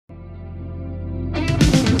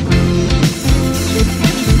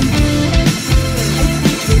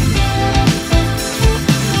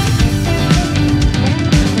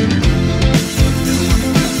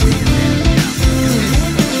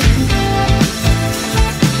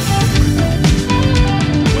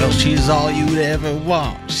She's all you'd ever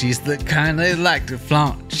want. She's the kind they like to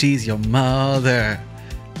flaunt. She's your mother.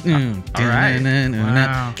 All right.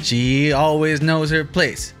 Wow. She always knows her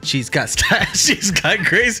place. She's got style. She's got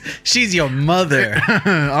grace. She's your mother.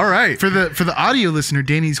 All right. For the audio listener,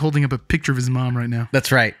 Danny's holding up a picture of his mom right now.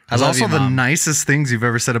 That's right. I That's love also you, the Mom. nicest things you've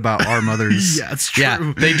ever said about our mothers. Yeah, it's true.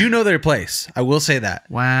 Yeah, they do know their place. I will say that.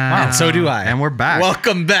 Wow. And so do I. And we're back.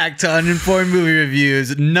 Welcome back to Uninformed Movie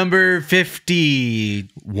Reviews, number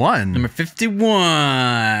 51. Number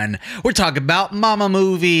 51. We're talking about mama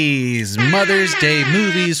movies, Mother's Day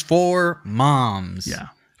movies for moms. Yeah.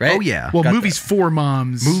 Right? Oh, yeah. Well, Got movies for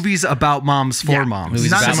moms. Movies about moms for Yeah. moms. Movies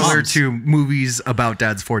about Similar moms. to movies about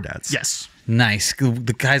dads for dads. Yes. Nice.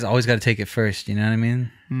 The guy's always got to take it first. You know what I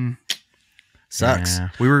mean? Sucks. Yeah.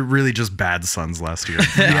 We were really just bad sons last year.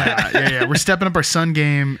 Yeah. We're stepping up our son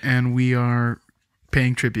game, and we are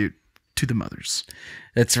paying tribute to the mothers.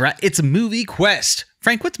 That's right. It's a movie quest.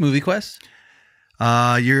 Frank, what's movie quest?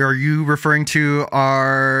 Are you referring to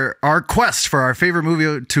our quest for our favorite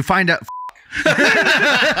movie to find out?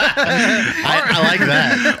 I like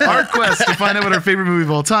that. Our quest to find out what our favorite movie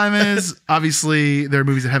of all time is. Obviously, there are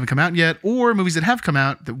movies that haven't come out yet, or movies that have come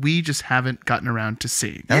out that we just haven't gotten around to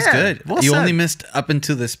seeing. That was Yeah, good. well You said. only missed up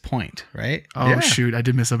until this point, right? Oh, Yeah. shoot. I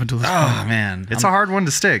did miss up until this Oh, point. man. It's a hard one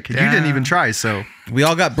to stick. You didn't even try, so We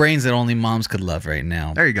all got brains that only moms could love right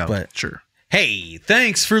now. There you go. But Sure. hey,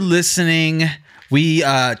 thanks for listening. We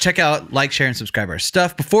check out, like, share, and subscribe our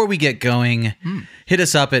stuff. Before we get going, hit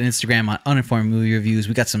us up at Instagram on Uninformed Movie Reviews.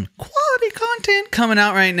 We got some quality content coming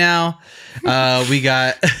out right now. We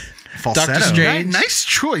got Falsetto. Doctor Strange. Nice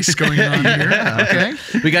choice going on here. Okay.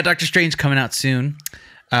 We got Doctor Strange coming out soon.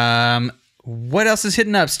 What else is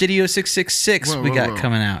hitting up? Studio 666 Whoa, we whoa, got whoa.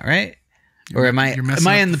 coming out, right? Or am I You're messing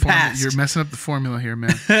up in the past? You're messing up the formula here,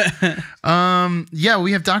 man. Yeah,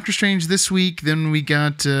 we have Doctor Strange this week. Then we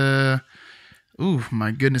got oh my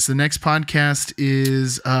goodness. The next podcast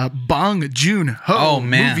is Bong Joon-ho Oh,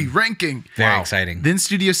 man. movie ranking. Very exciting. Then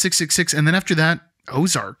Studio 666. And then after that,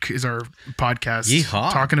 Ozark is our podcast.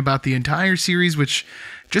 Yeehaw. Talking about the entire series, which,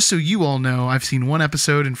 just so you all know, I've seen one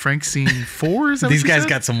episode and Frank's seen 4. Is that These what you guys said?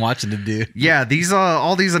 got some watching to do. Yeah, these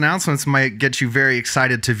all these announcements might get you very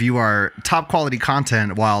excited to view our top quality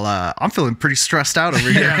content while I'm feeling pretty stressed out over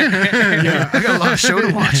here. Yeah, I got a lot of show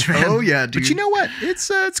to watch, man. Oh, yeah, dude. But you know what? It's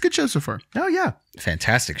a good show so far. Oh, yeah.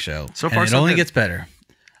 Fantastic show. So far, and it so only good. gets better.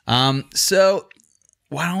 So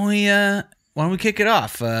why don't we kick it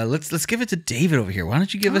off? Let's give it to David over here. Why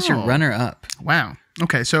don't you give us your runner up? Wow.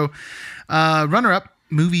 Okay, so runner up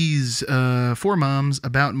movies for moms,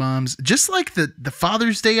 about moms, just like the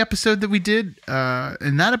Father's Day episode that we did.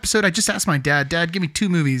 In that episode, I just asked my dad, give me 2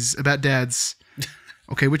 movies about dads.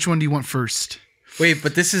 Okay, which one do you want first? Wait,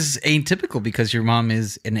 but this is atypical because your mom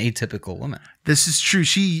is an atypical woman. This is true.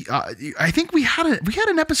 She, I think we had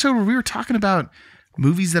an episode where we were talking about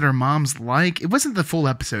movies that our moms like. It wasn't the full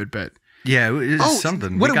episode, but Yeah, it's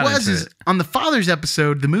something. What We it got was into is on the Father's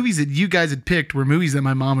episode, the movies that you guys had picked were movies that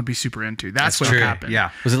my mom would be super into. That's what true. happened.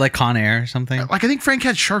 Yeah. Was it like Con Air or something? Like I think Frank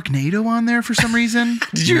had Sharknado on there for some reason.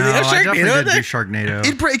 Did you No, have I definitely Sharknado did there? do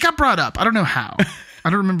Sharknado. It got brought up. I don't know how. I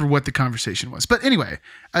don't remember what the conversation was. But anyway,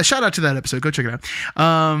 shout out to that episode. Go check it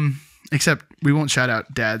out. Except we won't shout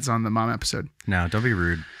out dads on the mom episode. No, don't be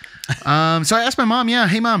rude. So I asked my mom,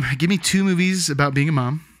 hey mom, give me 2 movies about being a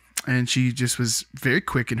mom. And she just was very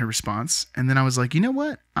quick in her response. And then I was like, you know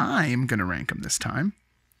what? I am going to rank them this time.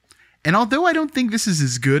 And although I don't think this is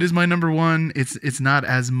as good as my number 1, it's not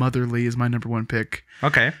as motherly as my number 1 pick.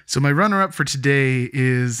 Okay. So my runner-up for today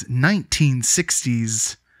is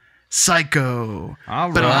 1960s Psycho.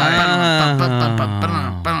 All right.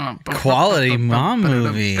 Quality mom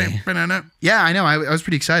movie. Yeah, I know. I was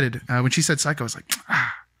pretty excited. When she said Psycho, I was like,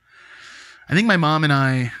 ah. I think my mom and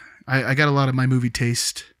I got a lot of my movie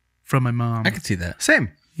taste from my mom. I could see that. Same.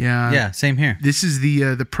 Yeah. Yeah, same here. This is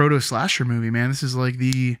the proto slasher movie, man. This is like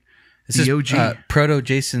the OG. Proto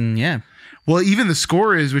Jason, yeah. Well, even the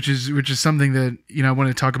score is, which is something that I want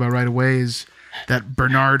to talk about right away, is that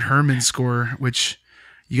Bernard Herrmann score, which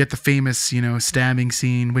you get the famous stabbing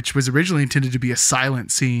scene, which was originally intended to be a silent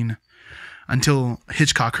scene until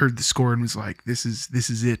Hitchcock heard the score and was like, "This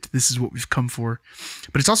is it. This is what we've come for."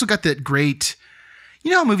 But it's also got that great.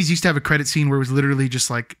 You know how movies used to have a credit scene where it was literally just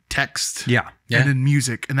like text, Yeah. and then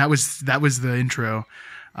music, and that was the intro.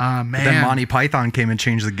 Man, Then Monty Python came and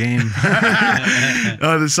changed the game.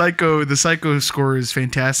 the Psycho score is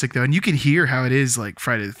fantastic though, and you can hear how it is like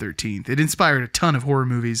Friday the 13th. It inspired a ton of horror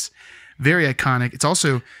movies. Very iconic. It's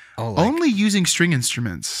also only using string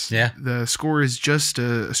instruments. Yeah. The score is just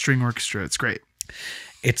a string orchestra. It's great.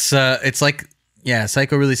 It's like Yeah,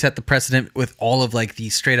 Psycho really set the precedent with all of like the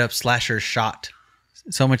straight up slasher shot.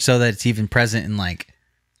 So much so that it's even present in like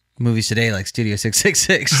movies today, like Studio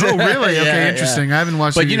 666. Oh, really? Okay, Yeah, interesting. yeah. I haven't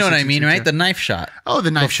watched. But you know what I 666 mean, right? yet. The knife shot. Oh,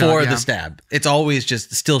 the knife shot before yeah. the stab. It's always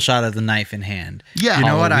just a still shot of the knife in hand. Yeah. You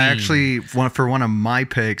know what? I Halloween. actually, for one of my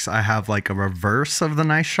picks, I have like a reverse of the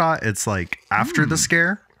nice shot. It's like after the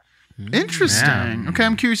scare. Interesting. Yeah. Okay,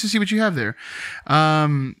 I'm curious to see what you have there.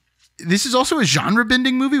 This is also a genre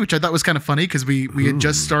bending movie, which I thought was kind of funny because we had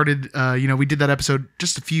just started. We did that episode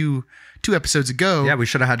just 2 episodes ago. Yeah, we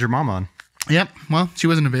should have had your mom on. Yep. Well, she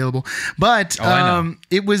wasn't available, but I know.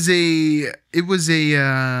 it was a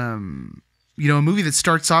a movie that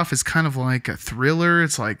starts off as kind of like a thriller.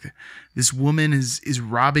 It's like this woman is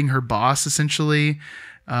robbing her boss essentially,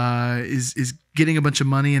 is getting a bunch of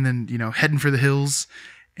money and then heading for the hills,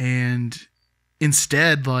 and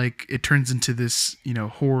instead like it turns into this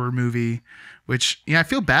horror movie. Which, I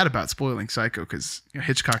feel bad about spoiling Psycho because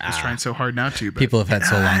Hitchcock was trying so hard not to. But People have had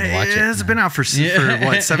so long to watch it. It's been out for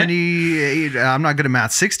what, 78? I'm not good at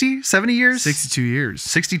math. 60, 70 years? 62 years.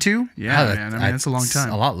 62? Yeah, Wow, man. I mean, that's a long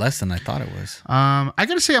time. A lot less than I thought it was. I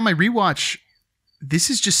gotta say, on my rewatch, this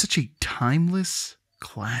is just such a timeless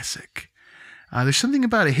classic. There's something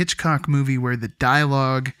about a Hitchcock movie where the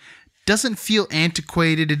dialogue doesn't feel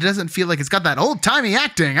antiquated. It doesn't feel like it's got that old timey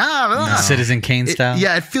acting. Citizen Kane style.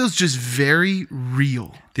 It feels just very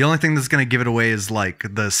real. The only thing that's going to give it away is like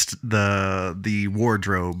the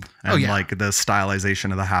wardrobe and like the stylization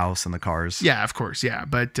of the house and the cars. Yeah, of course. Yeah.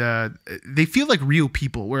 But they feel like real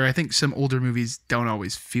people, where I think some older movies don't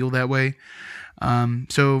always feel that way.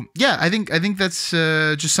 So yeah, I think that's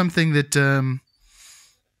just something that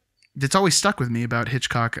that's always stuck with me about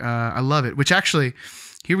Hitchcock. I love it, which actually,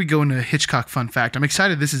 here we go into a Hitchcock fun fact. I'm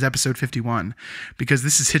excited this is episode 51 because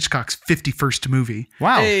this is Hitchcock's 51st movie.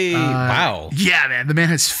 Wow. Hey, wow. Yeah, man. The man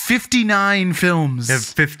has 59 films. You have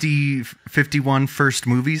 51 first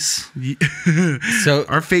movies. So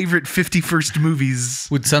Our favorite 51st movies.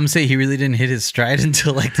 would some say he really didn't hit his stride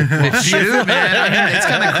until like the 50s? Dude, man. I mean, it's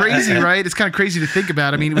kind of crazy, right? It's kind of crazy to think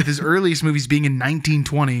about. I mean, with his earliest movies being in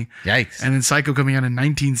 1920 Yikes. and then Psycho coming out in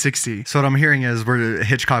 1960. So what I'm hearing is we're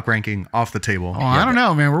Hitchcock ranking off the table. Oh, I don't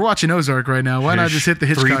know, man. We're watching Ozark right now. Why not just hit the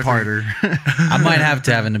Hitchcock? Three-parter. I might have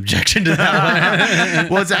to have an objection to that one.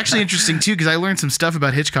 Well, it's actually interesting too because I learned some stuff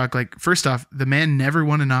about Hitchcock. Like, first off, the man never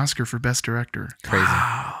won an Oscar for Best Director. Crazy.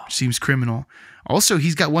 Seems criminal. Also,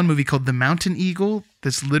 he's got one movie called The Mountain Eagle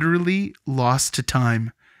that's literally lost to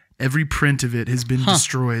time. Every print of it has been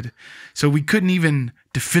destroyed. So we couldn't even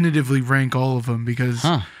definitively rank all of them because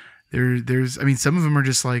there's I mean, some of them are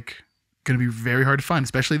just like going to be very hard to find,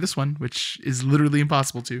 especially this one, which is literally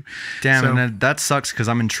impossible to. Damn, So- and that sucks because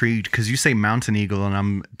I'm intrigued because you say mountain eagle and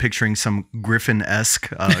I'm picturing some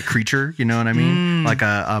griffin-esque creature. You know what I mean? Like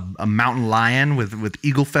a mountain lion with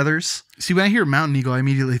eagle feathers. See, when I hear Mountain Eagle, I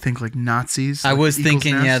immediately think like Nazis. I like was the Eagle's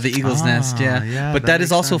thinking, Nest. the Eagle's Nest, yeah. yeah, But that that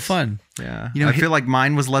is makes also sense. fun. Yeah, You know, I feel like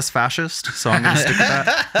mine was less fascist, so I'm gonna stick with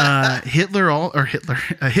that.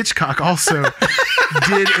 Hitchcock also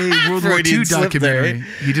did a World War II Freudian slip there, documentary.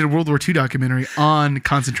 He did a World War II documentary on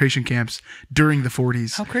concentration camps during the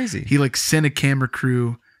 40s. How crazy. He like sent a camera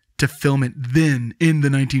crew to film it then in the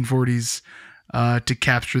 1940s to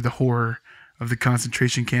capture the horror of the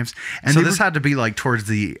concentration camps. And So they this were- had to be like towards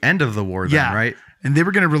the end of the war, then, yeah, right? And they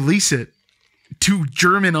were going to release it to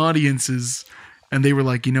German audiences, and they were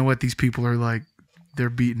like, you know what, these people are like,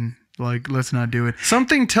 they're beaten. Like, let's not do it.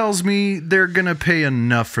 Something tells me they're gonna pay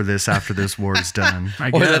enough for this after this war is done. I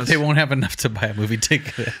Or that guess. they won't have enough to buy a movie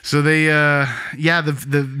ticket. So they,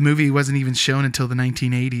 the movie wasn't even shown until the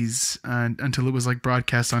 1980s, until it was like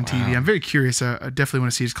broadcast on TV. I'm very curious. I definitely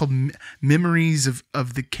want to see it. It's called Memories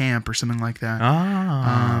of the Camp or something like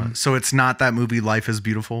that. So it's not that movie Life is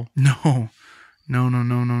Beautiful. No.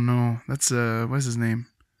 That's what's his name?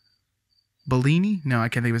 Bellini? No, I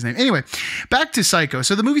can't think of his name. Anyway, back to Psycho.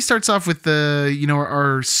 So the movie starts off with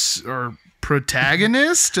our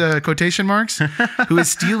protagonist, quotation marks, who is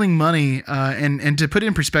stealing money. And to put it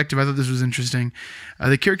in perspective, I thought this was interesting.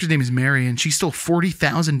 The character's name is Mary, and she stole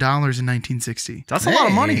 $40,000 in 1960. That's a lot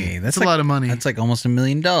of money. Hey, That's a lot of money. That's like almost $1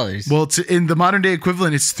 million. Well, it's in the modern day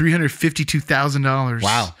equivalent, it's $352,000.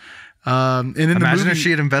 Wow. And in the Imagine movie, if she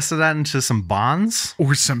had invested that into some bonds.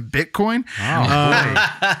 or some Bitcoin.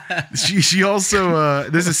 Oh, She also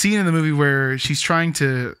there's a scene in the movie where she's trying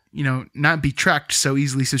to not be tracked so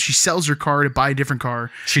easily, so she sells her car to buy a different car.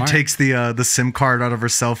 She takes the SIM card out of her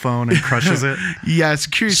cell phone and crushes it. Yeah, so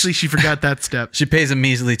curiously she forgot that step. She pays a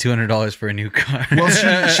measly $200 for a new car. Well,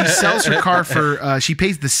 she sells her car for she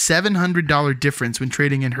pays the $700 difference when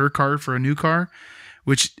trading in her car for a new car,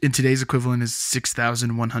 which in today's equivalent is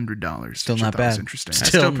 $6,100. Still which I not thought bad. was interesting. That's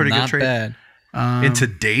still a pretty good not trade. bad. In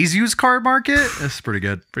today's used car market, that's pretty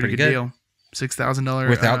good. Pretty good deal. $6,000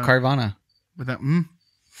 Without Carvana. Without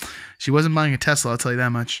she wasn't buying a Tesla, I'll tell you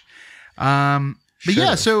that much. But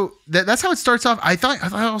yeah, so that's how it starts off. I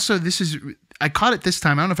thought also I caught it this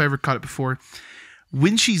time. I don't know if I ever caught it before.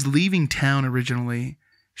 When she's leaving town originally,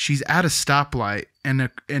 she's at a stoplight and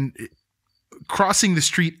crossing the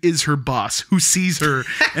street is her boss who sees her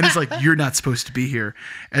and is like, "You're not supposed to be here."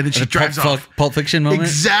 And then she drives off. Pulp Fiction moment.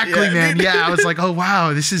 Exactly, man. Yeah, I was like, "Oh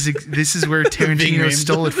wow, this is where Tarantino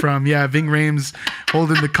stole it from." Yeah, Ving Rhames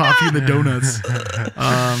holding the coffee and the donuts.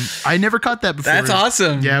 I never caught that before. That's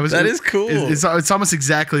awesome. Yeah, that is cool. It's almost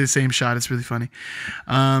exactly the same shot. It's really funny.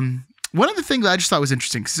 One of the things that I just thought was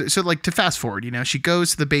interesting. So like to fast forward, she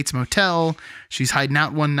goes to the Bates Motel. She's hiding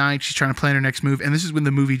out one night. She's trying to plan her next move. And this is when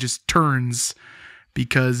the movie just turns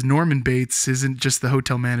because Norman Bates isn't just the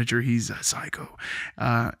hotel manager. He's a psycho.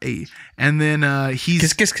 And then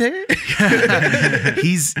he's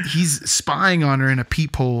he's spying on her in a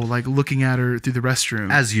peephole, like looking at her through the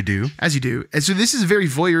restroom. As you do. And so this is a very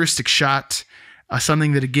voyeuristic shot.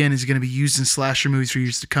 Something that, again, is going to be used in slasher movies for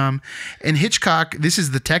years to come. And Hitchcock, this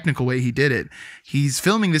is the technical way he did it. He's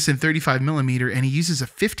filming this in 35 millimeter, and he uses a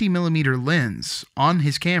 50 millimeter lens on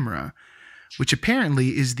his camera, which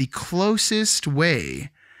apparently is the closest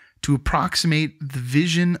way to approximate the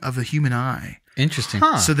vision of the human eye. Interesting.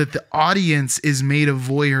 So that the audience is made a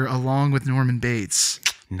voyeur along with Norman Bates.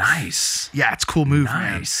 Nice. Yeah, it's a cool move,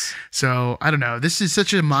 man. So, I don't know. This is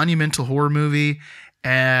such a monumental horror movie.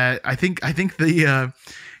 I think the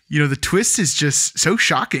the twist is just so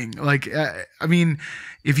shocking. Like, I mean,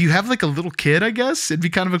 if you have like a little kid, I guess it'd be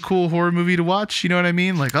kind of a cool horror movie to watch. You know what I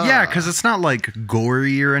mean? Like, yeah, because it's not like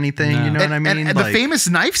gory or anything. No. You know what I mean? And like, the famous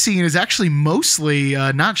knife scene is actually mostly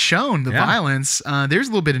not shown. The violence. There's a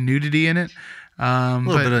little bit of nudity in it. A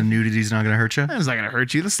little bit of nudity is not going to hurt you. It's not going to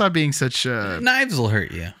hurt you. Let's stop being such knives will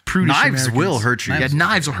hurt you. Prudish Knives Americans. will hurt you. Yeah,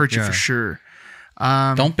 knives will hurt you for sure.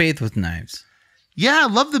 Don't bathe with knives. Yeah, I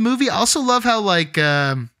love the movie. I also love how like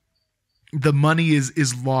the money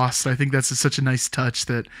is lost. I think that's such a nice touch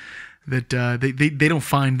that they don't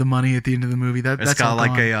find the money at the end of the movie. That's got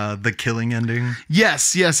like a the killing ending.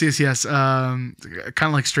 Yes. Kind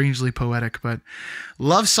of like strangely poetic, but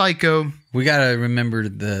love Psycho. We gotta remember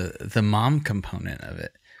the mom component of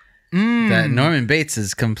it. That Norman Bates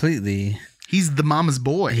is completely. He's the mama's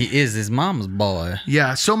boy. He is his mom's boy.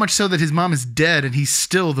 Yeah, so much so that his mom is dead and he's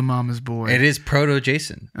still the mama's boy. It is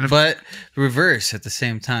proto-Jason, but reverse at the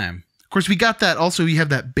same time. Of course, we got that. Also, we have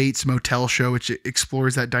that Bates Motel show, which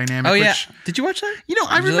explores that dynamic. Oh, yeah. Did you watch that?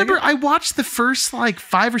 I remember I watched the first like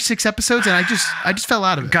 5 or 6 episodes and I just fell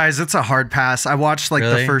out of it. Guys, it's a hard pass. I watched like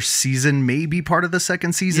the first season, maybe part of the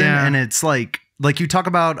second season. Yeah. And it's like you talk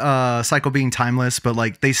about Psycho being timeless, but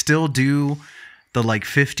like they still do the like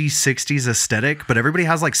 50s, 60s aesthetic, but everybody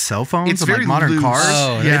has like cell phones and like modern cars.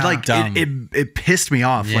 Oh, yeah. It pissed me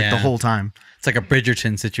off like the whole time. It's like a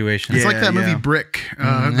Bridgerton situation. It's like that movie Brick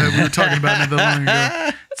that we were talking about not that long ago.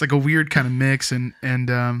 It's like a weird kind of mix, and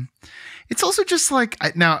it's also just like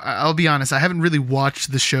now I'll be honest, I haven't really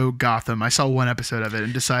watched the show Gotham. I saw one episode of it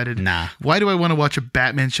and decided, why do I want to watch a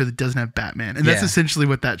Batman show that doesn't have Batman? And that's essentially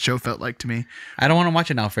what that show felt like to me. I don't want to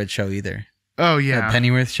watch an Alfred show either. Oh yeah, a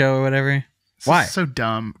Pennyworth show or whatever. Why? So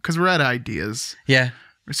dumb. Because we're out of ideas. Yeah.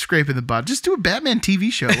 We're scraping the bottom. Just do a Batman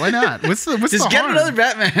TV show. Why not? What's Just the get harm? another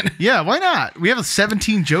Batman. Yeah, why not? We have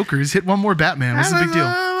 17 Jokers. Hit one more Batman. What's the big deal?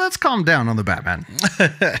 Let's calm down on the Batman.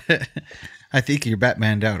 I think you're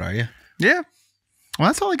Batmaned out, are you? Yeah. Well,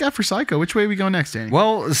 that's all I got for Psycho. Which way are we going next, Danny?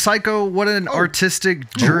 Well, Psycho, what an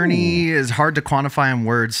artistic journey is hard to quantify in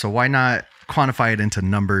words. So why not quantify it into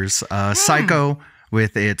numbers? Psycho,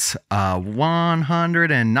 with its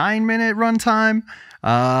 109-minute runtime,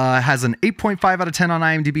 has an 8.5 out of 10 on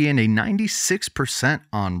IMDb and a 96%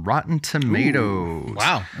 on Rotten Tomatoes. Ooh,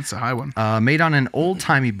 wow, that's a high one. Made on an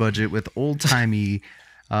old-timey budget with old-timey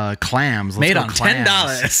clams. Made on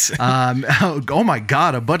 $10. Oh my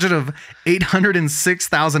God, a budget of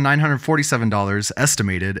 $806,947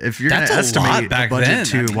 estimated. If you're going to estimate the budget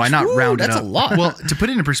too, why not round it up? That's a lot. Well, to put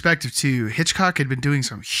it in perspective too, Hitchcock had been doing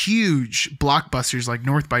some huge blockbusters like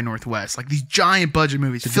North by Northwest, like these giant budget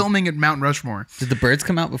movies, filming at Mount Rushmore. Did The Birds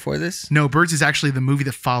come out before this? No, Birds is actually the movie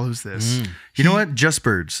that follows this. You know what? Just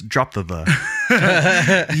Birds. Drop the.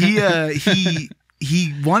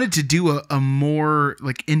 He wanted to do a more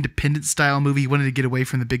like independent style movie. He wanted to get away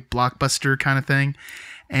from the big blockbuster kind of thing.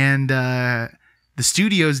 And the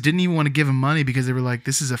studios didn't even want to give him money because they were like,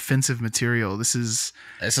 this is offensive material. This is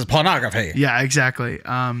pornography. Yeah, exactly.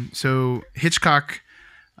 So Hitchcock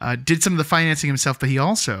did some of the financing himself, but he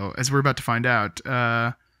also, as we're about to find out,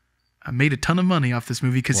 made a ton of money off this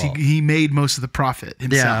movie because he made most of the profit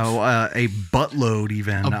himself. Yeah, a buttload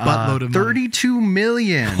even. A buttload of money. $32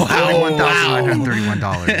 million.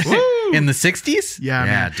 $31,931. In the 60s?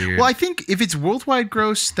 Yeah, dude. Well, I think if it's worldwide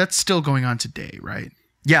gross, that's still going on today, right?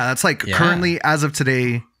 Yeah, that's like currently, as of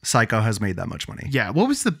today, Psycho has made that much money. Yeah. What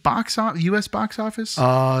was the U.S. box office?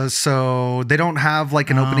 So they don't have like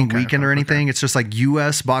an opening weekend or anything. It's just like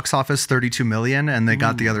U.S. box office, $32 million, and they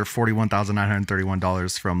got the other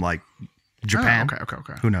 $41,931 from like Japan. Oh,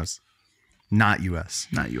 okay. Who knows? Not U.S.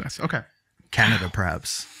 Not U.S. Okay. Canada,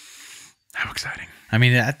 perhaps. How exciting. I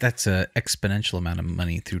mean, that's an exponential amount of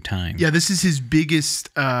money through time. Yeah, this is his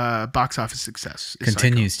biggest box office success.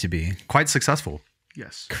 Continues to be. Quite successful.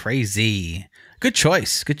 Yes. Crazy. Good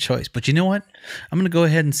choice. But you know what? I'm going to go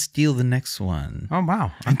ahead and steal the next one. Oh,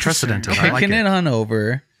 wow. Unprecedented. Kicking I like it on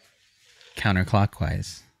over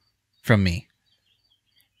counterclockwise from me.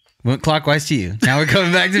 Went clockwise to you. Now we're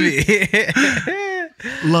coming back to me.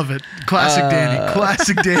 Love it. Classic Danny.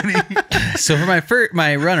 Classic Danny. So for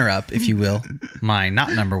my runner-up, if you will, my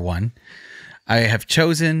not number one, I have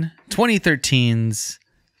chosen 2013's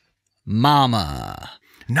Mama.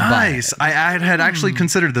 Nice. I had actually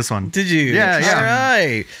considered this one. Did you?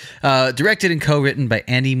 Yeah. All right. Directed and co-written by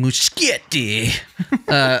Andy Muschietti.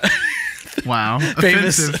 Wow.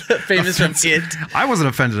 famous from It. I wasn't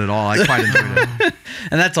offended at all. I quite enjoyed it.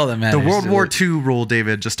 And that's all that matters. The World War II rule,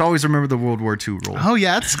 David. Just always remember the World War II rule. Oh,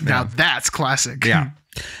 yeah. Now that's classic. Yeah.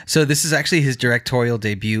 So this is actually his directorial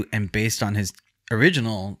debut and based on his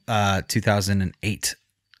original 2008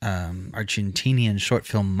 Argentinian short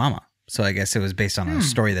film Mama. So I guess it was based on a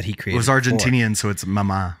story that he created. It was Argentinian, so it's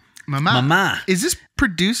Mama. Mama. Is this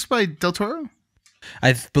produced by Del Toro?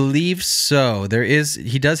 I believe so.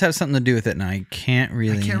 He does have something to do with it, and I can't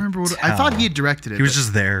remember what. I thought he had directed it. He was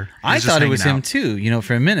just there. I thought it was him too,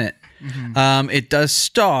 for a minute. Mm-hmm. It does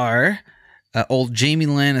star old Jamie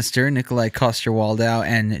Lannister, Nikolai Coster-Waldau,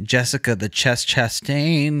 and Jessica the Chess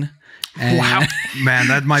Chastain. Wow. Man,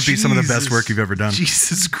 that might be some of the best work you've ever done.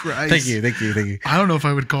 Jesus Christ. Thank you. I don't know if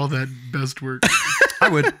I would call that best work. I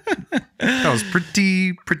would. That was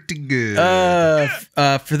pretty good.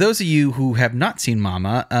 For those of you who have not seen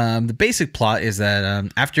Mama, the basic plot is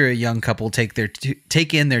that after a young couple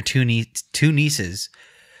take in their two nieces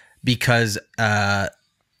because their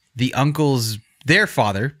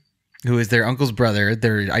father, who is their uncle's brother,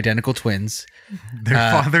 they're identical twins. Their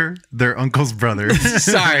father, their uncle's brother.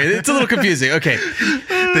 Sorry, it's a little confusing. Okay.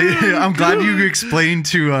 I'm glad you explained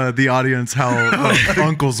to the audience how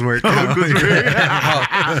uncles work.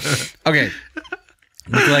 Okay.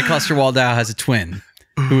 Nikolai Coster-Waldau has a twin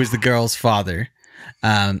who is the girl's father.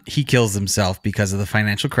 He kills himself because of the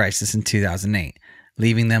financial crisis in 2008,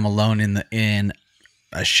 leaving them alone in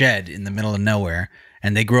a shed in the middle of nowhere.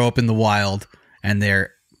 And they grow up in the wild, and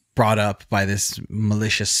they're brought up by this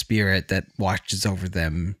malicious spirit that watches over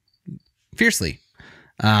them fiercely.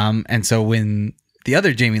 And so when the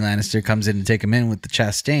other Jamie Lannister comes in to take him in with the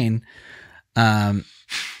Chastain,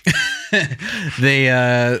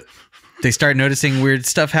 they start noticing weird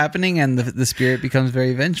stuff happening, and the spirit becomes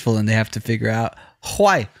very vengeful, and they have to figure out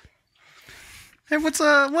why. Hey, what's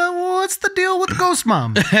the deal with Ghost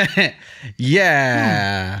Mom?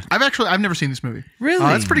 Yeah. I've never seen this movie. Really? Oh,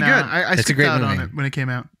 that's pretty good. I skipped out on it when it came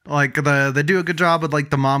out. Like they do a good job with like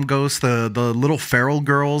the mom ghosts, the little feral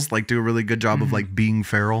girls like do a really good job of like being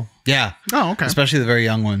feral. Yeah. Oh, okay. Especially the very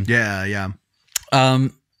young one. Yeah.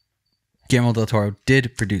 Guillermo del Toro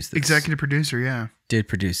did produce this. Executive producer, yeah. Did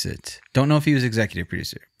produce it. Don't know if he was executive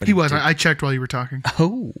producer, but he was. I checked while you were talking.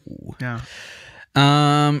 Oh. Yeah.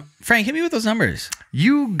 Frank, hit me with those numbers.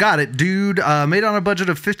 You got it, dude. Made on a budget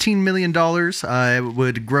of $15 million. It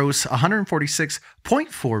would gross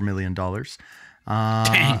 $146.4 million.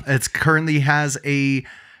 It currently has a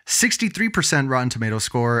 63% Rotten Tomato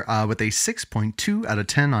score with a 6.2 out of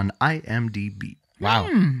 10 on IMDb. Wow.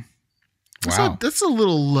 That's a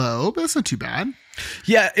little low, but that's not too bad.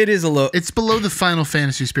 Yeah, it is a low. It's below the Final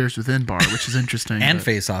Fantasy Spirits Within bar, which is interesting. And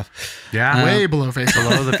Face Off. Yeah. Way below Face Off.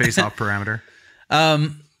 Below the Face Off parameter.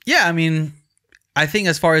 Yeah, I mean, I think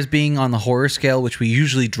as far as being on the horror scale, which we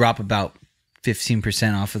usually drop about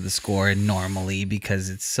 15% off of the score normally because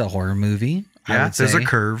it's a horror movie. Yeah, there's a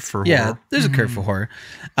curve for horror. Yeah, there's a curve for horror.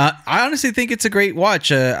 I honestly think it's a great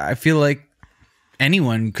watch. I feel like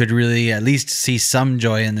anyone could really at least see some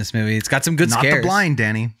joy in this movie. It's got some good Not scares. the blind,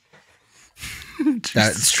 Danny.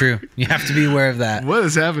 That's true. You have to be aware of that. What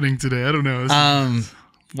is happening today? I don't know.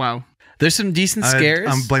 Wow. There's some decent scares.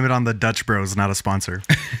 I'm blame it on the Dutch Bros, not a sponsor.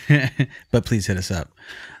 But please hit us up.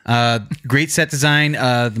 Great set design.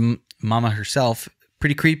 The mama herself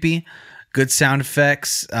pretty creepy. Good sound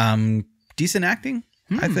effects. Decent acting,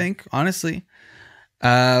 I think, honestly.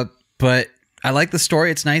 But I like the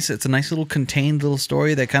story. It's nice. It's a nice little contained little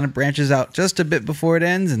story that kind of branches out just a bit before it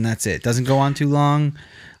ends, and that's it. Doesn't go on too long.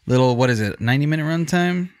 Little, what is it, 90-minute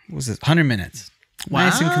runtime? What was it? 100 minutes. Wow,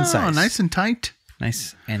 nice and concise. Nice and tight.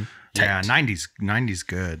 Nice and tight. Yeah, 90's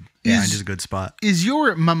good. Yeah, 90's a good spot. Is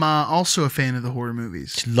your mama also a fan of the horror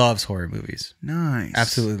movies? She loves horror movies. Nice.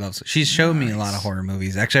 Absolutely loves it. She's showed me a lot of horror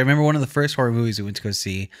movies. Actually, I remember one of the first horror movies we went to go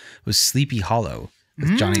see was Sleepy Hollow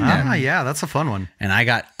with Johnny Depp. Ah, yeah, that's a fun one. And I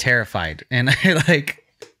got terrified. And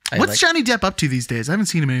What's Johnny Depp up to these days? I haven't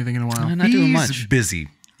seen him anything in a while. not doing much. Busy.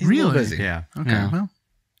 He's a little busy. Yeah. Okay, Yeah. well.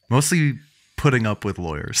 Mostly putting up with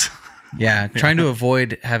lawyers. Yeah, trying to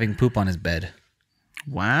avoid having poop on his bed.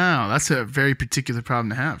 Wow, that's a very particular problem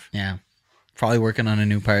to have. Yeah. Probably working on a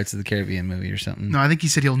new Pirates of the Caribbean movie or something. No, I think he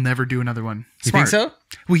said he'll never do another one. You think so?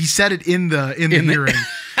 Well, he said it in the hearing.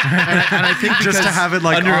 and I think Just to have it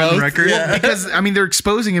like Under on oath? record. Yeah. because I mean they're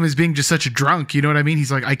exposing him as being just such a drunk. You know what I mean?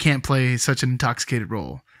 He's like, I can't play such an intoxicated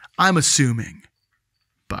role. I'm assuming,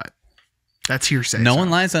 but that's hearsay. No so. one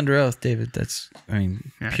lies under oath, David. That's, Yeah,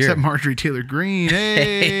 pure. except Marjorie Taylor Greene.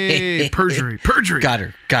 Hey, perjury. Got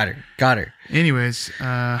her. Anyways,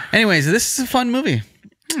 This is a fun movie.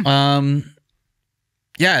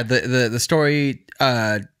 Yeah, the story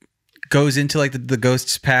goes into like the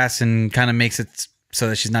ghost's past and kind of makes it so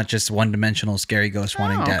that she's not just one-dimensional scary ghost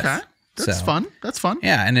wanting death. Okay, that's fun. That's fun.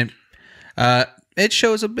 Yeah, and it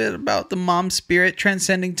shows a bit about the mom spirit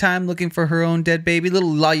transcending time, looking for her own dead baby,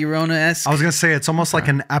 little La Llorona-esque. I was going to say, it's almost like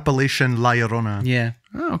an Appalachian La Llorona. Yeah,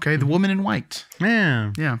 Oh, okay, the woman in white.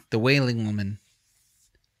 Yeah. Yeah. the wailing woman.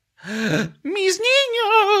 Mis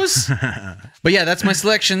niños. But yeah, that's my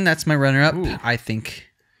selection. That's my runner-up. I think.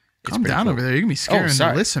 Calm down over there. You're gonna be scaring the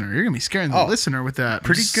sorry. listener. You're gonna be scaring the listener with that.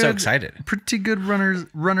 Pretty so good. excited. Pretty good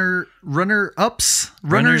runner-ups.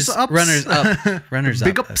 Runners up.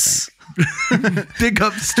 Big up. I ups. Big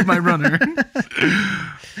ups to my runner.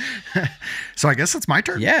 So I guess it's my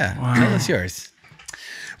turn. Yeah, tell us yours.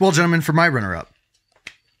 Well, gentlemen, for my runner-up,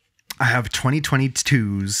 I have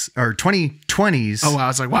 2022's or 2020's. Oh wow! I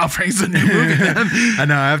was like, wow, Frank's a new movie. I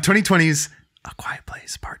know. I have 2020's A Quiet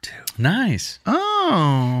Place Part 2. Nice.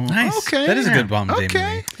 Oh, Nice. Okay, That is a good Mom Day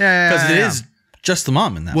Okay. movie. Yeah, Because it is just the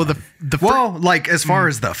mom in that Well, one. Well, like as far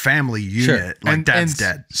as the family unit, like dad's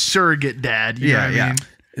dead. surrogate dad. You know what I mean?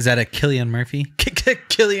 Is that a Cillian Murphy?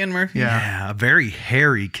 Cillian Murphy? Yeah, a very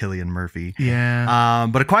hairy Cillian Murphy. Yeah.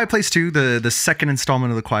 But A Quiet Place 2, the second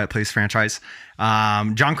installment of the Quiet Place franchise.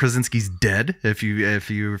 John Krasinski's dead, if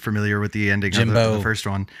you're familiar with the ending of the first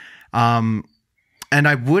one. And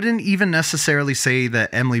I wouldn't even necessarily say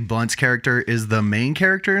that Emily Blunt's character is the main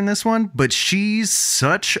character in this one, but she's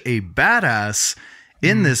such a badass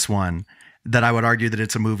in this one that I would argue that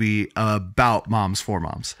it's a movie about moms for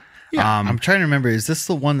moms. Yeah. I'm trying to remember. Is this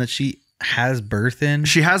the one that she has birth in?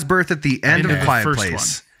 She has birth at the end of the Quiet first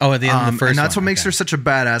Place. Oh, at the end of the first one. And that's what makes her such a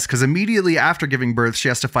badass, because immediately after giving birth, she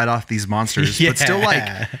has to fight off these monsters. But still, like,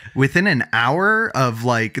 within an hour of,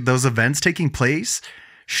 like, those events taking place,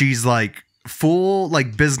 she's, like, full,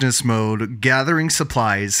 like, business mode, gathering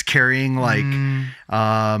supplies, carrying, like,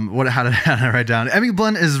 how did I write down? Emily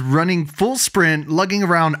Blunt is running full sprint, lugging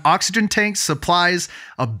around oxygen tanks, supplies,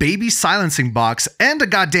 a baby silencing box, and a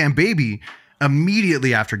goddamn baby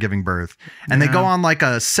immediately after giving birth. And they go on like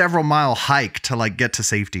a several mile hike to like get to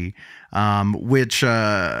safety, which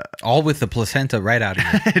all with the placenta right out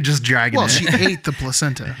of you. just dragging Well, it. she ate the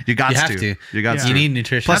placenta. You got You have to. to. You got Yeah. to. You need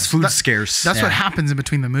nutrition. Plus food's scarce. That's what happens in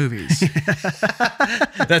between the movies.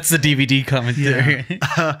 That's the DVD commentary.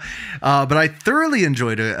 But I thoroughly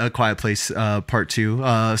enjoyed A Quiet Place Part 2,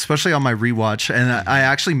 especially on my rewatch. And I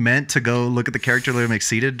actually meant to go look at the character that I'm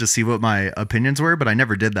seated to see what my opinions were, but I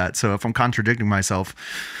never did that. So if I'm contradicting myself,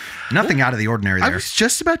 nothing out of the ordinary I there. was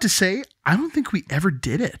just about to say, I don't think we ever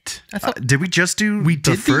did it. Did we just do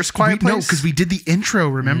the first Quiet Place? No, because we did the intro.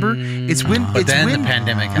 Remember, it's when But then the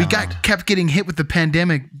pandemic we happened. kept getting hit with the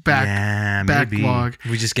pandemic backlog,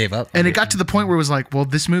 We just gave up. and it got to the point where it was like, well,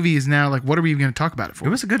 this movie is now like, what are we even going to talk about it for? It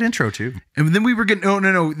was a good intro too. And then we were gonna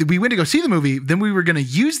no. We went to go see the movie. Then we were gonna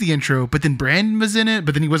use the intro, but then Brandon was in it.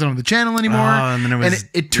 But then he wasn't on the channel anymore. And then it was-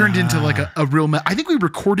 it turned into like a real. I think we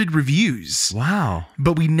recorded reviews, Wow.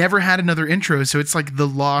 but we never had another intro. So it's like the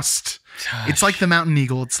lost. It's like the Mountain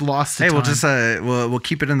Eagle. It's lost. To Hey, we'll time. just we'll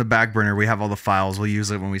keep it in the back burner. We have all the files. We'll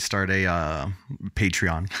use it when we start a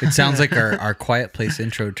Patreon. It sounds like our Quiet Place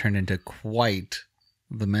intro turned into quite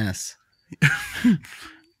the mess.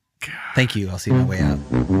 Thank you. I'll see my way out.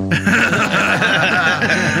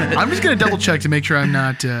 I'm just going to double check to make sure I'm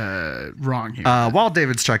not wrong here. While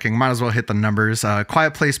David's checking, might as well hit the numbers.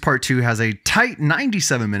 Quiet Place Part 2 has a tight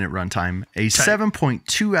 97-minute runtime, a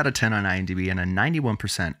 7.2 out of 10 on IMDb, and a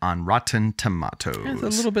 91% on Rotten Tomatoes. It's a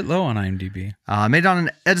little bit low on IMDb. Made on an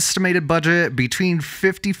estimated budget between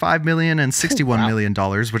 $55 million and $61 million,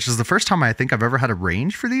 which is the first time I think I've ever had a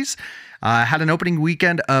range for these. Had an opening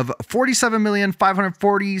weekend of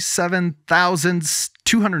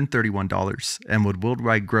 $47,547,231 and would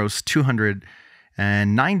worldwide gross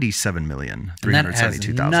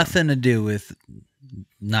 $297,372,000. Nothing to do with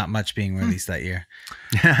not much being released that year.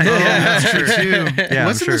 That's true too. Yeah,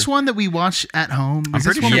 Wasn't this one that we watched at home? I'm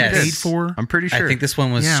pretty one sure. we paid for? I'm pretty sure. I think this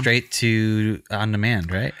one was straight to on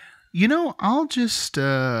demand, right? You know, I'll just we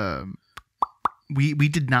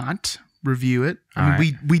did not review it. I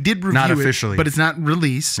mean, we did review not officially, it, but it's not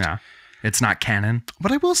released. Yeah, it's not canon.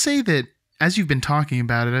 But I will say that as you've been talking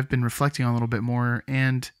about it, I've been reflecting on a little bit more,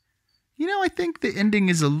 and you know, I think the ending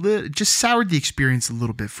is just soured the experience a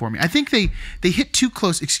little bit for me. I think they hit too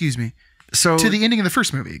close. Excuse me. So to the ending of the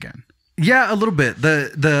first movie again. Yeah, a little bit.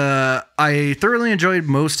 I thoroughly enjoyed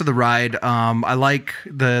most of the ride. I like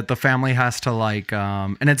the family has to like,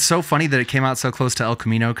 and it's so funny that it came out so close to El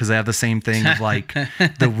Camino because they have the same thing of like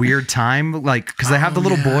the weird time, like because they have the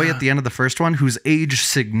little boy at the end of the first one who's aged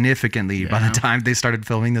significantly by the time they started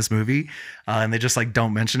filming this movie, and they just like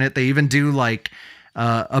don't mention it. They even do like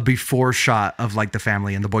a before shot of like the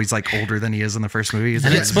family and the boy's like older than he is in the first movie.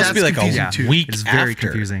 And it's supposed to be like a week. It's very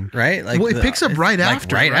confusing, right? Like, well, it picks up right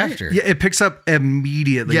after. Yeah, it picks up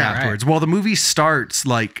immediately afterwards. Well, the movie starts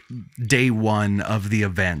like day one of the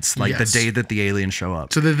events, like the day that the aliens show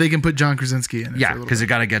up, so that they can put John Krasinski in it. Yeah, because you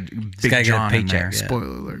got to get Big John in there. Yeah. Spoiler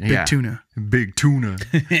alert: Big tuna, big tuna,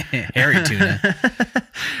 hairy tuna.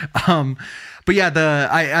 But yeah,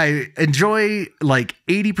 I enjoy like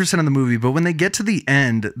 80% of the movie, but when they get to the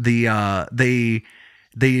end, they're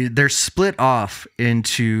split off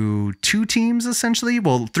into two teams essentially.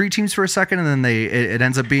 Well, three teams for a second, and then it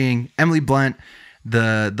ends up being Emily Blunt,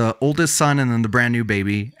 the oldest son, and then the brand new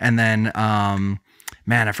baby, and then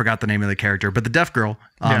man, I forgot the name of the character, but the deaf girl,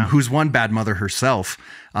 who's one bad mother herself,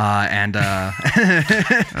 and oh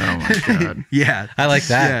my god, yeah, I like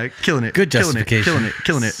that. Yeah, killing it. Good justification.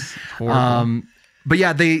 Killing it. But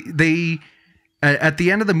yeah, they at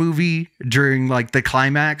the end of the movie during like the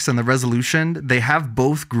climax and the resolution, they have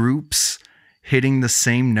both groups hitting the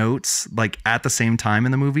same notes like at the same time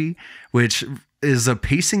in the movie, which is a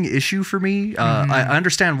pacing issue for me. I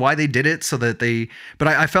understand why they did it so that but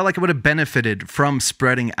I felt like it would have benefited from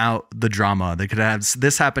spreading out the drama. They could have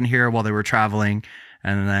this happen here while they were traveling,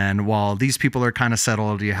 and then while these people are kind of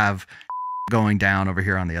settled, you have going down over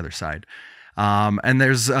here on the other side. And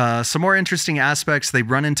there's some more interesting aspects. They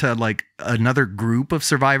run into like another group of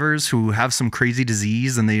survivors who have some crazy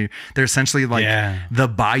disease, and they're essentially like the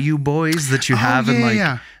Bayou Boys that you have in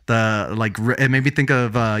like the like. It made me think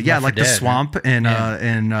of like the swamp in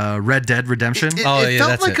Red Dead Redemption. It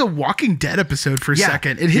felt like a Walking Dead episode for a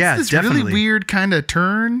second. It hits this really weird kind of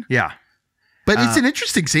turn. Yeah. But it's an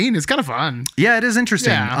interesting scene. It's kind of fun. Yeah, it is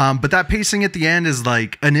interesting. Yeah. But that pacing at the end is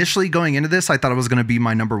like, initially going into this, I thought it was going to be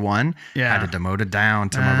my number one. Yeah. I had to demote it down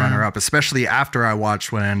to my runner up, especially after I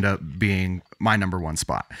watched what ended up being my number one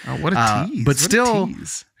spot. Oh, what a tease. But still,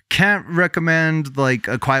 can't recommend like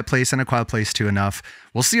A Quiet Place and A Quiet Place 2 enough.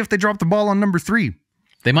 We'll see if they drop the ball on number 3.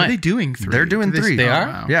 They might. Are they doing 3? They're doing 3. They are?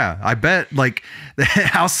 Wow. Yeah, I bet like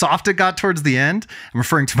how soft it got towards the end. I'm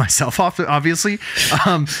referring to myself, obviously.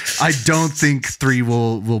 I don't think 3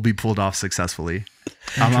 will be pulled off successfully.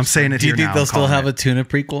 I'm saying it. Do you here think now. they'll still have a tuna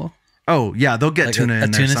prequel? Oh yeah, they'll get Like tuna in a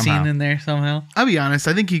there tuna somehow. scene in there somehow. I'll be honest.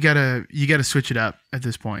 I think you gotta switch it up at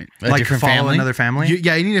this point. Like different follow family? another family. You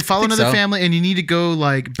need to follow another family, and you need to go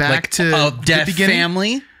like back to the deaf beginning.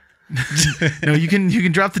 family. No, you can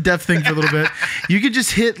drop the deaf thing for a little bit. You could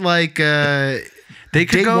just hit like They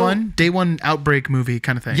could day one outbreak movie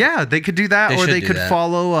kind of thing. Yeah, they could do that, or they could that.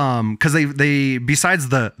 follow because they besides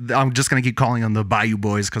I'm just gonna keep calling them the Bayou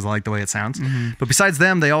Boys because I like the way it sounds. But besides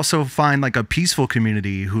them, they also find like a peaceful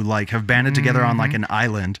community who like have banded together on like an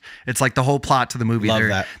island. It's like the whole plot to the movie. Love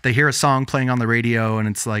that. They hear a song playing on the radio, and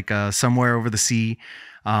it's like somewhere over the sea.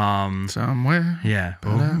 Somewhere. Yeah,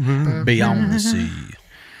 Beyond the sea.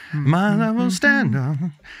 my love will stand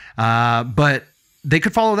on. But they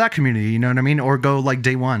could follow that community, you know what I mean, or go like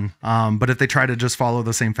day one. But if they try to just follow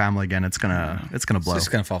the same family again, it's gonna blow. It's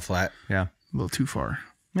just gonna fall flat. Yeah, A little too far.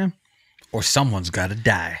 yeah. or someone's got to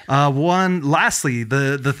die. Lastly,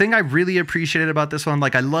 the thing I really appreciated about this one,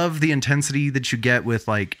 like I love the intensity that you get with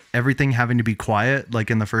like everything having to be quiet, like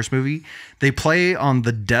in the first movie. They play on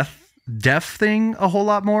the deaf thing a whole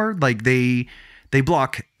lot more. Like they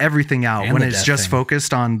block everything out and when it's just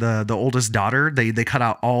focused on the oldest daughter. They cut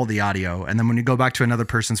out all the audio, and then when you go back to another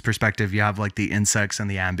person's perspective, you have like the insects and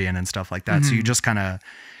the ambient and stuff like that. So you just kind of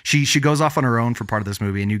she goes off on her own for part of this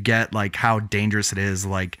movie, and you get like how dangerous it is,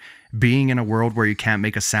 like being in a world where you can't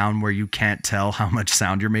make a sound, where you can't tell how much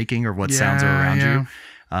sound you're making or what sounds are around you.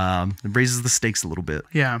 It raises the stakes a little bit.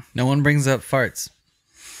 Yeah. No one brings up farts.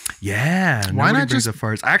 Yeah. Why not brings just up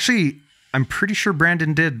farts? Actually, I'm pretty sure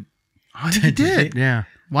Brandon did. Oh, he did. Yeah.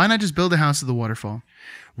 Why not just build a house at the waterfall?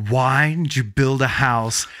 Why did you build a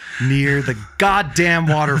house near the goddamn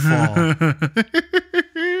waterfall? Or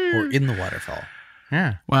in the waterfall.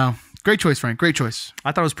 Yeah. Wow. Great choice, Frank. Great choice.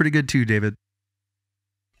 I thought it was pretty good too, David.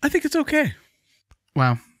 I think it's okay.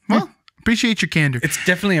 Wow. Well, appreciate your candor. It's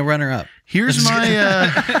definitely a runner-up. Here's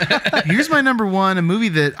my number one, a movie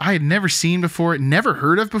that I had never seen before, never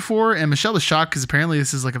heard of before, and Michelle was shocked because apparently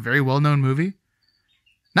this is like a very well-known movie.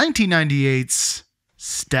 1998's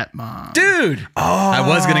Stepmom. Dude! I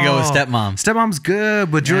was going to go with Stepmom. Stepmom's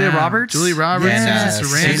good with Julia Roberts. Julia Roberts,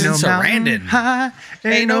 Susan Sarandon.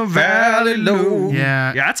 Ain't no valley low.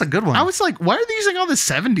 Yeah. Yeah, that's a good one. I was like, why are they using all the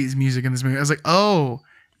 70s music in this movie? I was like, oh,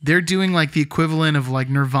 they're doing like the equivalent of like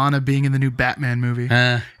Nirvana being in the new Batman movie.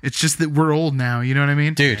 It's just that we're old now. You know what I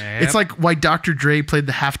mean? Dude. It's like why Dr. Dre played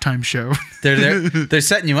the halftime show. They're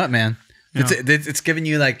setting you up, man. It's giving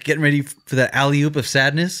you like getting ready for that alley-oop of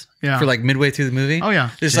sadness for like midway through the movie. Oh,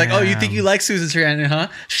 yeah. It's like, oh, you think you like Susan Sarandon, huh?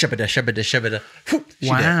 Shabada, shabada, shabada. Whoop,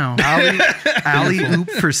 wow.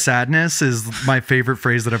 Alley-oop for sadness is my favorite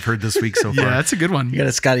phrase that I've heard this week so far. Yeah, that's a good one. You got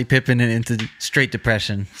a Scottie Pippen into straight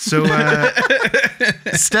depression. So,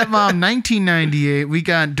 Stepmom, 1998, we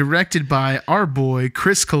got directed by our boy,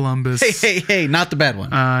 Chris Columbus. Hey, not the bad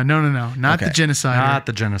one. No. Not the genocider. Not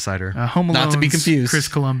the genocider. Home Alone's Not to be confused. Chris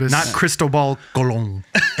Columbus. Not Cristobal Colon.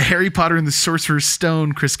 Harry Potter and the Sorcerer's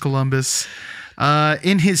Stone, Chris Columbus.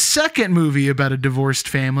 In his second movie about a divorced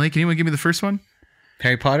family. Can anyone give me the first one?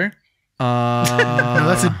 Harry Potter? No,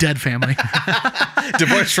 that's a dead family.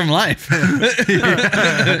 Divorced from life.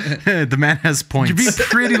 The man has points. You're being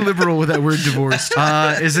pretty liberal with that word divorced.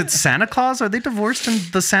 Is it Santa Claus? Are they divorced in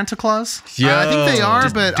the Santa Claus? I think they are,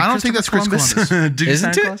 but I don't think that's Chris Columbus.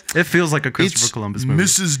 Isn't it? Claus? It feels like a Christopher Columbus movie.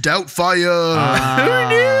 Mrs. Doubtfire. Who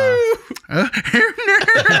knew?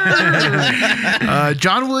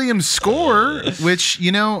 John Williams' score, which,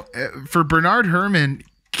 for Bernard Herrmann,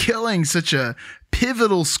 killing such a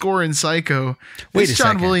pivotal score in Psycho. Wait this a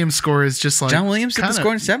John second. Williams score is just like John Williams did the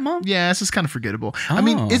score in Stepmom? Yeah, it's just kind of forgettable. Oh. I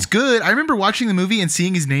mean, it's good. I remember watching the movie and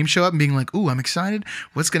seeing his name show up and being like, "Ooh, I'm excited.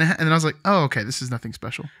 What's gonna happen?" And then I was like, "Oh, okay, this is nothing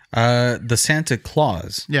special." The Santa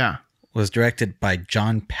Claus was directed by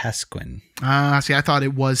John Pasquin. See, I thought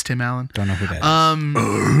it was Tim Allen. Don't know who that is.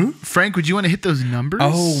 Frank, would you want to hit those numbers?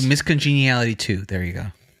 Oh, Miss Congeniality 2. There you go.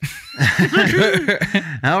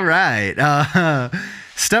 All right.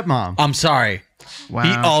 Stepmom. I'm sorry. Wow.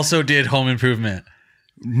 He also did Home Improvement.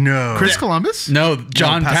 No. Chris Columbus? No,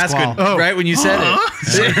 John Pasquin. Pasquale. Right when you said it.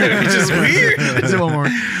 Which is weird. Let's do one more.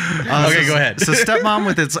 Okay, go ahead. So Stepmom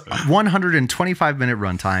with its 125-minute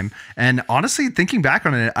runtime. And honestly, thinking back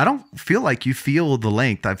on it, I don't feel like you feel the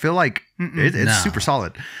length. I feel like it's super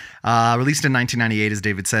solid. Released in 1998, as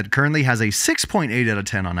David said, currently has a 6.8 out of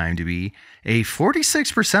 10 on IMDb, a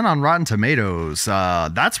 46% on Rotten Tomatoes.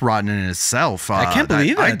 That's rotten in itself. I can't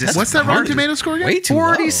believe that. What's that Rotten Tomato score again? Way too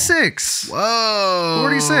 46. low. Whoa.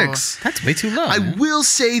 46. That's way too low. I man. will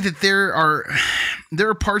say that there are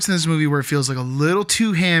parts in this movie where it feels like a little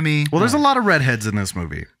too hammy. Well, there's a lot of redheads in this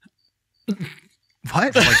movie.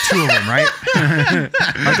 What? Like two of them, right? Are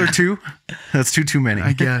there two? That's too many.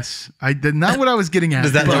 I guess. Not what I was getting at.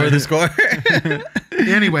 Does that lower the score?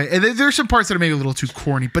 Anyway, and there's some parts that are maybe a little too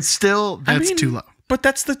corny, but still, that's too low. But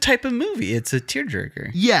that's the type of movie. It's a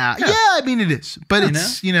tearjerker. Yeah, I mean it is, but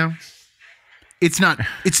it's it's not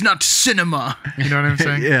cinema. You know what I'm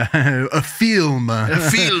saying? Yeah, a film.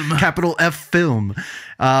 Capital F film.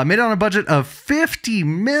 Made on a budget of $50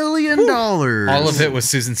 million. All of it was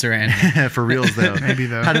Susan Sarandon. For reals, though. Maybe,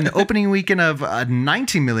 though. Had an opening weekend of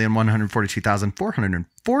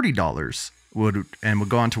 $19,142,440. Would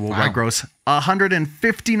go on to worldwide gross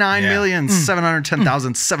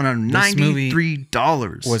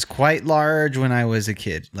 $159,710,793. Was quite large when I was a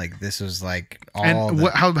kid. Like this was like all. And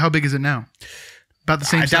how big is it now? About the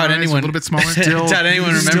same size, a little bit smaller. I doubt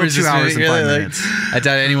anyone remembers still 2 this hours movie. and 5 Really, minutes. I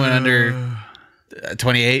doubt anyone under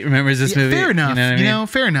 28 remembers this movie. Fair enough. You know what I mean?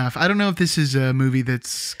 Fair enough. I don't know if this is a movie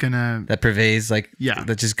that's gonna That pervades, like,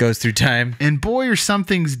 that just goes through time. And boy, or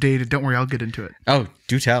something's dated. Don't worry, I'll get into it. Oh,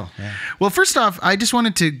 do tell. Yeah. Well, first off, I just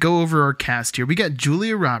wanted to go over our cast here. We got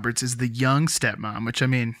Julia Roberts as the young stepmom, which I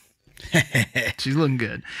mean, she's looking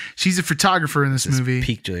good. She's a photographer in this movie.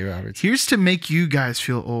 Peak Julia Roberts. Here's to make you guys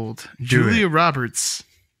feel old. Julia Roberts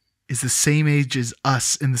is the same age as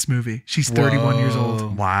us in this movie. She's 31 years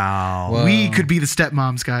old. Wow. Whoa. We could be the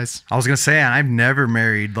stepmoms, guys. I was going to say, I've never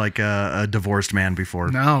married like a divorced man before.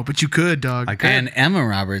 No, but you could, dog. I could. And Emma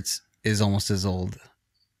Roberts is almost as old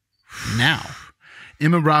now.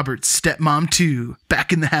 Emma Roberts, stepmom 2,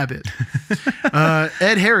 back in the habit.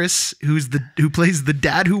 Ed Harris, who plays the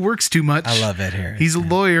dad who works too much. I love Ed Harris. He's a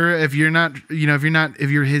lawyer. If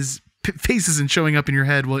his face isn't showing up in your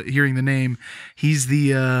head while hearing the name, he's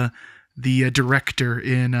the director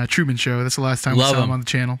in Truman Show. That's the last time we saw him on the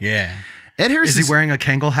channel. Yeah. Ed Harris is he wearing a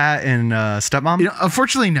Kangol hat in Stepmom?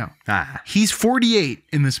 Unfortunately, no. He's 48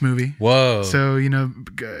 in this movie. Whoa. So,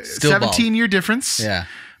 Still 17-year difference. Yeah.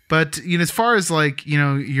 But, as far as like,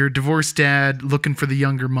 your divorced dad looking for the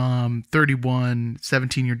younger mom, 31,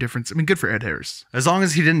 17-year difference. I mean, good for Ed Harris. As long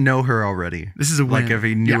as he didn't know her already. This is a win. Like if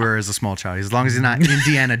he knew her as a small child. As long as he's not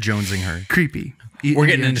Indiana Jonesing her. Creepy. We're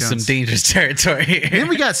getting into some dangerous territory here. Then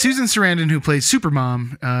we got Susan Sarandon, who plays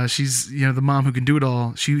Supermom. She's, the mom who can do it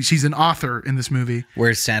all. She's an author in this movie.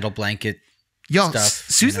 Wears sandal blanket stuff. stuff.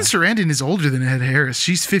 Susan Sarandon is older than Ed Harris.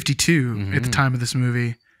 She's 52 at the time of this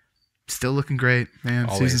movie. Still looking great, man.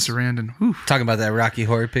 Always. Susan Sarandon. Whew. Talking about that Rocky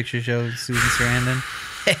Horror Picture Show, Susan Sarandon.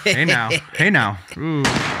 Hey now. Ooh.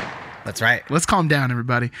 That's right. Let's calm down,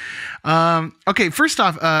 everybody. Okay, first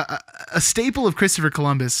off, a staple of Christopher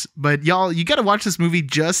Columbus, but y'all, you got to watch this movie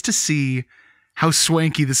just to see how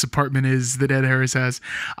swanky this apartment is that Ed Harris has.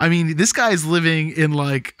 I mean, this guy is living in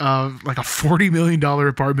like a $40 million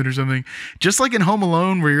apartment or something, just like in Home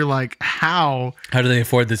Alone, where you're like, how do they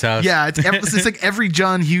afford this house? Yeah, it's like every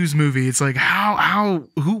John Hughes movie. It's like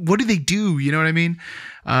what do they do? You know what I mean?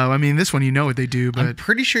 I mean, this one, what they do, but I'm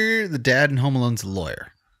pretty sure the dad in Home Alone's a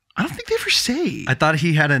lawyer. I don't think they ever say. I thought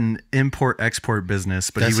he had an import-export business,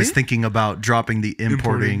 but he was thinking about dropping the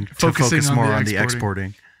importing to focus more on the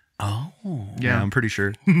exporting. Oh. Yeah, I'm pretty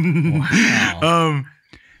sure. Wow.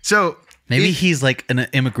 So maybe he's like an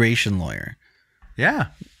immigration lawyer. Yeah.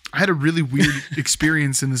 I had a really weird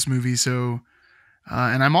experience in this movie. So,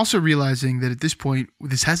 and I'm also realizing that at this point,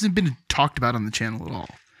 this hasn't been talked about on the channel at all.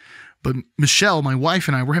 But Michelle, my wife,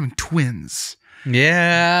 and I, we're having twins.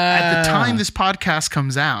 Yeah. At the time this podcast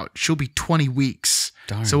comes out, she'll be 20 weeks.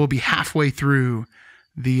 Darn. So we'll be halfway through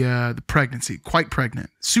the pregnancy. Quite pregnant.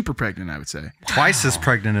 Super pregnant, I would say. Twice as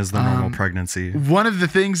pregnant as the normal pregnancy. One of the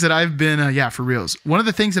things that I've been, for reals. One of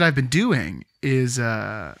the things that I've been doing is,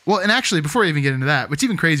 and actually, before I even get into that, what's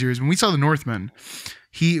even crazier is when we saw The Northman,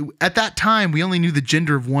 at that time, we only knew the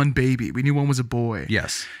gender of one baby. We knew one was a boy.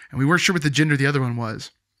 Yes. And we weren't sure what the gender of the other one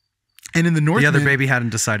was. And in The Northman... The other baby hadn't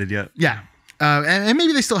decided yet. Yeah. And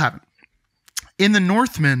maybe they still haven't. In The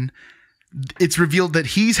Northman, it's revealed that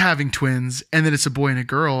he's having twins and that it's a boy and a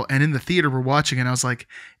girl. And in the theater, we're watching and I was like,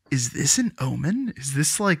 is this an omen? Is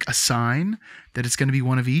this like a sign that it's going to be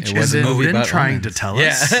one of each? It was a movie about trying omens. to tell Yeah.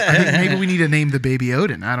 us. I think maybe we need to name the baby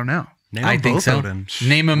Odin. I don't know. Name I them think both so. Odin.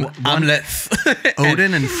 Name him Omelette.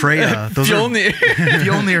 Odin and Freya. Those are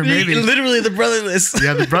Fjolnir, maybe. Literally the brotherless.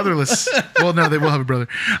 Yeah, the brotherless. Well, no, they will have a brother.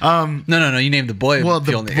 No. You named the boy. Well,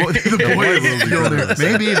 the Fjolnir. boy will be Fjolnir.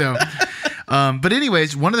 Maybe, though. But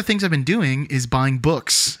anyways, one of the things I've been doing is buying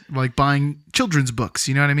books, like buying children's books.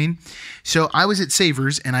 You know what I mean? So I was at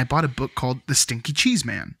Savers and I bought a book called The Stinky Cheese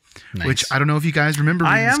Man, which I don't know if you guys remember.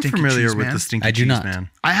 I am Stinky familiar Cheese with Man. The Stinky I do Cheese not. Man.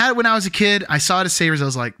 I had it when I was a kid. I saw it at Savers. I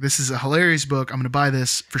was like, this is a hilarious book. I'm going to buy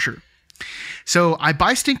this for sure. So I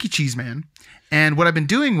buy Stinky Cheese Man. And what I've been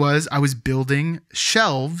doing was I was building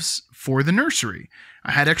shelves for the nursery.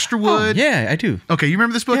 I had extra wood. Oh, yeah, I do. Okay, you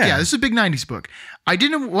remember this book? Yeah. Yeah, this is a big 90s book. I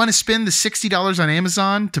didn't want to spend the $60 on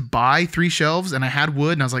Amazon to buy 3 shelves, and I had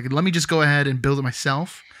wood, and I was like, let me just go ahead and build it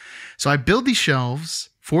myself. So I build these shelves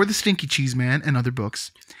for the Stinky Cheese Man and other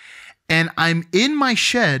books, and I'm in my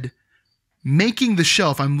shed making the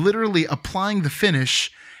shelf. I'm literally applying the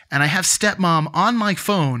finish, and I have Stepmom on my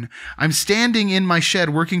phone. I'm standing in my shed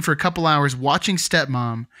working for a couple hours watching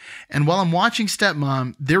Stepmom, and while I'm watching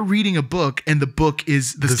Stepmom, they're reading a book, and the book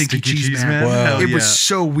is The Stinky Cheese Man. Whoa. It was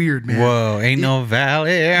so weird, man. Whoa, ain't no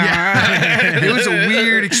valley. Yeah. It was a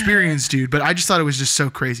weird experience, dude, but I just thought it was just so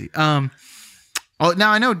crazy. Oh,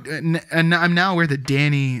 now I know, and I'm now aware that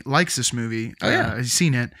Danny likes this movie. Oh, yeah. I've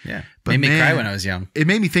seen it. Yeah. But made me man, cry when I was young. It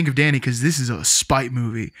made me think of Danny because this is a spite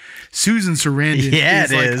movie. Susan Sarandon Yeah,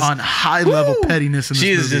 is it like is. on high level pettiness in this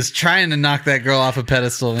She movie. is just trying to knock that girl off a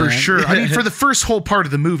pedestal, For man. sure. I mean, for the first whole part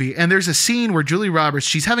of the movie. And there's a scene where Julia Roberts,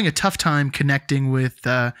 she's having a tough time connecting with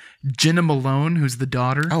Jenna Malone, who's the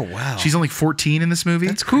daughter. Oh, wow. She's only 14 in this movie.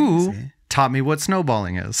 That's Who crazy. taught me what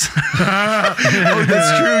snowballing is? Oh,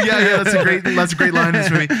 that's true. Yeah, that's a great line in this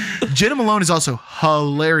movie. Jenna Malone is also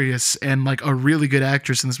hilarious and like a really good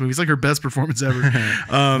actress in this movie. It's like her best performance ever.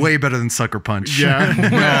 Way better than Sucker Punch. Yeah.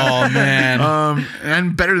 Oh, man.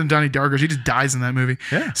 And better than Donnie Darko. She just dies in that movie.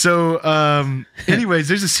 Yeah. So, anyways,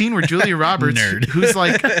 there's a scene where Julia Roberts, Nerd. who's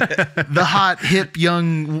like the hot, hip,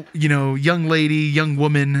 young lady, young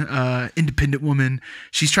woman, independent woman.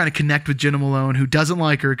 She's trying to connect with Jenna Malone, who doesn't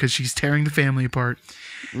like her because she's tearing the family apart.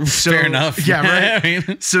 So, Fair enough. Yeah, right. I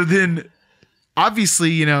mean, So then,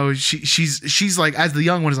 obviously, she's like, as the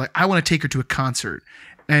young one is like, I want to take her to a concert.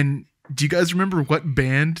 And do you guys remember what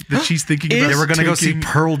band that she's thinking about? They were going to go see taking-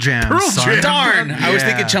 Pearl Jam. Pearl son. Jam. darn. I was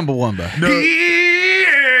Yeah. thinking Chumbawamba.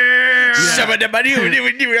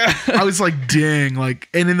 I was like, dang, like,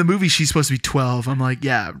 and in the movie she's supposed to be 12. I'm like,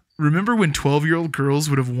 yeah, remember when 12-year-old girls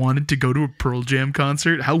would have wanted to go to a Pearl Jam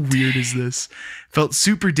concert? How weird is this? Felt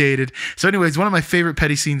super dated. So anyways, one of my favorite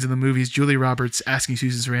petty scenes in the movie is Julia Roberts asking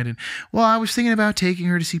Susan Sarandon, well, I was thinking about taking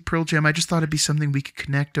her to see Pearl Jam. I just thought it'd be something we could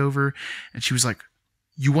connect over. And she was like,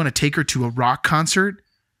 you want to take her to a rock concert?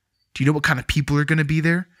 Do you know what kind of people are going to be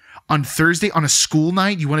there? On Thursday, on a school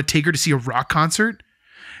night, you want to take her to see a rock concert?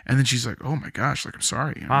 And then she's like, oh my gosh, like, I'm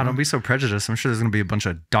sorry. Wow, don't be so prejudiced. I'm sure there's going to be a bunch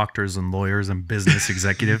of doctors and lawyers and business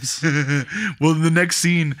executives. Well, in the next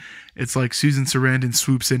scene, it's like Susan Sarandon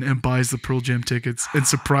swoops in and buys the Pearl Jam tickets and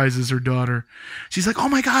surprises her daughter. She's like, oh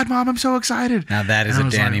my God, Mom, I'm so excited. Now that is And I a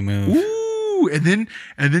was Danny like, move. Ooh. And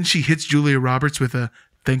then she hits Julia Roberts with a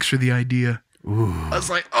thanks for the idea. Ooh. I was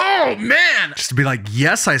like, oh man. Just to be like,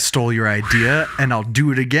 yes, I stole your idea and I'll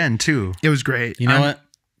do it again too. It was great. You know what?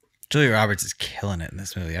 Julia Roberts is killing it in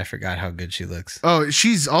this movie. I forgot how good she looks. Oh,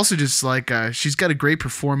 she's also just like, she's got a great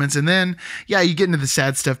performance. And then, yeah, you get into the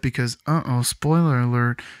sad stuff because, spoiler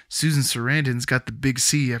alert, Susan Sarandon's got the big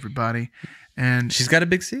C, everybody. And She's got a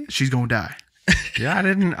big C? she's going to die. Yeah,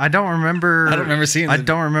 I don't remember seeing I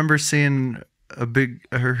don't remember seeing a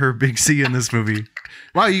her big C in this movie.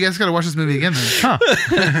 Wow, you guys got to watch this movie again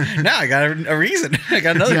then. Now I got a reason. I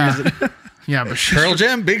got another reason. Yeah, but she's Pearl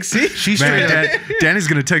Jam, big C. She's straight up. Danny's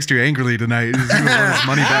going to text you angrily tonight. He's going to want his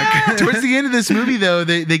money back. Towards the end of this movie, though,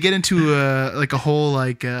 they get into a whole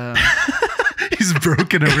like He's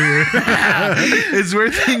broken over here. it's where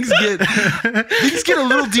things get a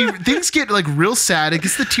little deep. Things get like real sad. It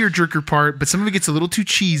gets the tearjerker part, but some of it gets a little too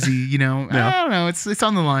cheesy. You know, I don't know. It's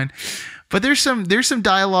on the line. But there's some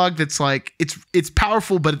dialogue that's like it's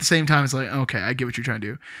powerful, but at the same time it's like, okay, I get what you're trying to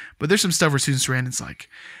do. But there's some stuff where Susan Sarandon's like,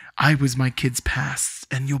 I was my kid's past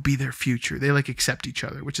and you'll be their future. They like accept each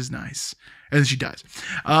other, which is nice. And then she dies.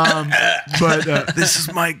 But This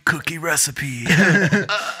is my cookie recipe.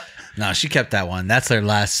 No, she kept that one. That's their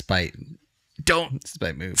last spite don't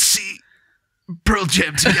move. see Pearl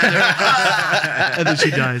Jam together. And then she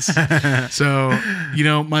dies. So,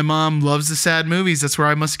 my mom loves the sad movies. That's where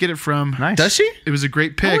I must get it from. Nice. Does she? It was a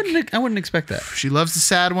great pick. I wouldn't expect that. She loves the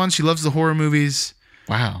sad ones. She loves the horror movies.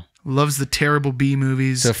 Wow. Loves the terrible B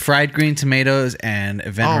movies. So fried green tomatoes and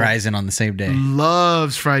Event Horizon on the same day.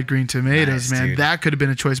 Loves fried green tomatoes, Nice, man. dude. That could have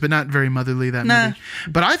been a choice, but not very motherly, that movie.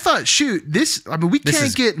 But I thought, we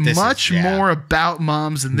can't get much more about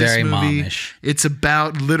moms in this Very movie. momish. It's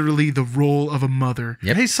about literally the role of a mother.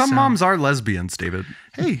 Yep. Hey, some moms are lesbians, David.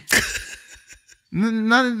 Hey.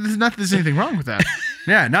 Not that there's anything wrong with that.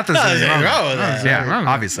 Yeah, not that there's anything wrong with that. Yeah, wrong with that.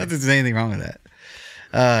 obviously. Not that there's anything wrong with that.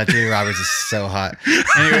 Julia Roberts is so hot.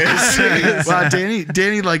 Anyways, Wow,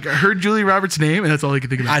 Danny like heard Julia Roberts' name, and that's all he could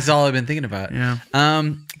think about. that's all I've been thinking about. Yeah.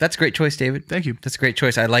 That's a great choice, David. Thank you. That's a great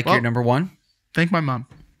choice. I like your number one. Thank my mom.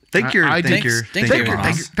 Thank your Thank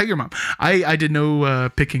Your mom. I did no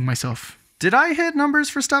picking myself. Did I hit numbers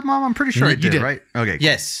for stepmom? I'm pretty sure I You did, did. right? Okay. Cool.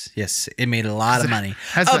 Yes. It made a lot of money.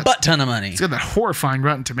 has A that- butt ton of money. It's got that horrifying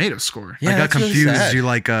Rotten Tomatoes score. Yeah, I got that's really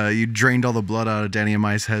confused. sad. You drained all the blood out of Danny and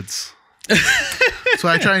my heads. That's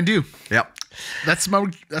what I try and do. Yep. That's my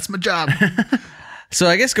job. So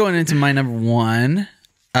I guess going into my number one,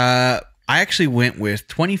 I actually went with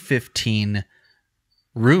 2015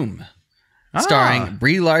 Room, starring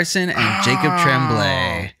Brie Larson and Jacob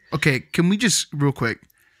Tremblay. Okay, can we just real quick?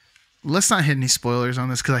 Let's not hit any spoilers on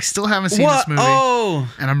this because I still haven't seen this movie,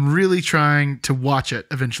 Oh, and I'm really trying to watch it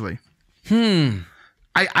eventually.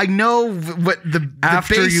 I know what the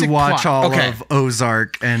after basic you watch plot. all of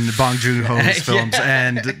Ozark and Bong Joon-ho's films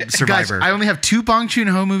and Survivor. Guys, I only have 2 Bong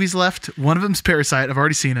Joon-ho movies left. One of them's Parasite. I've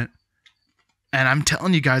already seen it. And I'm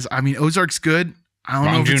telling you guys, I mean, Ozark's good. I don't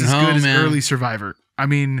know if it's as good as early Survivor. I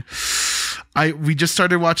mean, we just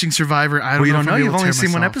started watching Survivor. I don't know. You've only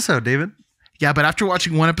seen one episode, David. Yeah, but after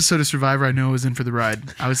watching one episode of Survivor, I knew I was in for the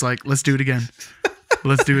ride. I was like, let's do it again.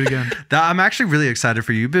 Let's do it again. I'm actually really excited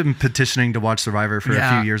for you. You've been petitioning to watch Survivor for a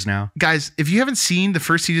few years now. Guys, if you haven't seen the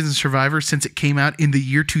first season of Survivor since it came out in the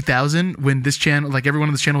year 2000, when this channel, like everyone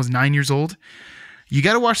on this channel was 9 years old, you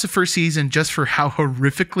got to watch the first season just for how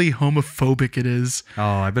horrifically homophobic it is. Oh,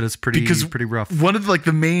 I bet it's pretty rough. One of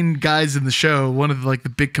the main guys in the show, one of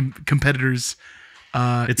the big competitors,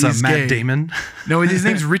 it's a Matt Damon. No, his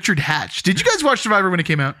name's Richard Hatch. Did you guys watch Survivor when it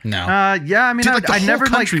came out? No. Yeah, I mean, I never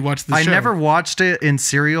watched the show. I never watched it in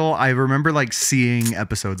serial. I remember seeing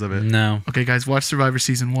episodes of it. No. Okay, guys, watch Survivor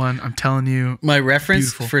season 1. I'm telling you. My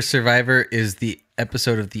reference for Survivor is the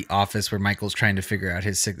episode of The Office where Michael's trying to figure out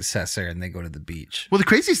his successor and they go to the beach. Well, the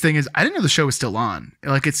craziest thing is I didn't know the show was still on.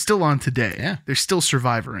 Like, it's still on today. Yeah. They're still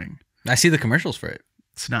survivoring. I see the commercials for it.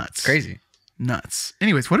 It's nuts. It's crazy. Nuts.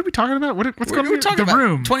 Anyways, what are we talking about? What's going on? We're talking about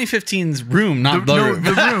room. 2015's Room, not the room.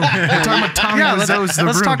 The room. We're talking about Tommy Wiseau's The Room.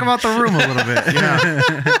 Let's talk about The Room a little bit.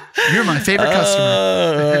 Yeah. You're my favorite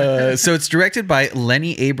customer. So it's directed by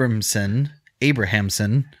Lenny Abrahamson.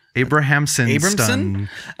 Abrahamson's son.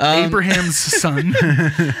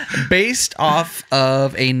 Based off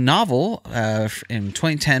of a novel in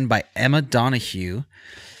 2010 by Emma Donoghue.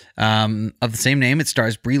 Of the same name, it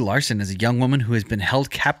stars Brie Larson as a young woman who has been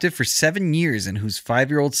held captive for 7 years and whose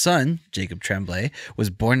 5-year-old son, Jacob Tremblay,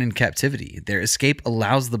 was born in captivity. Their escape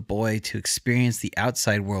allows the boy to experience the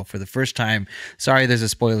outside world for the first time. Sorry, there's a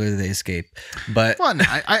spoiler to the escape, but well,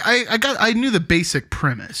 I knew the basic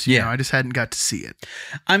premise. You know, I just hadn't got to see it.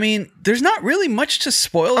 I mean, there's not really much to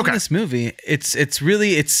spoil in this movie. It's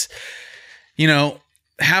really you know,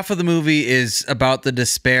 half of the movie is about the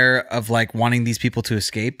despair of wanting these people to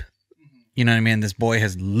escape. You know what I mean? This boy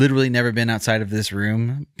has literally never been outside of this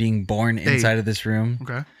room, being born inside of this room.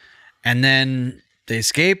 Okay. And then they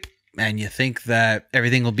escape, and you think that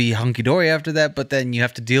everything will be hunky-dory after that, but then you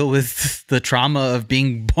have to deal with the trauma of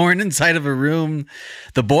being born inside of a room.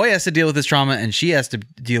 The boy has to deal with his trauma, and she has to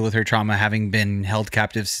deal with her trauma, having been held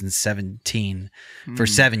captive since 17 for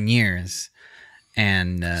 7 years.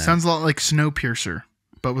 And sounds a lot like Snowpiercer,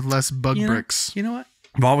 but with less bug bricks. You know what?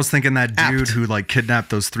 Well, I was thinking that dude who kidnapped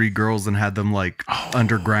those 3 girls and had them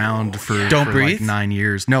underground for 9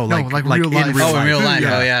 years. No, like real life. In real life.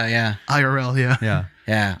 Yeah. Oh yeah. IRL. Yeah.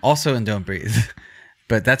 Yeah. Also in Don't Breathe.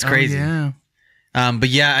 But that's crazy. Yeah. But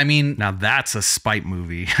yeah, I mean, now that's a spite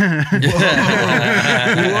movie. Whoa.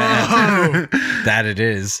 That it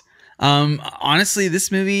is. Honestly,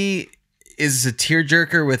 this movie is a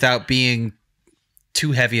tearjerker without being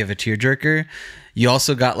too heavy of a tearjerker. You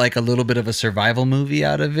also got a little bit of a survival movie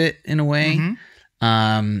out of it in a way.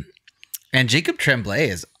 Mm-hmm. And Jacob Tremblay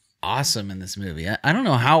is awesome in this movie. I don't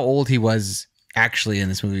know how old he was actually in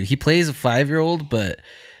this movie. He plays a 5-year-old, but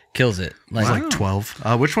kills it. Like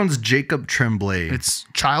 12. Which one's Jacob Tremblay? It's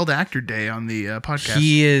Child Actor Day on the podcast.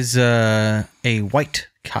 He is a white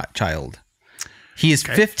child. He is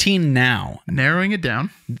 15 now. Narrowing it down.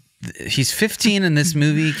 He's 15 and this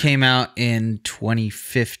movie came out in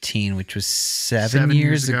 2015, which was 7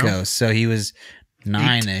 years ago. So he was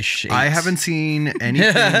 9-ish. 8. I haven't seen anything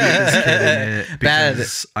with this kid in it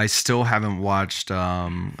because I still haven't watched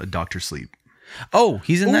Dr. Sleep. Oh,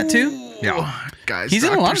 he's in that too? Yeah. Guys, he's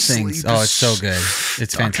in a lot of things. Oh, it's so good.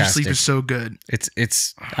 It's fantastic. Dr. Sleep is so good.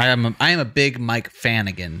 I am a big Mike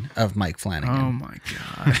Flanagan of Mike Flanagan. Oh my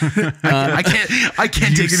God. I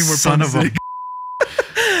can't take any more son of a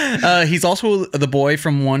he's also the boy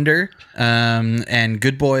from Wonder and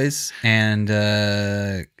Good Boys, and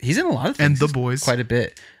he's in a lot of things. And The Boys. Quite a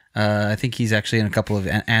bit. I think he's actually in a couple of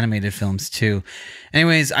animated films too.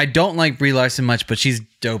 Anyways, I don't like Brie Larson much, but she's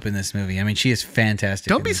dope in this movie. I mean, she is fantastic.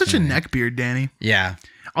 Don't be such a neckbeard, Danny. Yeah.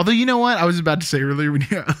 Although, you know what? I was about to say earlier,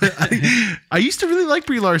 I used to really like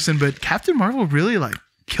Brie Larson, but Captain Marvel really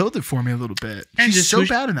killed it for me a little bit. And she's so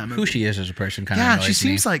bad in that movie. Who she is as a person kind of annoys she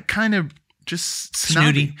seems me. Kind of just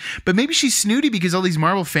snooty. But maybe she's snooty because all these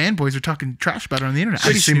Marvel fanboys are talking trash about her on the internet.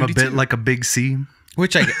 She seems a bit like a big C.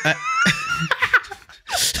 Which I...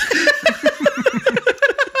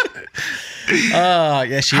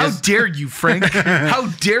 yeah, she How is. dare you, Frank? How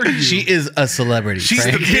dare you? She is a celebrity. She's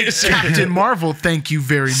Frank. the big Captain Marvel. Thank you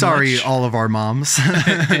very much. Sorry, all of our moms.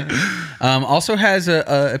 Also has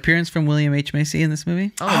a appearance from William H. Macy in this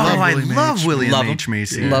movie. I love William H.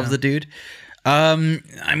 Macy. Love the dude.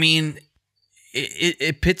 I mean,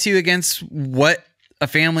 it pits you against what a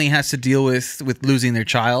family has to deal with losing their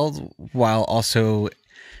child, while also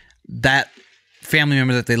that family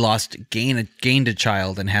member that they lost gained a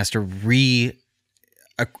child and has to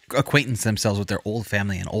acquaintance themselves with their old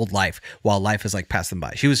family and old life while life is like passed them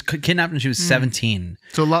by. She was kidnapped when she was 17.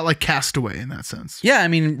 So a lot like Castaway in that sense. Yeah, I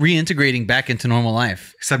mean, reintegrating back into normal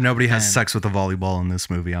life. Except nobody has sex with a volleyball in this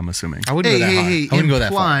movie, I'm assuming. I wouldn't go that hard. I wouldn't go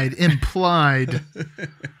that far. Implied.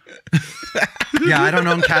 Yeah, I don't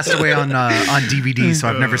own Castaway on DVD, so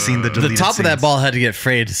I've never seen the deleted The top scenes. of that ball had to get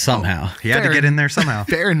frayed somehow. He had to get in there somehow.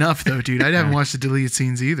 Fair enough, though, dude. I haven't watched the deleted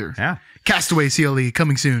scenes either. Yeah. Castaway CLE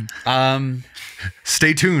coming soon.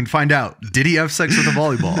 Stay tuned. Find out. Did he have sex with a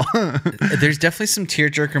volleyball? There's definitely some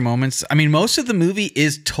tearjerker moments. I mean, most of the movie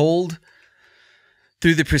is told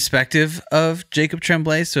through the perspective of Jacob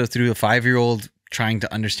Tremblay. So through a 5-year-old trying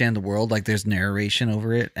to understand the world, like there's narration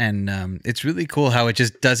over it. And it's really cool how it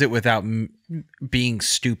just does it without being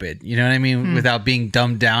stupid. You know what I mean? Without being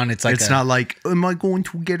dumbed down. It's like, it's not like, am I going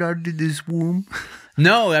to get out of this womb?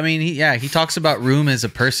 No, I mean, he talks about Room as a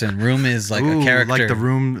person. Room is like a character. Like the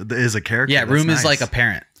Room is a character. Yeah, Room is like a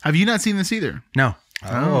parent. Have you not seen this either? No.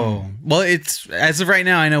 Oh. Well, it's, as of right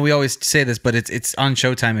now, I know we always say this, but it's on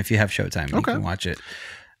Showtime if you have Showtime. You can watch it.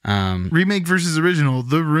 Remake versus original,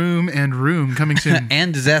 The Room and Room coming soon.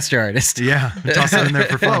 And Disaster Artist. Yeah. Toss it in there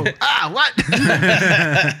for fun. What?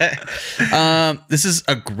 This is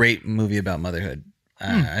a great movie about motherhood.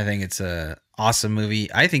 I think it's a awesome movie.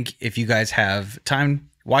 I think if you guys have time,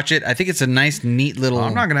 watch it. I think it's a nice, neat little...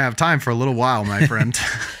 I'm not going to have time for a little while, my friend.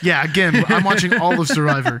 Yeah, again, I'm watching all of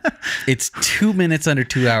Survivor. It's 2 minutes under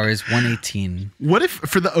 2 hours, 118. What if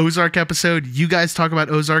for the Ozark episode, you guys talk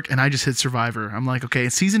about Ozark and I just hit Survivor? I'm like, okay,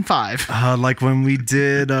 it's season 5. Like when we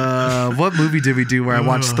did... what movie did we do where I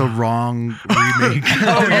watched the wrong remake?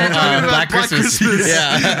 Black Christmas.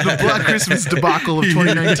 Yeah. The Black Christmas debacle of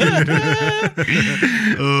 2019.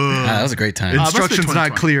 That was a great time. Instructions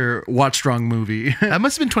not clear. Watch wrong movie. That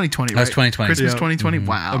must have been 2020, right? That was 2020. Christmas Yeah. 2020?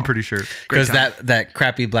 Wow. I'm pretty sure. Because that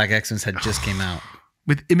crappy Black Xmas had just came out.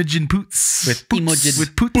 With Imogen Poots. With Imogen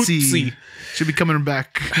With Pootsy. Pootsy. Should be coming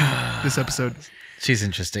back this episode. She's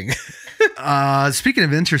interesting. Speaking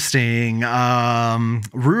of interesting,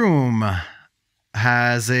 Room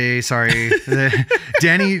has a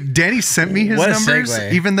Danny sent me his What a numbers,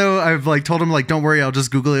 segue. even though I've like told him like don't worry, I'll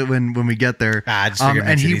just Google it when we get there. Just figured it and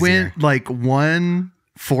makes it he easier. went like one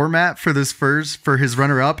format for his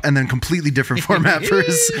runner up and then completely different format for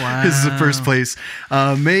his first place.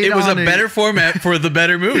 It was a better format for the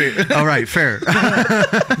better movie. All right, fair.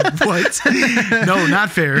 What? No,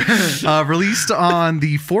 not fair. Released on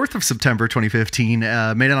the 4th of September 2015,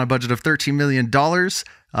 made on a budget of $13 million.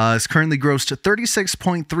 It's currently grossed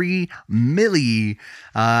 36.3 milli.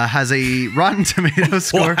 Has a Rotten Tomatoes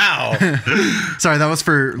score. Wow. Sorry, that was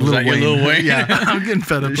for Lil that your Wayne. Lil Wayne? Yeah. I'm getting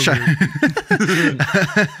fed up.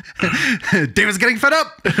 David's getting fed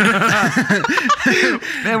up.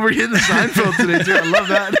 Man, we're hitting the Seinfeld today, too. I love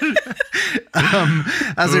that.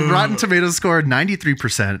 Has a Rotten Tomatoes score of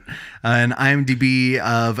 93%, an IMDb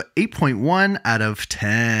of 8.1 out of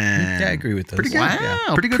 10. Yeah, I agree with those. Pretty good. Wow.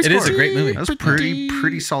 Yeah. Pretty good It score. is a great movie. That was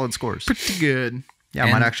pretty solid scores. Pretty good. Yeah,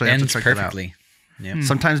 I might actually have to ends check perfectly. that out. Yeah.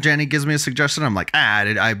 Sometimes Janny gives me a suggestion. I'm like,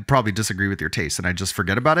 I probably disagree with your taste, and I just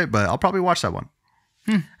forget about it. But I'll probably watch that one.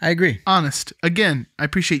 I agree. Honest. Again, I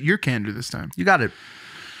appreciate your candor this time. You got it.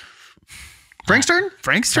 Frank's turn.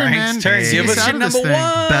 Frank's turn, man. turn. Give us your number one.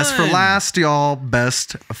 Best for last, y'all.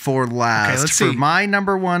 Best for last. let's for see. my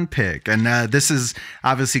number one pick, and this is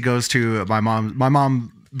obviously goes to my mom. My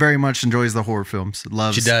mom very much enjoys the horror films.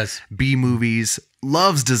 Loves She does. B movies.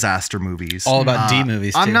 Loves disaster movies. All about D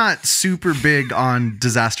movies, I'm too. not super big on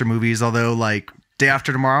disaster movies, although like Day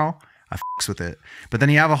After Tomorrow, I fucks with it. But then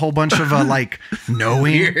you have a whole bunch of like Knowing,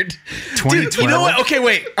 Weird. 2012. Dude, you know what? Okay,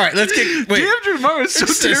 wait. All right, let's get. Wait. Day After Tomorrow is so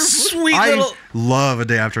Just a terrible. sweet I little love A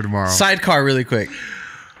Day After Tomorrow. sidecar, really quick.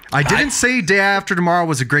 I didn't say Day After Tomorrow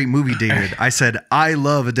was a great movie, David. I said I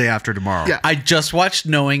love A Day After Tomorrow. Yeah. I just watched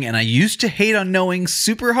Knowing, and I used to hate on Knowing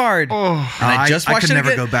super hard. Oh, and I just watched could it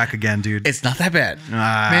never again. go back again, dude. It's not that bad.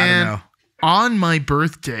 I man. don't know. On my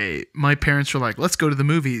birthday, my parents were like, let's go to the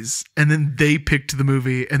movies. And then they picked the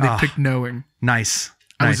movie and they picked Knowing. Nice.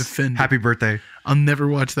 I was Nice. offended. Happy birthday. I'll never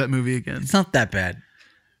watch that movie again. It's not that bad.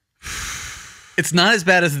 It's not as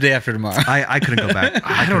bad as The Day After Tomorrow. I couldn't go back.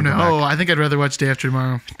 I don't couldn't go know. I think I'd rather watch Day After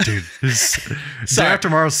Tomorrow. back. Dude. Day After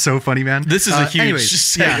Tomorrow is so funny, man. This is a huge anyways,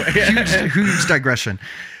 segue. huge digression.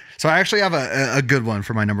 So I actually have a good one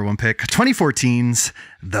for my number one pick. 2014's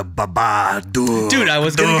The Babadook. Dude, I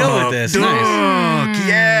was gonna go with this. Nice.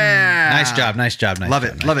 Yeah. Nice job. Love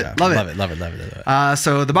it.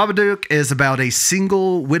 So The Babadook is about a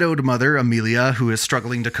single widowed mother, Amelia, who is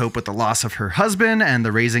struggling to cope with the loss of her husband and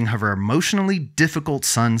the raising of her emotionally difficult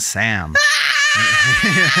son, Sam.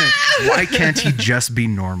 Why can't he just be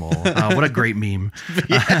normal? What a great meme.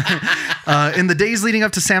 In the days leading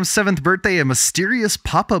up to Sam's 7th birthday, a mysterious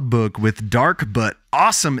pop-up book with dark but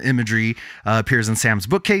awesome imagery appears in Sam's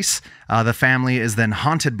bookcase. The family is then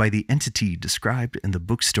haunted by the entity described in the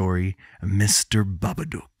book story, Mr.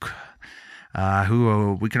 Babadook,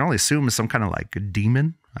 who we can only assume is some kind of like a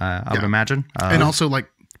demon, I would imagine. And also like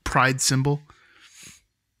pride symbol.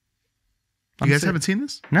 You guys haven't seen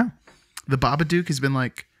this? No. The Babadook has been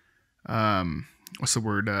like, what's the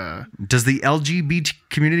word? Does the LGBT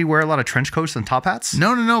community wear a lot of trench coats and top hats?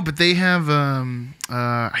 No. But they have,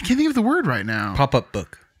 I can't think of the word right now. Pop-up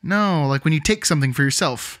book. No, like when you take something for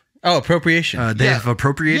yourself. Oh, appropriation. They've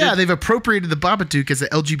appropriated? Yeah, they've appropriated the Babadook as an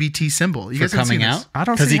LGBT symbol. You guys haven't coming seen out? this? I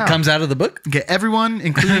don't Because see he how. comes out of the book? Okay, everyone,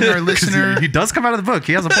 including our listener. He does come out of the book.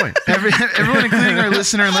 He has a point. Everyone, including our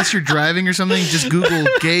listener, unless you're driving or something, just Google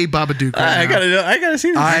gay Babadook right now. I gotta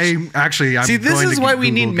see this. I'm See, this going is to why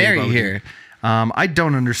we Google need Mary Babadook. here. I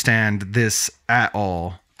don't understand this at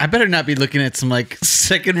all. I better not be looking at some like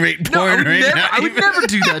second-rate No, porn right now. I would never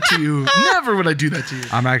do that to you. Never would I do that to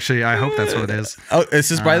you. I hope that's what it is. Oh, this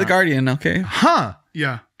is by The Guardian, okay. Huh.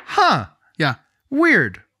 Yeah. Yeah.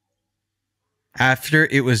 Weird. After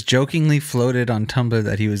it was jokingly floated on Tumblr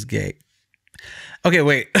that he was gay. Okay,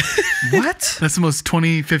 wait. What? That's the most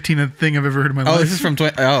 2015 thing I've ever heard in my life. Oh, this is from... No,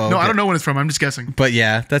 okay. I don't know when it's from. I'm just guessing. But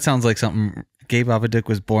yeah, that sounds like something. Gay Babadook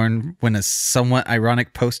was born when a somewhat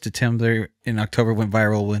ironic post to Tumblr in October went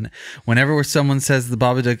viral. Whenever someone says the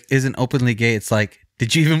Babadook isn't openly gay, it's like,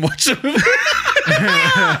 did you even watch the movie?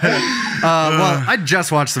 Well, I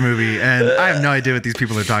just watched the movie and I have no idea what these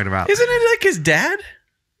people are talking about. Isn't it like his dad?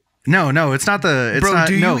 No, it's not the. It's Bro, not,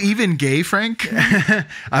 do no. you even gay, Frank? A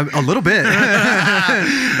little bit.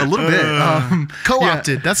 A little bit.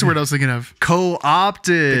 Co-opted. Yeah. That's the word I was thinking of.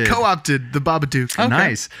 Co-opted. Co-opted the Babadook. Okay.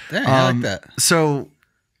 Nice. Yeah, I like that. So,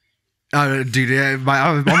 dude, I'm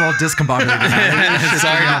all discombobulated.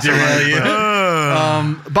 Sorry to derail you.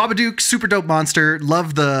 Babadook, super dope monster.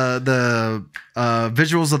 Love the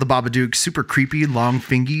visuals of the Babadook. Super creepy, long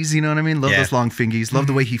fingies. You know what I mean? Love those long fingies. Love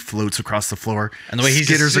the way he floats across the floor and the way he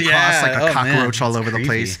skitters just, across like a cockroach man, all over creepy. the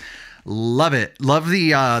place. Love it. Love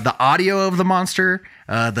the audio of the monster.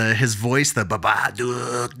 His voice, the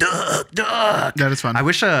Babadook, duck. That is fun. I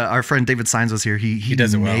wish our friend David Signs was here. He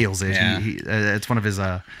does it well. nails it. Yeah. It's one of his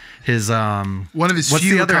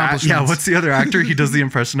few accomplishments. What's the other actor he does the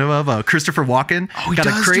impression of? Christopher Walken. Oh, he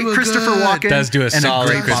does do a Christopher good- Walken. Does do a and solid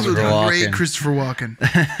great Christopher Babadook. Walken. Great Christopher Walken.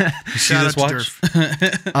 You see Shout this out to watch?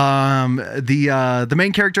 Durf. The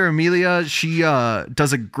main character Amelia, she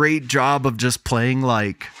does a great job of just playing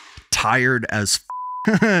like tired as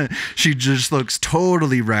she just looks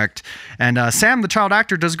totally wrecked. And Sam, the child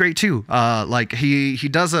actor, does great too. Like he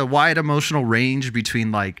does a wide emotional range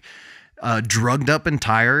between like drugged up and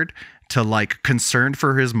tired to like concerned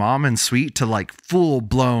for his mom and sweet to like full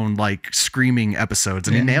blown like screaming episodes,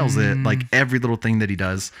 and he nails it like every little thing that he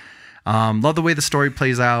does. Love the way the story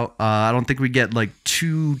plays out. I don't think we get like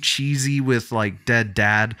too cheesy with like dead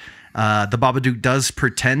dad. The Babadook does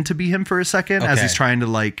pretend to be him for a second as he's trying to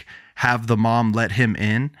like have the mom let him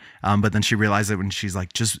in. But then she realizes it when she's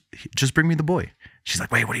like, just bring me the boy. She's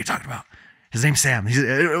like, wait, what are you talking about? His name's Sam. What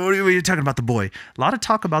are you talking about the boy? A lot of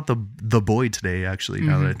talk about the boy today, actually,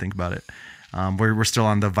 now that I think about it. We're still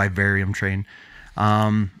on the vivarium train.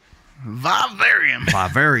 Vivarium.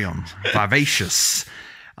 Vivacious.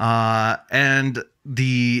 And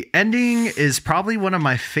the ending is probably one of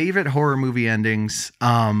my favorite horror movie endings.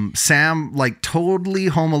 Sam like totally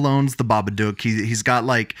Home Alone's the Babadook. He's got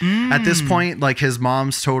like at this point like his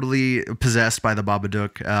mom's totally possessed by the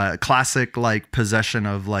Babadook. Classic like possession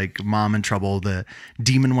of like mom in trouble. The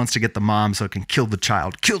demon wants to get the mom so it can kill the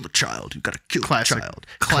child. Kill the child. You gotta kill the child.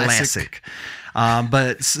 Classic.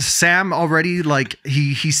 But Sam already like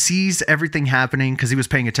he sees everything happening because he was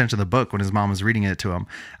paying attention to the book when his mom was reading it to him.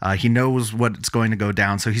 He knows what's going to go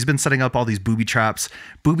down, so he's been setting up all these booby traps.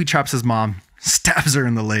 Booby traps his mom, stabs her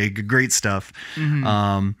in the leg. Great stuff.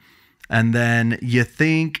 And then you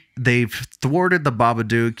think they've thwarted the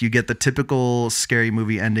Babadook. You get the typical scary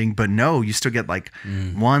movie ending, but no, you still get like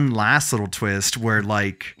one last little twist where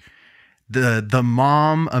like the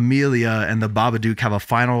mom Amelia and the Babadook have a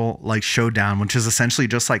final like showdown, which is essentially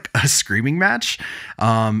just like a screaming match.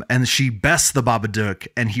 And she bests the Babadook,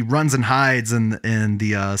 and he runs and hides in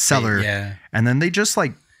the cellar. Yeah. And then they just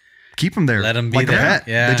like keep him there. Let him be like there. a pet.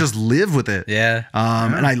 Yeah. They just live with it. Yeah.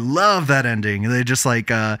 And I love that ending. They just like,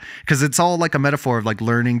 cause it's all like a metaphor of like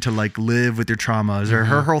learning to like live with your traumas. Or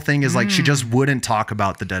her whole thing is like, she just wouldn't talk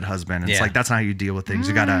about the dead husband. It's like, that's not how you deal with things.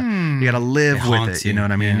 You gotta live with it. You know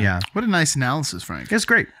what I mean? Yeah. What a nice analysis, Frank. It's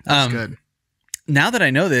great. That's good. Now that I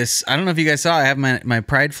know this, I don't know if you guys saw, I have my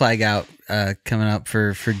pride flag out coming up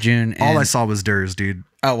for June. All I saw was Durs, dude.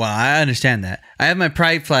 Oh, well, I understand that. I have my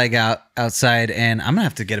pride flag outside, and I'm going to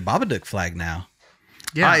have to get a Babadook flag now.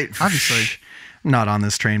 Yeah, obviously. I'm not on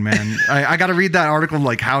this train, man. I got to read that article.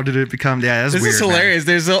 Like, how did it become? Yeah, that's this weird. This is hilarious.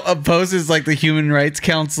 Man. There's a post is like the Human Rights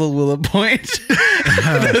Council will appoint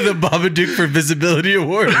the Babadook for Visibility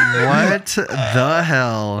Award. What the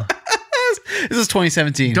hell? This is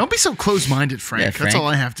 2017. Don't be so close-minded, Frank. Yeah, Frank. That's all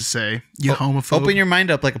I have to say. You homophobe. Open your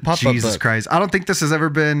mind up like a pop-up Jesus book. Christ. I don't think this has ever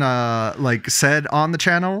been like said on the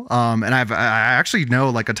channel. And I actually know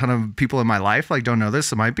like a ton of people in my life like don't know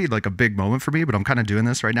this. It might be like a big moment for me, but I'm kind of doing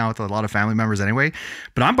this right now with a lot of family members anyway.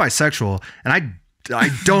 But I'm bisexual, and I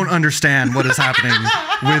don't understand what is happening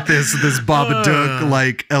with this Babadook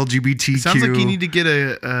like LGBTQ. Sounds like you need to get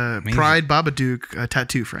a Pride Babadook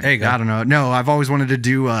tattoo, Frank. There you go. I don't know. No, I've always wanted to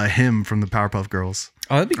do him from the Powerpuff Girls.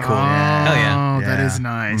 Oh, that'd be cool. Yeah. Hell yeah. Oh, that Yeah. is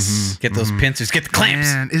nice. Get those pincers. Get the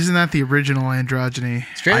clamps. Man, isn't that the original androgyny?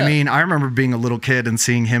 Straight I up. mean, I remember being a little kid and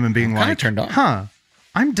seeing him and being kinda like, turned on. huh,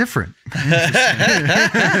 I'm different. Interesting.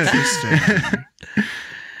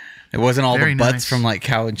 It wasn't all Very the butts nice. from like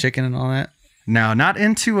cow and chicken and all that. No, not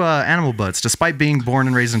into animal butts, despite being born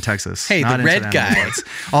and raised in Texas. Hey, Not the into red animal guy. butts.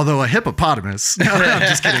 Although a hippopotamus. No, I'm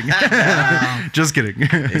just kidding. Just kidding.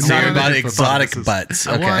 It's No, talking about exotic hippopotamuses. butts.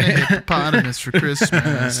 I want a Okay. hippopotamus for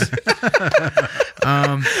Christmas.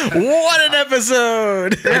 What an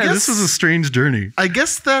episode. Yeah, this was a strange journey. I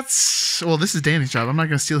guess this is Danny's job. I'm not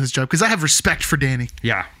going to steal his job because I have respect for Danny.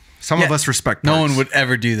 Yeah. Some of Yeah. us respect No parts. one would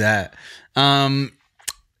ever do that.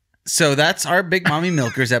 So that's our Big Mommy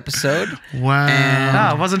Milkers episode. Wow. And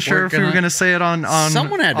I wasn't sure if we were going to say it on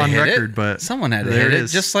someone had to on hit record, it. but Someone had to there hit it it,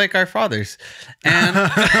 is. just like our fathers. And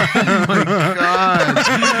God.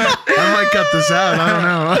 I might cut this out. I don't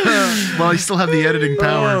know. Well, you still have the editing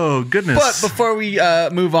power. Oh, goodness. but before we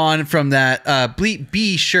move on from that,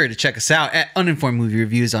 be sure to check us out at Uninformed Movie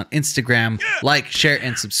Reviews on Instagram. Like, share,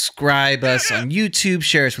 and subscribe us on YouTube.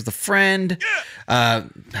 Share us with a friend.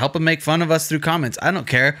 Help them make fun of us through comments. I don't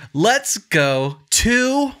care. Let's go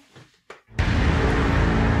to...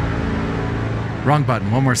 Wrong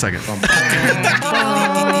button. One more second. I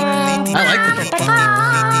like the...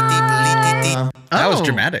 That was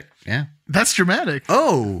dramatic. Yeah. That's dramatic.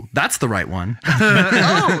 Oh, that's the right one.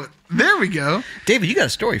 Oh, there we go. David, you got a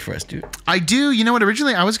story for us, dude. I do. You know what?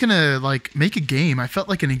 Originally, I was going to like make a game. I felt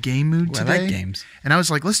like in a game mood Ooh, I today. like games. And I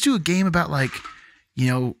was like, let's do a game about like,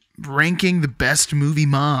 ranking the best movie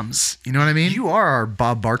moms. You know what I mean? You are our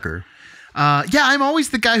Bob Barker. Yeah, I'm always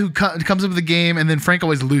the guy who comes up with the game, and then Frank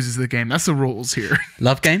always loses the game. That's the rules here.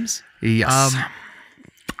 Love games? Yes.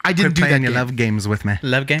 I didn't Quit do that playing your game. love games with me.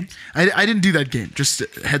 Love games? I didn't do that game. Just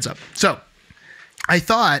heads up. So I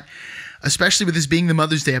thought, especially with this being the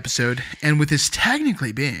Mother's Day episode, and with this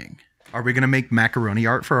technically being... Are we going to make macaroni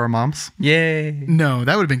art for our moms? Yay. No,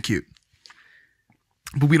 that would have been cute.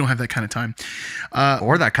 But we don't have that kind of time.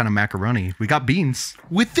 Or that kind of macaroni. We got beans.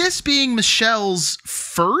 With this being Michelle's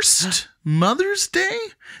first Mother's Day,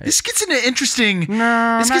 this gets into interesting.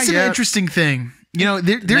 No, this not gets into yet. an interesting thing. There's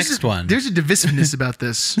Next one. There's a divisiveness about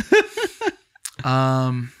this.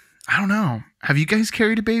 I don't know. Have you guys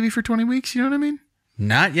carried a baby for 20 weeks? You know what I mean?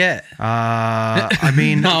 Not yet. I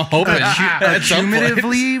mean, No, I'm hoping. At some point.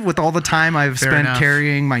 cumulatively, with all the time I've Fair spent enough.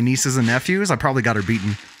 carrying my nieces and nephews, I probably got her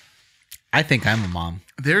beaten. I think I'm a mom.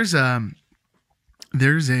 There's a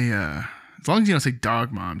as long as you don't say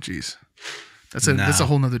dog mom, geez. That's a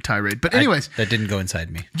whole nother tirade. But anyways, That didn't go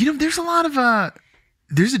inside me. there's a lot of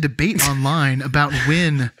there's a debate online about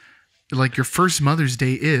when like your first Mother's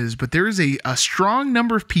Day is, but there is a strong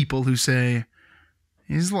number of people who say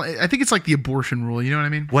I think it's like the abortion rule, you know what I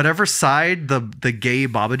mean? Whatever side the gay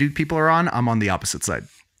Babadook people are on, I'm on the opposite side.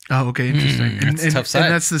 Oh, okay, interesting. that's a tough side.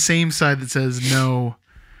 And that's the same side that says no,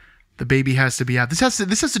 the baby has to be out. This has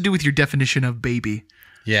to do with your definition of baby,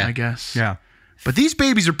 Yeah. I guess. Yeah. But these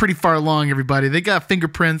babies are pretty far along, everybody. They got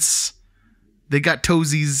fingerprints. They got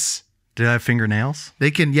toesies. Did I have fingernails? They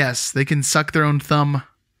can suck their own thumb.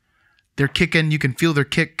 They're kicking. You can feel their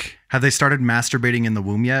kick. Have they started masturbating in the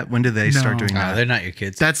womb yet? When did they start doing Oh, that? they're not your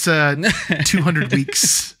kids. That's 200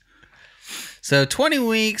 weeks. So 20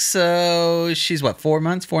 weeks. So she's what, 4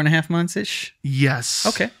 months, 4.5 months ish? Yes.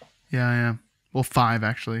 Okay. Yeah. Well, 5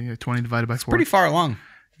 actually. 20 divided by 4. Pretty far along.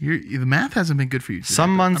 The math hasn't been good for you today.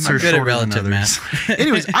 Some months are good at shorter than relative others. math.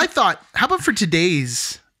 Anyways, I thought, how about for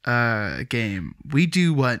today's game, we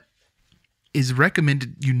do what is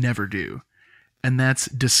recommended you never do, and that's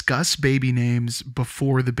discuss baby names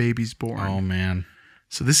before the baby's born. Oh, man.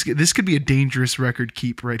 So this could be a dangerous record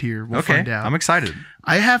keep right here. We'll find out. I'm excited.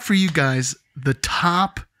 I have for you guys the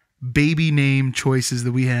top baby name choices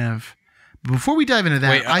that we have. Before we dive into that,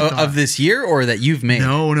 Wait, I thought, of this year or that you've made?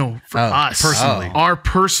 No, for us personally. our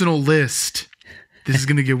personal list. This is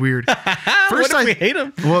gonna get weird. What if we hate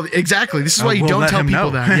them? Well, exactly. This is why you we'll don't let tell him people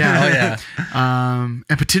know. that. Yeah. Oh, yeah.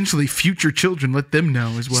 And potentially future children, let them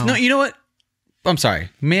know as well. No, you know what? I'm sorry.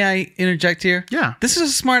 May I interject here? Yeah. This is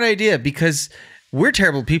a smart idea because we're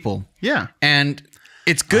terrible people. Yeah. And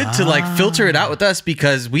it's good to like filter it out with us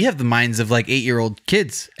because we have the minds of like 8-year-old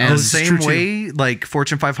kids. And The is same true, too. way, like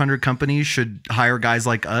Fortune 500 companies should hire guys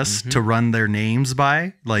like us to run their names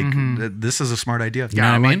by. Like, this is a smart idea. know what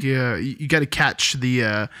I mean? Like you got to catch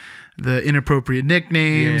the inappropriate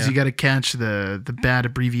nicknames. Yeah. You got to catch the bad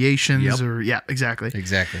abbreviations. Yep. Or exactly.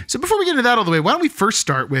 Exactly. So before we get into that all the way, why don't we first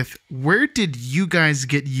start with where did you guys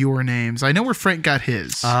get your names? I know where Frank got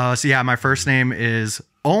his. So yeah, my first name is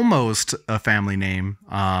almost a family name.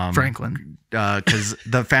 Franklin. Because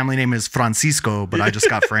the family name is Francisco, but I just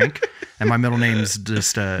got Frank. And my middle name's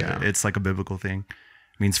just, it's like a biblical thing.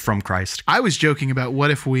 It means from Christ. I was joking about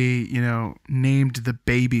what if we, named the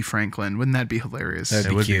baby Franklin? Wouldn't that be hilarious? That'd It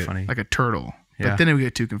be would be cute. funny. Like a turtle. Yeah. But then it would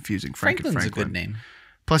get too confusing. Franklin's Franklin. a good name.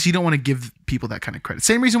 Plus, you don't want to give people that kind of credit.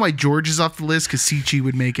 Same reason why George is off the list, because Sichi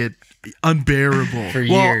would make it unbearable. For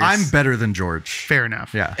Well, years. I'm better than George. Fair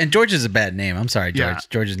enough. Yeah. And George is a bad name. I'm sorry, George. Yeah.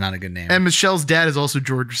 George is not a good name. And Michelle's dad is also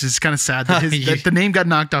George, which is kind of sad that, that the name got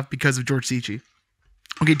knocked off because of George Sichi.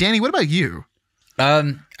 Okay, Danny, what about you?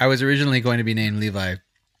 I was originally going to be named Levi.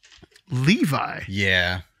 Levi.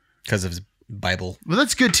 Yeah, because of his Bible. Well,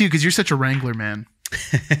 that's good too, because you're such a Wrangler man.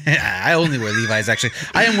 I only wear Levi's, actually.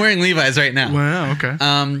 I am wearing Levi's right now. Wow, okay.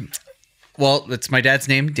 Well, it's my dad's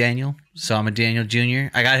name, Daniel. So I'm a Daniel Jr.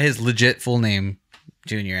 I got his legit full name,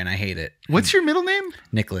 Jr., and I hate it. What's your middle name?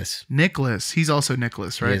 Nicholas. Nicholas. He's also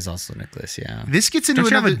Nicholas, right? He is also Nicholas, yeah. This gets into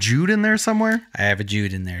Don't you have another. a Jude in there somewhere? I have a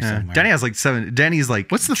Jude in there somewhere. Danny has like 7. Danny's like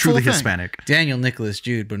What's the truly full thing? Hispanic. Daniel Nicholas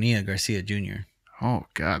Jude Bonilla Garcia Jr. Oh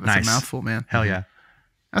God, that's Nice. a mouthful, man. Hell yeah.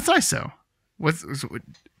 That's nice though. What's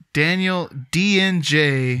Daniel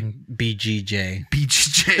DNJ BGJ.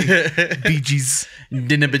 BGJ BG's?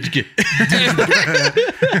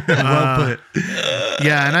 Well put.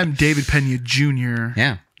 Yeah, and I'm David Pena Jr.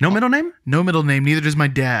 Yeah. No middle name? No middle name. Neither does my I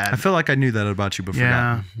dad. feel like I knew that about you, but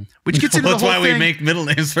Yeah, forgot. which gets into That's the whole why thing. we make middle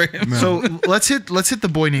names for him. So let's hit the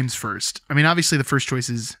boy names first. I mean, obviously the first choice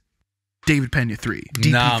is David Pena 3.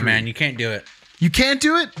 DP3. No, man, you can't do it. You can't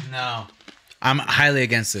do it. No. I'm highly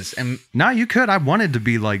against this. And No, you could. I wanted to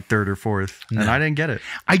be like 3rd or 4th, and I didn't get it.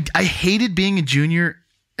 I hated being a junior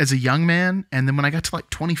as a young man, and then when I got to like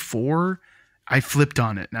 24, I flipped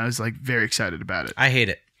on it, and I was like very excited about it. I hate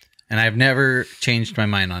it. And I've never changed my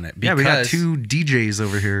mind on it. Yeah, we got because 2 DJs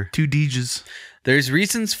over here. 2 DJs. There's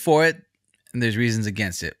reasons for it and there's reasons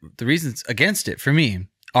against it. The reasons against it for me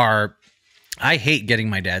are I hate getting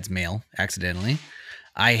my dad's mail accidentally.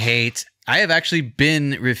 I have actually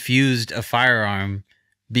been refused a firearm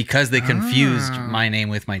because they confused my name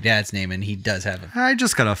with my dad's name, and he does have a... I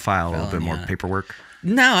just got to file a little bit more yeah. paperwork.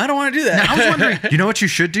 No, I don't want to do that. I was wondering. You know what you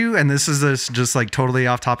should do? And this is just like totally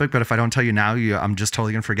off topic, but if I don't tell you now, I'm just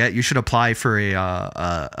totally going to forget. You should apply for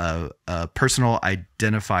a personal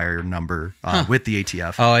identifier number with the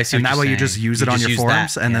ATF. Oh, I see And what that you're way you saying. just use it You on just your use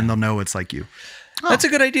forms, that, and then yeah. they'll know it's like you. That's a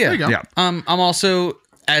good idea. There you go. Yeah. I'm also,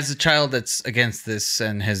 as a child that's against this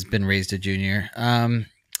and has been raised a junior,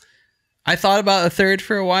 I thought about a 3rd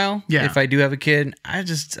for a while. Yeah. If I do have a kid, I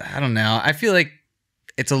don't know. I feel like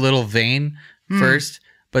it's a little vain first,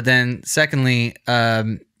 but then secondly,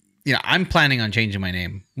 I'm planning on changing my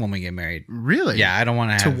name when we get married. Really? Yeah, I don't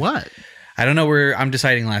want To what? I don't know where I'm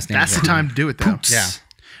deciding last names. That's the right now. time to do it, though. Poots. Yeah.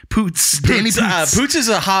 Poots. Danny Poots. Poots is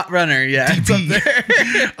a hot runner. Yeah. It's up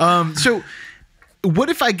there. So, what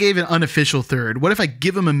if I gave an unofficial 3rd? What if I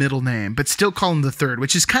give him a middle name, but still call him the 3rd,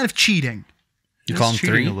 which is kind of cheating? You call him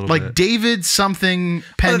Cheating 3? a little Like bit. David something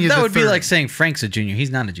Pena Well, that the would be 3rd. like saying Frank's a junior. He's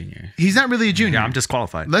not a junior. He's not really a junior. Yeah, I'm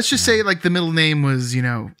disqualified. Let's just say like the middle name was,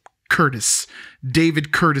 Curtis.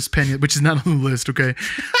 David Curtis Pena, which is not on the list, okay?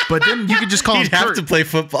 But then you could just call him He'd have Kurt. to play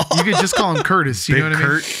football. You could just call him Curtis. You Big know what I mean?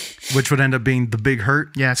 Kurt, which would end up being the Big Hurt.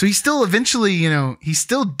 Yeah. So he's still eventually, he's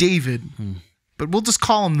still David, but we'll just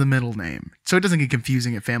call him the middle name so it doesn't get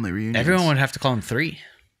confusing at family reunions. Everyone would have to call him 3.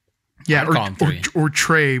 Yeah, I'd call him 3. or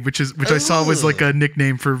Trey, which I saw was like a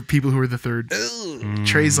nickname for people who are the third.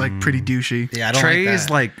 Trey's like pretty douchey. Yeah, I don't Trey's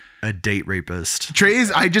like like a date rapist.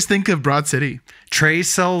 Trey's, I just think of Broad City. Trey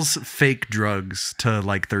sells fake drugs to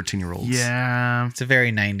like 13-year-olds. Yeah. it's a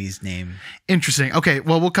very 90s name. Interesting. Okay,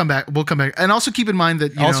 well, we'll come back. And also keep in mind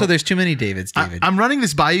that, Also, there's too many Davids, David. I'm running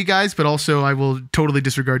this by you guys, but also I will totally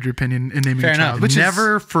disregard your opinion in naming Fair a child. enough. Which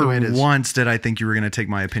Never is the for way it is. once did I think you were going to take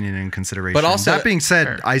my opinion in consideration. But also- that being said,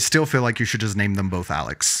 Fair. I still feel like you should just name them both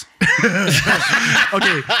Alex.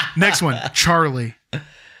 Okay, next one. Charlie.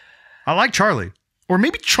 I like Charlie. Or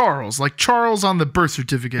maybe Charles, like Charles on the birth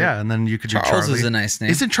certificate. Yeah, and then you could do Charles Charlie. is a nice name.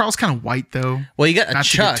 Isn't Charles kind of white though? Well, you got a Not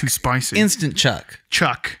to get Chuck. too spicy. Instant Chuck.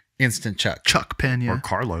 Chuck. Instant Chuck. Chuck Pena. Or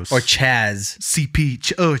Carlos. Or Chaz. CP.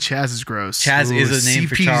 Chaz is gross. Chaz is a name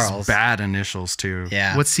for CP's Charles. bad initials too.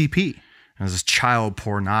 Yeah. What's CP? It was child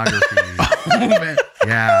pornography. Oh man.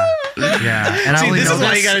 Yeah, yeah. And I See, only this know is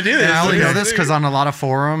why you gotta do this. And I only know Okay. this because on a lot of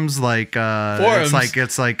forums, like Forums?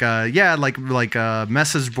 it's like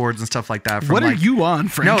message boards and stuff like that. From What are like, you on,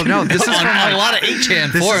 Frank? No, this is on, from on like, a lot of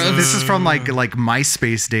 8chan this forums. is from like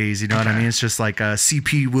MySpace days. You know what I mean? It's just like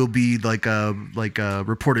CP will be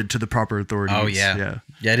reported to the proper authorities. Oh, yeah. yeah.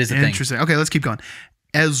 Yeah, it is a thing. Interesting. Okay, let's keep going.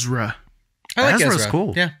 Ezra. I like Ezra's Ezra.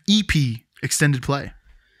 cool. Yeah. EP. Extended play.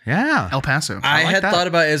 Yeah. El Paso. I like had that. thought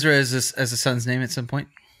about Ezra as a son's name at some point.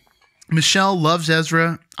 Michelle loves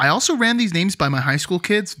Ezra. I also ran these names by my high school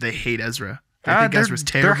kids. They hate Ezra. They think they're- Ezra's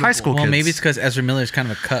they're terrible. high school Well, kids. maybe it's because Ezra Miller is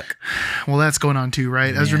kind of a cuck. Well, that's going on too,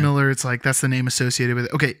 right? Ezra Yeah. Miller, it's like that's the name associated with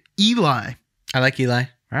it. Okay, Eli. I like Eli.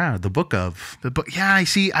 the book of. The book. Yeah, I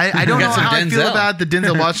see. I don't know got some how I feel Denzel. about the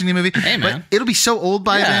Denzel Washington movie. Hey, man. But it'll be so old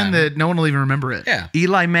by Yeah. then that no one will even remember it. Yeah.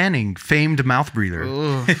 Eli Manning, famed mouth breather.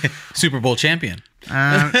 Ugh. Super Bowl champion.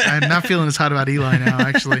 I'm not feeling as hot about Eli now,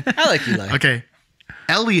 actually. I like Eli. Okay.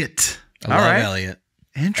 Elliot. I love right. Elliot.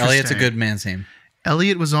 Interesting. Elliot's a good man's name.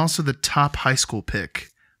 Elliot was also the top high school pick.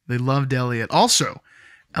 They loved Elliot. Also,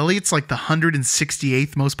 Elliot's like the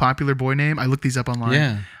 168th most popular boy name. I looked these up online.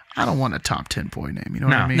 Yeah. I don't want a top 10 boy name. You know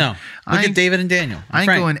what I mean? No. I Look ain't- at David and Daniel. I ain't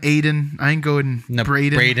Frank. going Aiden. I ain't going No,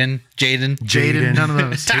 Braden. Jaden. Jaden. None of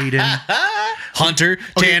those. Jaden. Hunter.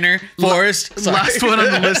 Tanner. Forrest. Sorry. Last one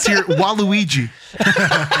on the list here, Waluigi.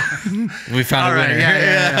 We found All a right, winner.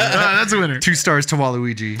 Yeah. That's a winner. 2 stars to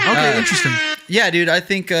Waluigi. Okay, interesting. Yeah, dude. I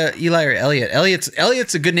think Eli or Elliot.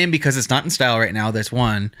 Elliot's a good name because it's not in style right now. There's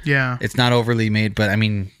one. Yeah. It's not overly made, but I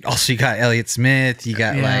mean, also you got Elliot Smith. You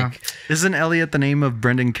got Yeah. like Isn't Elliot the name of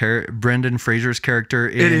Brendan Fraser's character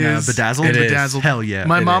in It is. Bedazzled? It is. Bedazzled. Hell yeah.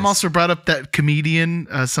 My it mom is. also brought up that comedian,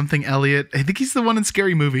 something Elliot. I think he's the one in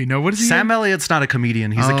Scary Movie. No, what is he? Sam in? Elliott's not a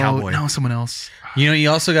comedian. He's a cowboy. No, someone else. you know. You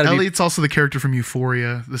also got to be. Elliot's also the character from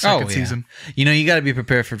Euphoria, the second season. You know, you got to be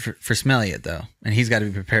prepared for Smelliot though, and he's got to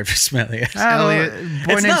be prepared for Smelliot. Elliot.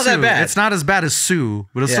 Boy It's named not that Sue. bad. It's not as bad as Sue,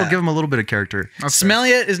 but it'll still Yeah. give him a little bit of character.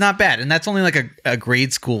 Smelliot is not bad, and that's only like a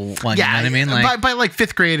grade school one. Yeah, you know what I mean? Like, by like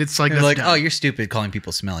 5th grade, it's like, they're that's like, dumb. oh, you're stupid calling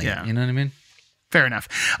people Smelliot. Yeah. You know what I mean? Fair enough.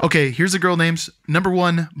 Okay, here's the girl names. Number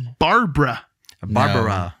 1, Barbara.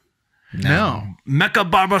 Barbara. No. Mecca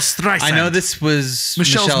Barbara Streisand. I know this was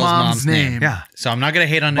Michelle's mom's name. Yeah. So I'm not gonna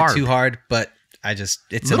hate on Barb. it too hard, but it's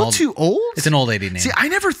A an little old too old? it's an old lady name. See, I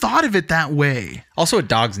never thought of it that way. Also a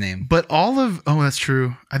dog's name. But oh, that's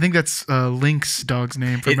true. I think that's Link's dog's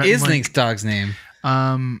name. From It Rhett and is Link. Link's dog's name.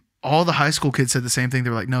 All the high school kids said the same thing. They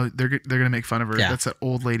were like, no, they're gonna make fun of her. Yeah. That's an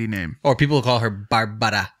old lady name. Or people will call her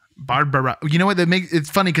Barbara. Barbara. You know what? It's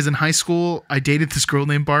funny because in high school I dated this girl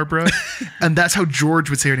named Barbara, and that's how George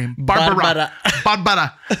would say her name. Barbara.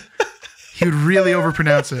 Barbara. He would really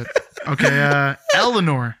overpronounce it. Okay,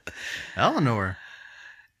 Eleanor. Eleanor.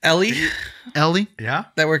 Ellie. Ellie. Yeah.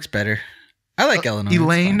 That works better. I like Eleanor. It's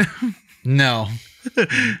Elaine. fine. No. No,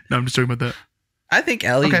 I'm just talking about that. I think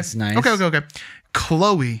Ellie's Okay. nice. Okay.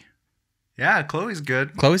 Chloe. Yeah, Chloe's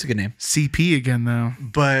good. Chloe's a good name. CP again though.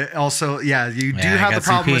 But also, yeah, you do Yeah, I have the got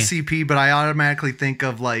problem with CP. CP, but I automatically think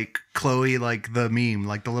of like Chloe, like the meme,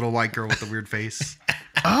 like the little white girl with the weird face.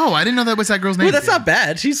 Oh, I didn't know that was that girl's name. Well, that's not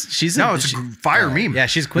bad. She's No, it's a fire meme. Yeah,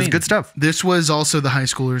 she's queen. It's good stuff. This was also the high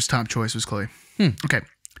schooler's top choice was Chloe. Okay.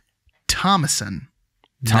 Thomason.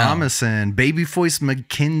 Thomason, baby voice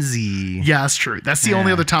McKenzie. Yeah, that's true. That's the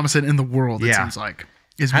only other Thomason in the world, it Yeah. seems like.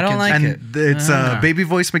 Is I don't Mackenzie. like And it. it's baby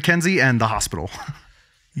voice McKenzie and the hospital.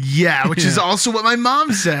 Yeah, which is also what my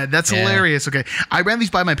mom said. That's Yeah. hilarious. Okay. I ran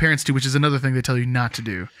these by my parents too, which is another thing they tell you not to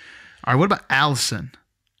do. All right, what about Allison?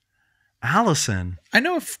 Allison I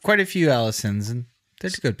know quite a few Allisons, and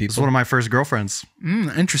they're good was people. one of my first girlfriends.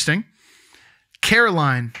 Interesting.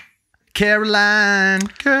 Caroline. Caroline.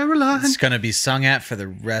 It's gonna be sung at for the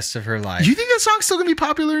rest of her life. Do you think that song's still gonna be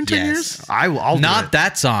popular in 10 years? I'll do Not it.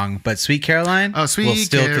 that song, but Sweet Caroline will still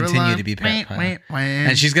continue to be popular.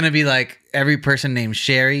 And she's gonna be like every person named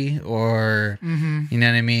Sherry or you know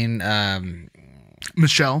what I mean?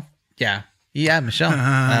 Michelle. Yeah,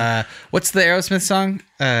 Michelle. What's the Aerosmith song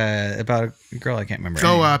about a girl? I can't remember.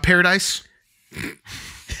 Oh, Paradise.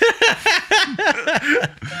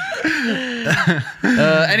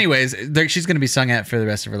 Anyways, she's gonna be sung at for the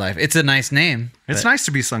rest of her life. It's a nice name. It's nice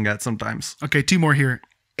to be sung at sometimes. Okay, 2 more here.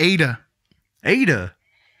 Ada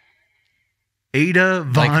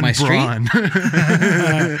Von Like my street? Braun.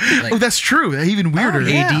 Oh, that's true. Even weirder.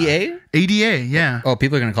 ADA. ADA, yeah. Oh,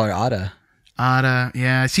 people are gonna call her Ada. Ada,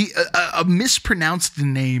 yeah. See, a mispronounced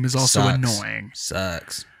name is also Sucks. annoying.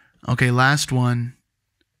 Sucks. Okay, last one.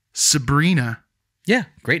 Sabrina. Yeah,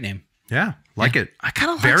 great name. Yeah, like it. I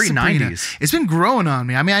kind of like Very Sabrina. 90s. It's been growing on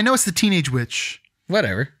me. I mean, I know it's the Teenage Witch,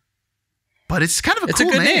 Whatever. but it's kind of It's a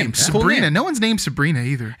cool good name. name. Sabrina. Cool name. No one's named Sabrina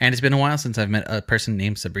either. And it's been a while since I've met a person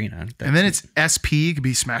named Sabrina. And then it's SP. It could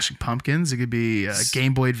be Smashing Pumpkins. It could be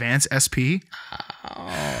Game Boy Advance SP.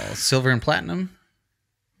 Silver and Platinum.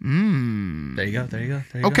 There you go.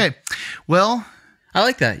 Okay. Well, I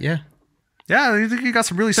like that. Yeah. Yeah, I think you got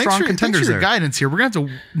some really thanks strong for contenders your there. guidance here. We're going to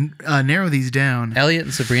have to narrow these down. Elliot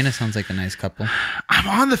and Sabrina sounds like a nice couple. I'm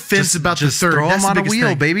on the fence about the Just third. throw That's them the on a biggest wheel,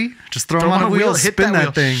 thing. baby. Just throw them on a wheel. hit Spin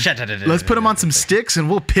that that wheel. thing. Let's put them on some sticks and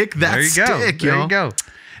we'll pick that There you stick, go. There y'all. you go.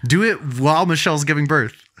 Do it while Michelle's giving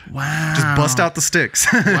birth. Wow. Just bust out the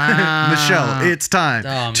sticks. Wow. Michelle, it's time.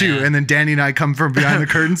 Oh, to. man. And then Danny and I come from behind the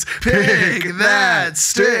curtains. Pick that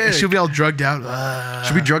stick. She'll be all drugged out.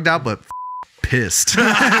 She'll be drugged out, but pissed. She'll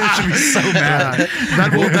be so mad.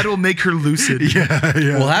 That will make her lucid. Yeah.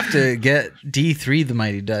 We'll have to get D3 the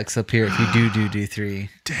Mighty Ducks up here if you do D3.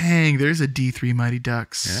 Dang, there's a D3 Mighty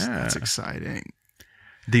Ducks. Yeah. That's exciting.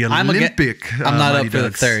 The Olympic. I'm not Mighty up for the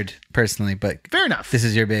Ducks. third, personally, but Fair enough. this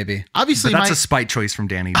is your baby. Obviously, But that's my a spite choice from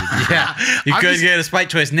Danny. To do. Yeah. You could Obviously- get a spite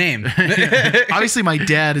choice name. obviously my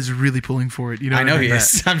dad is really pulling for it. You know, I what know mean? he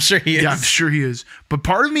is. I'm sure he is. Yeah, I'm sure he is. But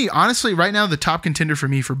part of me, honestly, right now, the top contender for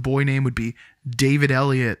me for boy name would be David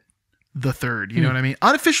Elliott the third. You know what I mean?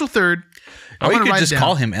 Unofficial third. Or you could just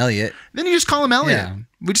call him Elliot. Then you just call him Elliot. Yeah.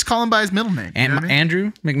 We just call him by his middle name. And you know what I mean?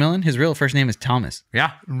 Andrew McMillan, his real first name is Thomas.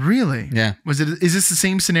 Yeah. Really? Yeah. Is this the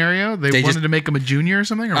same scenario? They wanted just- to make him a junior or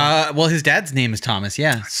something? Or Well, his dad's name is Thomas.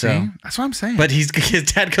 Yeah. So, See? That's what I'm saying. but his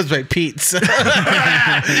dad goes by Pete. So. Okay,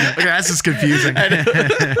 that's just confusing.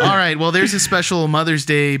 All right. Well, there's a special Mother's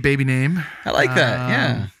Day baby name. I like that.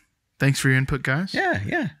 Yeah. Thanks for your input, guys.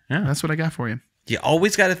 Yeah. That's what I got for you. You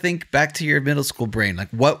always got to think back to your middle school brain. Like,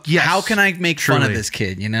 what? Yes. How can I make fun of Truly. this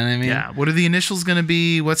kid? You know what I mean? Yeah. What are the initials going to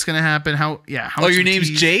be? What's going to happen? How? Yeah. How Oh, much your of a name's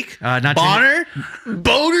tease? Jake? Not Bonner?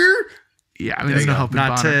 Boner? Yeah. I mean, there's no help in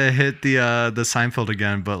Not Bonner. to hit the Seinfeld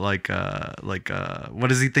again, but like what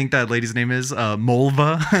does he think that lady's name is?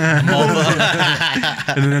 Mulva.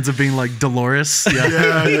 And then ends up being like Dolores.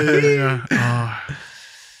 Yeah. Yeah. Oh.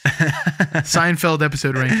 Seinfeld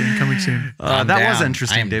episode ranking coming soon. I'm that was down.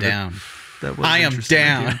 interesting, I am David. down. That was I am interesting.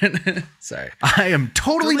 down. Sorry. I am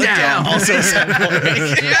totally down. Also,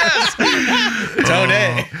 yes.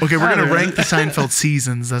 Tony. Okay, we're going to rank the Seinfeld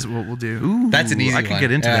seasons. That's what we'll do. Ooh, That's an easy I could one.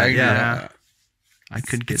 get into that. Yeah. Yeah. I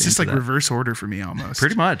could get It's into just like that. reverse order for me almost.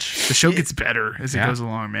 Pretty much. The show gets better as it Yeah. goes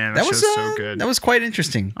along, man. That That was show's so good. That was quite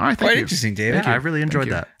interesting. All right, thank quite you. interesting, David. Yeah, I really enjoyed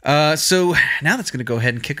you. that. So now that's going to go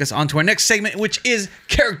ahead and kick us on to our next segment, which is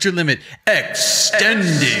Character Limit Extended.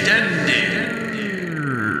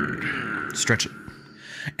 Stretch it.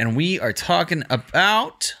 And we are talking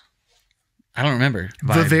about, I don't remember.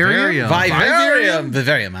 Vivarium?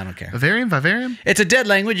 Vivarium, I don't care. Vivarium? It's a dead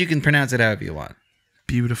language. You can pronounce it however you want.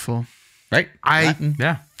 Beautiful. Right? I Latin.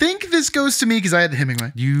 Yeah. think this goes to me because I had the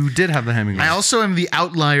Hemingway. You did have the Hemingway. I also am the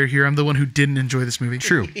outlier here. I'm the one who didn't enjoy this movie.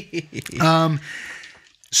 True.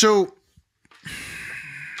 So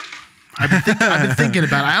I've been thinking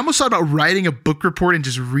about it. I almost thought about writing a book report and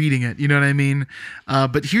just reading it. You know what I mean?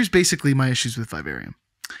 But here's basically my issues with Vivarium.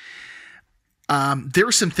 There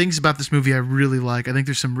are some things about this movie I really like. I think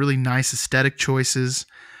there's some really nice aesthetic choices.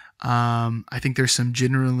 I think there's some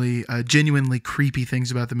genuinely creepy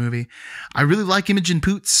things about the movie. I really like Imogen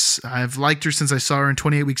Poots. I've liked her since I saw her in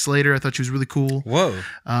 28 Weeks Later. I thought she was really cool. Whoa.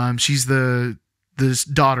 She's the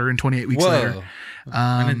daughter in 28 Weeks Later.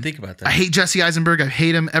 I didn't think about that. I hate Jesse Eisenberg. I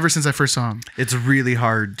hate him ever since I first saw him. It's really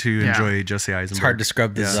hard to enjoy Jesse Eisenberg. It's hard to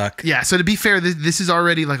scrub the Zuck. Yeah, so to be fair, this is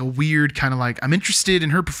already like a weird kind of like, I'm interested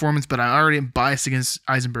in her performance, but I already am biased against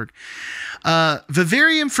Eisenberg.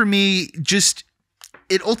 Vivarium for me, just,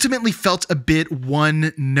 it ultimately felt a bit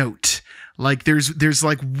one note. Like there's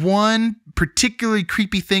like one particularly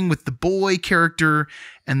creepy thing with the boy character,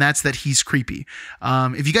 and that's that he's creepy.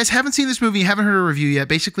 If you guys haven't seen this movie, haven't heard a review yet,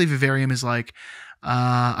 basically Vivarium is like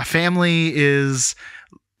a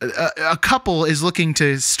couple is looking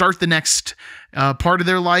to start the next part of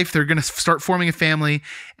their life. They're going to start forming a family,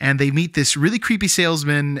 and they meet this really creepy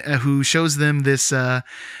salesman who shows them this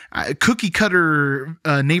cookie cutter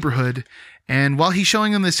neighborhood. And while he's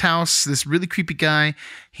showing them this house, this really creepy guy,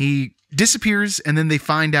 he disappears, and then they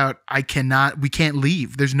find out we can't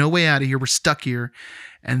leave. There's no way out of here. We're stuck here.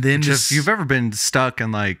 And then if you've ever been stuck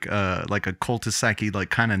in like a cul-de-sac like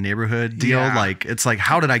kind of neighborhood deal, like it's like,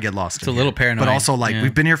 how did I get lost? It's a little paranoid, but also like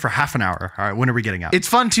we've been here for half an hour. All right, when are we getting out? It's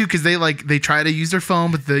fun too because they try to use their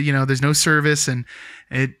phone, but there's no service, and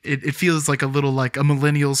it feels like a little like a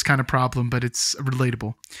millennials kind of problem, but it's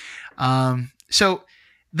relatable. So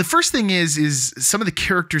the first thing is some of the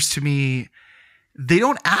characters to me, they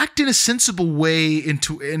don't act in a sensible way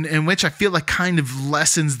in which I feel like kind of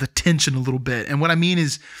lessens the tension a little bit. And what I mean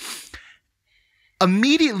is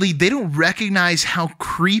immediately they don't recognize how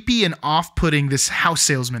creepy and off-putting this house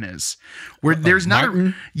salesman is. Where there's not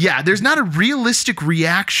a realistic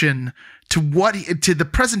reaction to the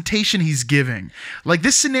presentation he's giving. Like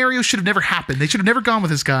this scenario should have never happened. They should have never gone with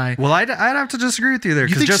this guy. Well, I'd have to disagree with you there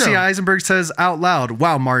because Jesse Eisenberg says out loud,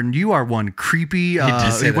 "Wow, Martin, you are one creepy."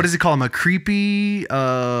 What does he call him? A creepy,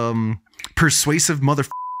 persuasive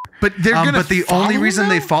motherfucker. But they're gonna. But the only reason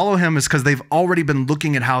they follow him is because they've already been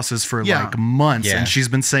looking at houses for like months, and she's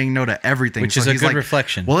been saying no to everything, which is a good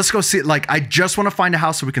reflection. Well, let's go see it. Like, I just want to find a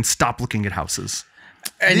house so we can stop looking at houses.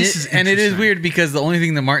 And it is weird because the only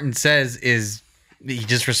thing that Martin says is he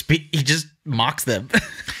just mocks them.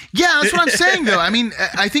 Yeah, that's what I'm saying though. I mean,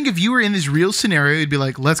 I think if you were in this real scenario, you'd be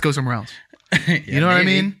like, let's go somewhere else. You know what I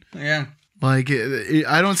mean? Yeah. Like,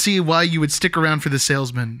 I don't see why you would stick around for the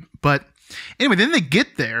salesman. But anyway, then they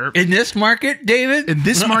get there. In this market, David? In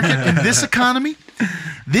this market, in this economy.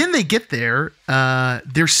 Then they get there.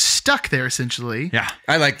 They're stuck there, essentially. Yeah.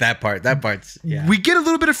 I like that part. That part's, yeah. We get a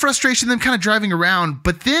little bit of frustration, them kind of driving around.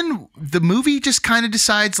 But then the movie just kind of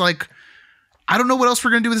decides, like, I don't know what else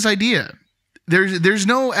we're going to do with this idea. There's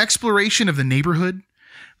no exploration of the neighborhood.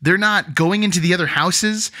 They're not going into the other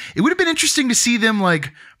houses. It would have been interesting to see them,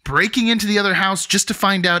 like, breaking into the other house just to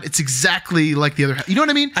find out it's exactly like the other house. You know what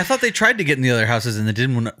I mean? I thought they tried to get in the other houses and it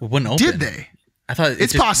wouldn't open. Did they? I thought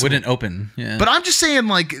it's possible. Wouldn't open. Yeah. But I'm just saying,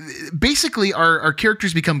 like, basically our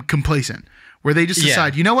characters become complacent, where they just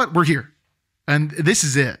decide, you know what, we're here, and this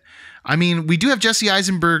is it. I mean, we do have Jesse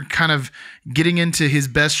Eisenberg kind of getting into his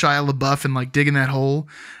best Shia LaBeouf and like digging that hole,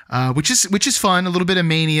 which is fun. A little bit of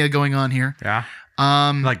mania going on here. Yeah.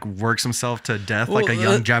 Like works himself to death like a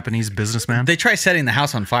young Japanese businessman. They try setting the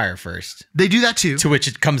house on fire first. They do that too. To which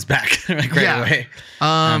it comes back like right away.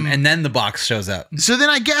 And then the box shows up. So then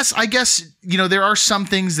I guess there are some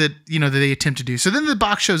things that that they attempt to do. So then the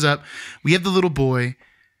box shows up. We have the little boy.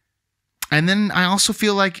 And then I also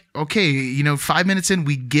feel like, okay, 5 minutes in,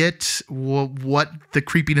 we get what the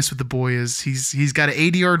creepiness with the boy is. He's got an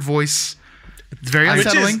 80-yard voice. It's very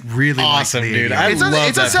unsettling. Which is really awesome, like dude.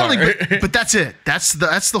 It's unsettling, but that's it. That's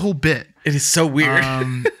the whole bit. It is so weird.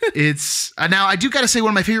 It's now I do got to say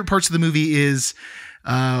one of my favorite parts of the movie is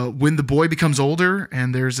when the boy becomes older,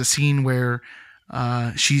 and there's a scene where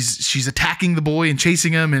she's attacking the boy and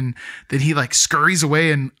chasing him, and then he like scurries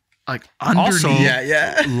away and like underneath,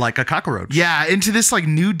 also, like a cockroach, into this like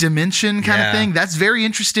new dimension kind of thing. That's very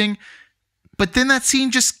interesting. But then that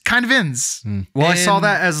scene just kind of ends. Well, I saw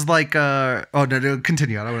that as like, no,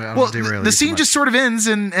 continue. I don't want to derail. The scene just sort of ends,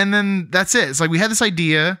 and then that's it. It's like we had this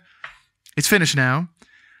idea, it's finished now,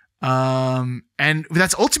 and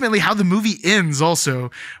that's ultimately how the movie ends.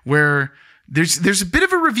 Also, where there's a bit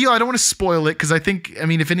of a reveal. I don't want to spoil it because I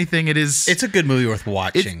mean, if anything, it's a good movie worth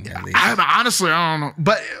watching. At least. Honestly, I don't know,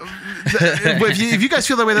 but if you guys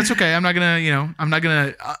feel that way, that's okay. I'm not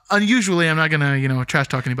gonna, unusually, I'm not gonna, trash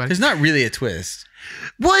talk anybody. There's not really a twist.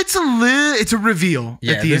 Well, it's a reveal.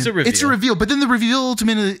 Yeah, at the there's end. a reveal. It's a reveal, but then the reveal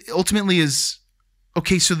ultimately is,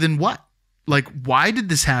 okay, so then what? Like, why did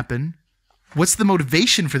this happen? What's the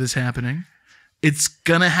motivation for this happening? It's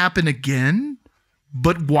gonna happen again.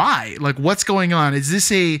 But why? Like, what's going on? Is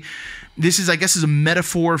this I guess is a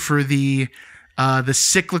metaphor for the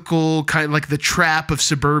cyclical kind of like the trap of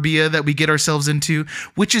suburbia that we get ourselves into,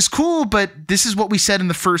 which is cool, but this is what we said in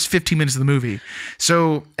the first 15 minutes of the movie.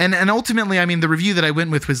 So, and ultimately, I mean, the review that I went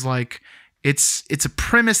with was like, It's a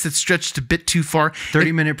premise that's stretched a bit too far.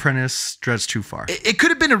 30-minute premise stretched too far. It could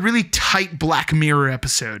have been a really tight Black Mirror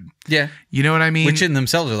episode. Yeah. You know what I mean? Which in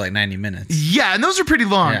themselves are like 90 minutes. Yeah, and those are pretty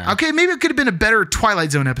long. Yeah. Okay, maybe it could have been a better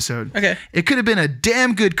Twilight Zone episode. Okay. It could have been a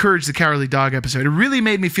damn good Courage the Cowardly Dog episode. It really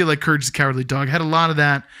made me feel like Courage the Cowardly Dog. Had a lot of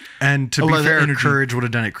that. And to be fair, Courage would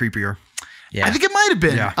have done it creepier. Yeah. I think it might have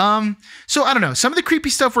been. Yeah. So I don't know. Some of the creepy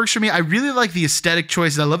stuff works for me. I really like the aesthetic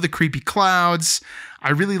choices. I love the creepy clouds. I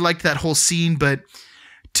really liked that whole scene, but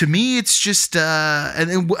to me, it's just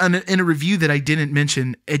and in a review that I didn't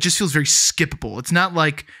mention, it just feels very skippable. It's not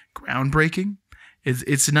like groundbreaking.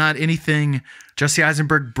 It's not anything. Jesse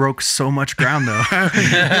Eisenberg broke so much ground, though. But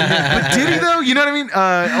did he though? You know what I mean?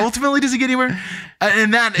 Ultimately, does he get anywhere?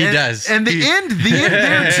 And that he does. And the end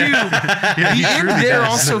there too. The end there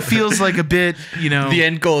also feels like a bit. The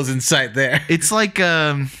end goal is in sight there. It's like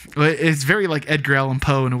it's very like Edgar Allan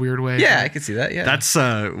Poe in a weird way. Yeah, I can see that. Yeah, that's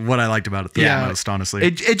what I liked about it the most, honestly.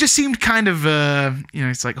 It just seemed kind of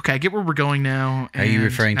it's like, okay, I get where we're going now. Are you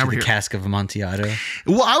referring to the Cask of Amontillado?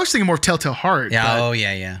 Well, I was thinking more Telltale Heart. Yeah.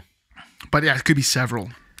 Yeah. But yeah, it could be several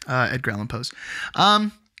Edgar Allan Poes.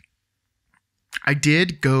 I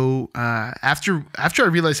did go after I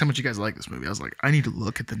realized how much you guys like this movie. I was like, I need to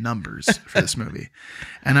look at the numbers for this movie,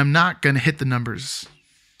 and I'm not gonna hit the numbers.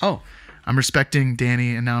 Oh, I'm respecting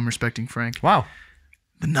Danny, and now I'm respecting Frank. Wow,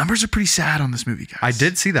 the numbers are pretty sad on this movie, guys. I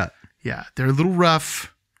did see that. Yeah, they're a little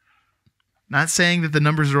rough. Not saying that the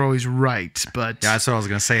numbers are always right, but yeah, that's what I was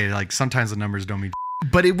gonna say. Like sometimes the numbers don't mean.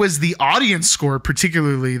 But it was the audience score,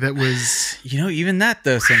 particularly, that was. Even that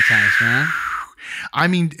though sometimes, man. I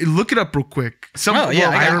mean, look it up real quick.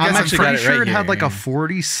 I'm pretty sure it had like a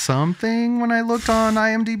 40-something when I looked on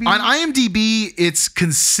IMDb. On IMDb, it's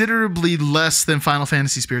considerably less than Final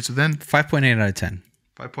Fantasy Spirits Within. 5.8 out of 10.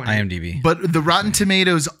 5.8. IMDb. But the Rotten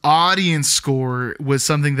Tomatoes audience score was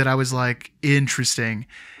something that I was like, interesting.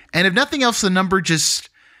 And if nothing else, the number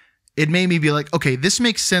it made me be like, okay, this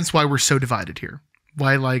makes sense why we're so divided here.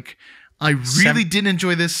 Why, like, I really didn't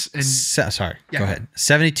enjoy this. And sorry, go ahead.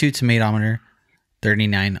 72 tomatometer,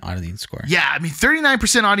 39 audience score. Yeah, I mean,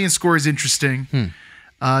 39% audience score is interesting.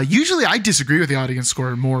 Usually, I disagree with the audience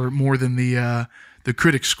score more than the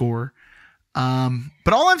critic score.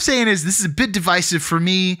 But all I'm saying is this is a bit divisive for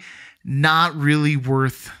me. Not really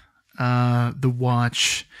worth the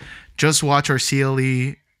watch. Just watch our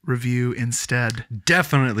CLE review instead.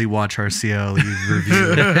 Definitely watch our CLE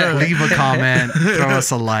review. Leave a comment, throw us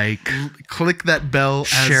a like, click that bell,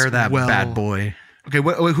 share that bad boy. Okay,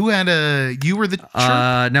 who had you were the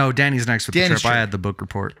chirp? No, Danny's next with Danny's the chirp. I had the book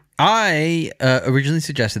report. I originally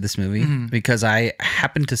suggested this movie because I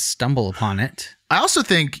happened to stumble upon it. I also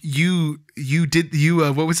think you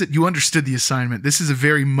what was it? You understood the assignment. This is a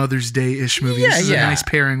very Mother's Day-ish movie. This is a nice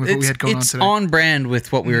pairing with what we had going on today. It's on brand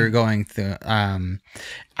with what we were going through.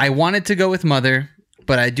 I wanted to go with Mother,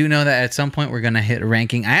 but I do know that at some point we're going to hit a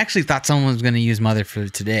ranking. I actually thought someone was going to use Mother for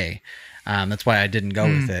today. That's why I didn't go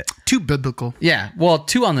with it. Too biblical. Yeah, well,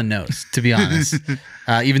 too on the nose, to be honest.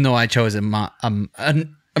 Even though I chose a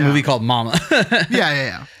movie called Mama.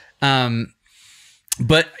 Yeah.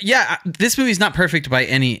 But yeah, this movie's not perfect by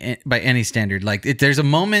any standard. Like, there's a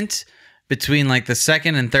moment between like the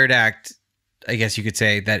second and third act, I guess you could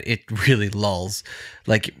say, that it really lulls.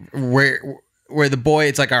 Like where the boy,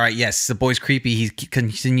 it's like, all right, yes, the boy's creepy. He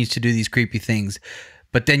continues to do these creepy things,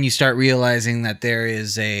 but then you start realizing that there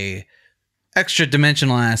is a extra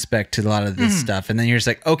dimensional aspect to a lot of this stuff, and then you're just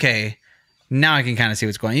like, okay, now I can kind of see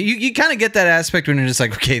what's going on. You kind of get that aspect when you're just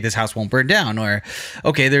like, okay, this house won't burn down, or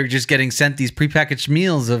okay, they're just getting sent these prepackaged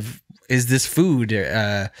meals of, is this food?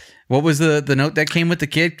 What was the note that came with the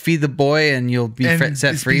kid? Feed the boy and you'll be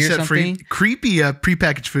set free or something? Creepy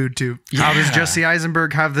prepackaged food too. Yeah. How does Jesse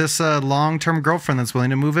Eisenberg have this long-term girlfriend that's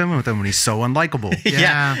willing to move in with him when he's so unlikable?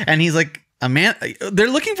 Yeah. And he's like a man. They're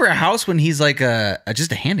looking for a house when he's like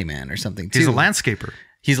just a handyman or something too. He's a landscaper.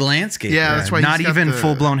 He's a landscaper. Yeah, that's why not even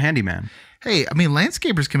full-blown handyman. Hey, I mean,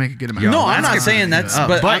 landscapers can make a good amount. No, I'm not saying that's,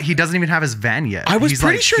 but he doesn't even have his van yet. I was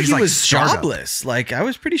pretty sure he was jobless. Like, I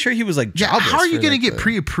was pretty sure he was like jobless. How are you going to get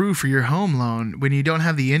pre-approved for your home loan when you don't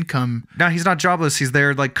have the income? No, he's not jobless. He's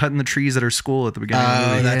there like cutting the trees at her school at the beginning of the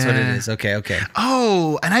movie. That's what it is. Okay.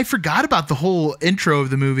 Oh, and I forgot about the whole intro of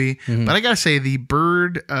the movie, but I got to say the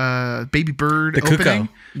baby bird the opening,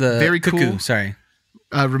 the very cuckoo, cool. Sorry.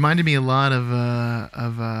 Reminded me a lot of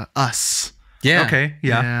Us. Yeah. Okay.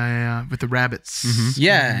 Yeah. Yeah. With the rabbits.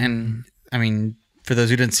 Yeah, and I mean, for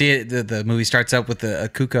those who didn't see it, the movie starts out with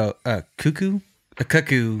a cuckoo.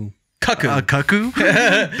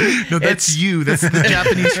 No, that's you. That's the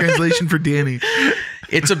Japanese translation for Danny.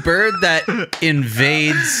 It's a bird that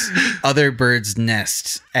invades other birds'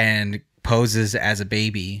 nests and poses as a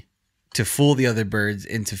baby to fool the other birds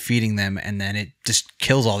into feeding them, and then it just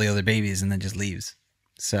kills all the other babies and then just leaves.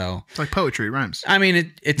 So it's like poetry, it rhymes. I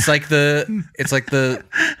mean, it's like the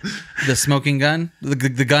smoking gun,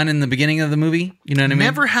 the gun in the beginning of the movie. You know what I mean?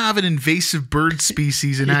 Never have an invasive bird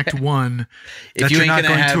species in Act 1 if that you're not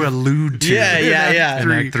going to allude to. Yeah.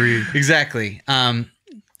 In Act 3. Exactly.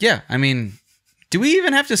 Yeah. I mean, do we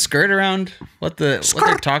even have to skirt around what they're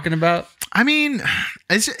talking about? I mean,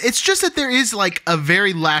 it's just that there is like a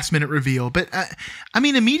very last minute reveal, but I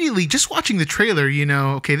mean, immediately just watching the trailer, you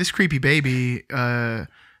know, okay, this creepy baby /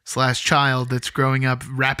 child that's growing up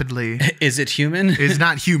rapidly. Is it human? Is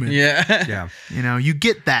not human. Yeah. You know, you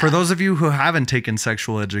get that. For those of you who haven't taken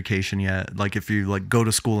sexual education yet, like if you like go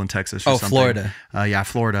to school in Texas or something. Florida.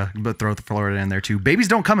 Florida, but throw Florida in there too. Babies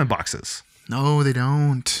don't come in boxes. No, they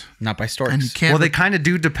don't. Not by storks. And you can't. Well, they kind of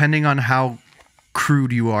do depending on how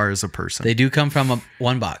crude you are as a person. They do come from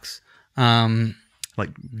one box. Like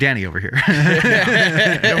Danny over here.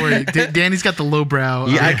 Don't worry. Danny's got the lowbrow.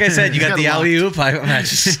 Yeah, like I said, you got the alley-oop. I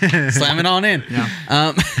just slam it on in. Yeah,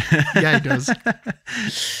 yeah, he does.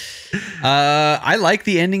 I like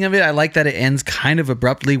the ending of it. I like that it ends kind of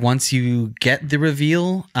abruptly once you get the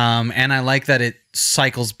reveal. And I like that it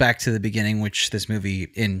cycles back to the beginning, which this movie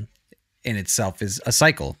in itself is a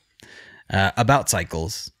cycle about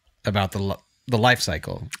cycles, about the life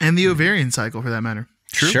cycle and the ovarian cycle for that matter.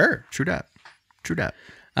 Sure. True that.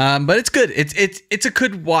 But it's good. It's a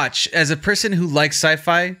good watch. As a person who likes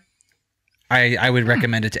sci-fi, I would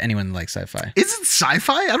recommend it to anyone who likes sci-fi. Is it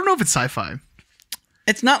sci-fi? I don't know if it's sci-fi.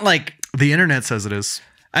 It's not like the internet says it is.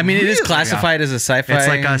 I mean, it is classified as a sci-fi. It's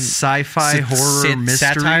like a sci-fi horror mystery.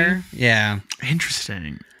 Satire. Yeah.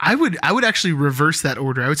 Interesting. I would actually reverse that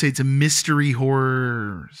order. I would say it's a mystery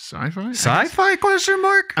horror sci-fi. Sci-fi question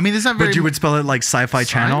mark? I mean, it's not very. But you would spell it like Sci-Fi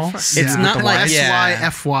Channel. It's not like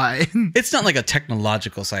SYFY. It's not like a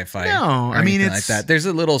technological sci-fi. No, I mean it's like that. There's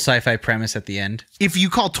a little sci-fi premise at the end. If you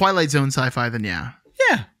call Twilight Zone sci-fi, then yeah.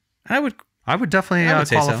 Yeah, I would definitely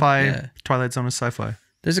qualify so. Yeah. Twilight Zone as sci-fi.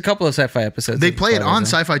 There's a couple of sci-fi episodes. They play it on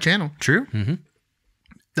Sci-Fi Channel. True. Mm-hmm.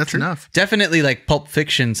 That's enough. Definitely like Pulp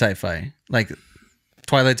Fiction sci-fi. Like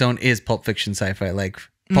Twilight Zone is Pulp Fiction sci-fi. Like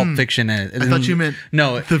Pulp Fiction. I thought you meant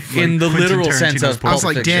in the literal sense of Pulp Fiction. I was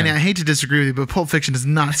like, Danny, I hate to disagree with you, but Pulp Fiction is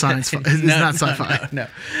not science. It's not sci-fi.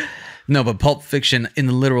 No, but Pulp Fiction in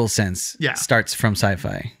the literal sense starts from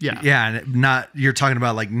sci-fi. Yeah. Not you're talking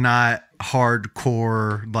about like not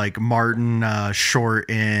hardcore like Martin Short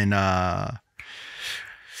in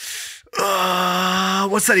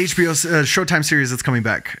what's that HBO Showtime series that's coming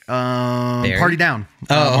back? Party Down.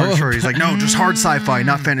 Martin Short. He's like, no, just hard sci-fi,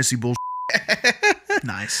 not fantasy bullshit.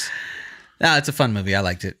 Nice. It's a fun movie. I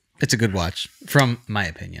liked it. It's a good watch, from my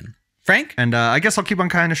opinion. Frank? And I guess I'll keep on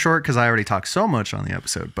kind of short because I already talked so much on the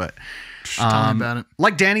episode, but tell me about it.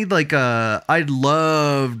 Like Danny, like I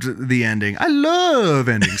loved the ending. I love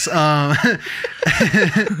endings.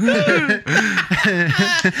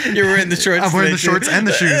 You're wearing the shorts. I'm wearing the shorts and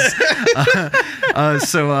the shoes.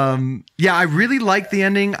 Yeah, I really like the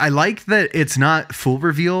ending. I like that it's not full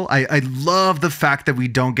reveal. I love the fact that we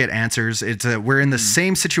don't get answers. It's we're in the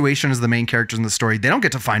same situation as the main characters in the story. They don't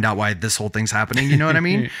get to find out why this whole thing's happening. You know what I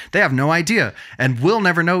mean? They have no idea, and we'll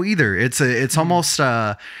never know either. It's almost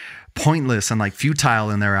pointless and like futile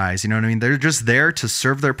in their eyes. You know what I mean? They're just there to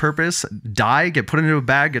serve their purpose, die, get put into a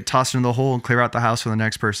bag, get tossed into the hole, and clear out the house for the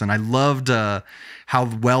next person. I loved how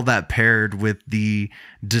well that paired with the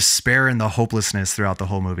despair and the hopelessness throughout the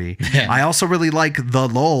whole movie. Yeah. I also really like the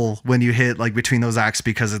lull when you hit like between those acts,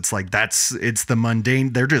 because it's like it's the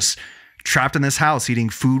mundane. They're just trapped in this house eating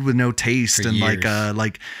food with no taste, and years.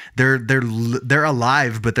 like they're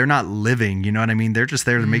alive, but they're not living. You know what I mean? They're just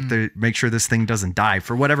there to make sure this thing doesn't die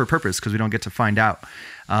for whatever purpose, because we don't get to find out.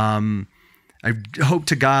 I hope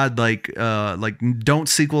to God, like don't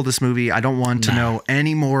sequel this movie. I don't want to know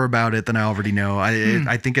any more about it than I already know.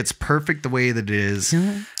 I think it's perfect the way that it is.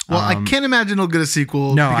 Well, I can't imagine it'll get a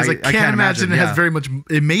sequel. No, because I can't imagine it has very much.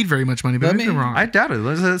 It made very much money, but maybe I'm wrong. I doubt it.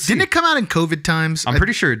 Let's see. Didn't it come out in COVID times? I'm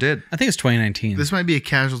pretty sure it did. I think it's 2019. This might be a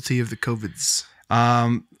casualty of the COVIDs.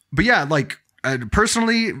 But yeah, like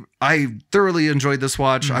personally, I thoroughly enjoyed this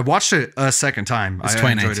watch. I watched it a second time. It's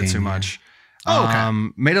I enjoyed it too much. Oh,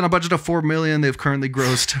 okay. Made on a budget of $4 million. They've currently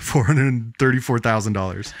grossed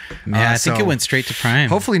 $434,000. Yeah, I think it went straight to Prime.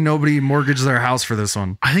 Hopefully nobody mortgaged their house for this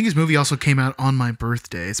one. I think his movie also came out on my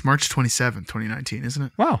birthday. It's March 27th, 2019, isn't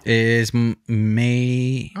it? Wow. It is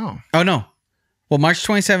May. Oh, no. Well, March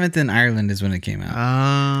 27th in Ireland is when it came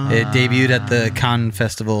out. It debuted at the Cannes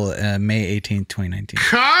Festival May 18th, 2019.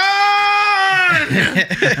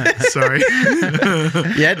 Sorry.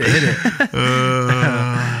 You had to hit it.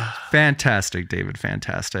 Fantastic, David.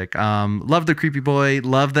 Fantastic. Love the creepy boy.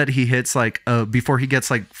 Love that he hits like before he gets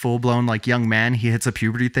like full blown like young man, he hits a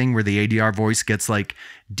puberty thing where the ADR voice gets like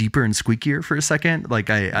deeper and squeakier for a second. Like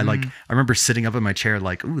I remember sitting up in my chair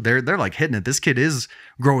like, ooh, they're like hitting it. This kid is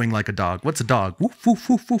growing like a dog. What's a dog? Woof, woof,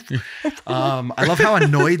 woof, woof. I love how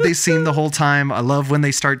annoyed they seem the whole time. I love when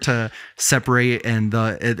they start to separate and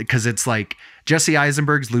because it's like Jesse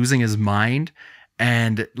Eisenberg's losing his mind.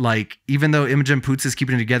 And like, even though Imogen Poots is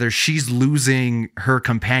keeping it together, she's losing her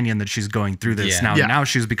companion that she's going through this. Now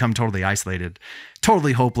she's become totally isolated,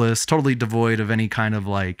 totally hopeless, totally devoid of any kind of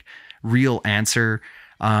like real answer.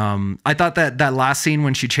 I thought that last scene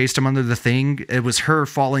when she chased him under the thing, it was her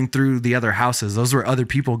falling through the other houses. Those were other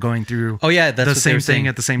people going through that's the same thing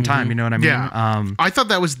at the same time. You know what I mean? Yeah. I thought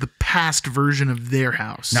that was the past version of their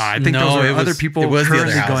house. No, I think those were other people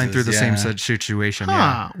currently going through the same situation.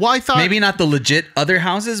 Huh. Well, I thought maybe not the legit other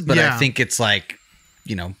houses, but I think it's like,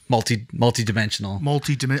 you know, multi-dimensional. I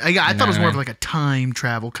thought it was more of like a time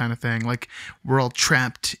travel kind of thing. Like we're all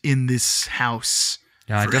trapped in this house.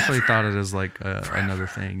 Yeah, I definitely thought it as like another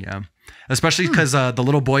thing. Yeah, especially because the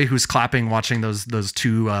little boy who's clapping, watching those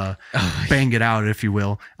two bang it out, if you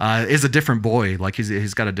will, is a different boy. Like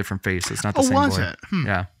he's got a different face. It's not the same boy. It?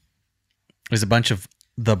 Yeah, there's a bunch of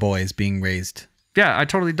the boys being raised. Yeah, I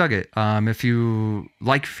totally dug it. If you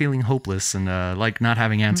like feeling hopeless and like not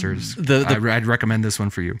having answers, I'd recommend this one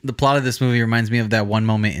for you. The plot of this movie reminds me of that one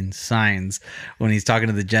moment in Signs when he's talking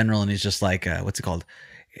to the general and he's just like, what's it called?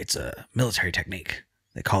 It's a military technique.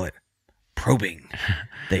 They call it probing.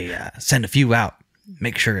 They send a few out,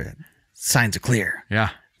 make sure signs are clear. Yeah.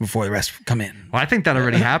 Before the rest come in. Well, I think that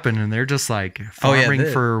already happened, and they're just like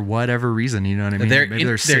farming for whatever reason. You know what I mean? Maybe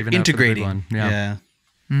they're saving integrating. Up for the big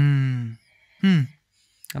one. Yeah.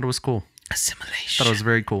 Thought it was cool. Assimilation. Thought it was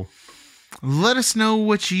very cool. Let us know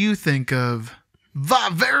what you think of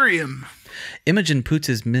Vivarium. Imogen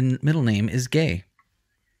Poots' middle name is Gay.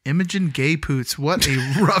 Imogen Gay Poots. What a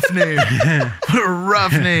rough name. What a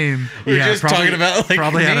rough name. We're just talking about like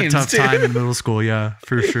probably had a tough too. time in middle school. Yeah,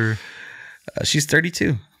 for sure. She's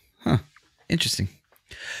 32. Huh. Interesting.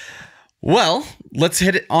 Well, let's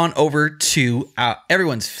head it on over to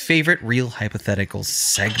everyone's favorite real hypothetical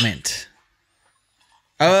segment.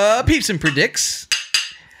 Peeps and Predicts.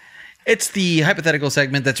 It's the hypothetical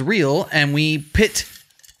segment that's real, and we pit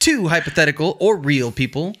two hypothetical or real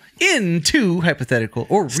people into hypothetical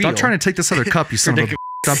or real. Stop trying to take this other cup, you son of a...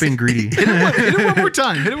 Stop being greedy. Hit it one more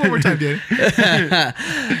time. Hit it one more time, Danny.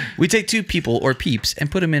 We take two people or peeps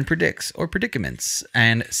and put them in predicts or predicaments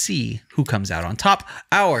and see who comes out on top.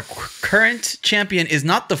 Our current champion is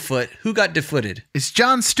not the Foot. Who got defooted? It's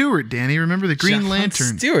John Stewart, Danny. Remember the Green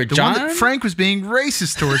Lantern? Stewart. The one that Frank was being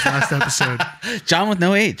racist towards last episode. John with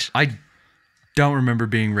no H. I don't remember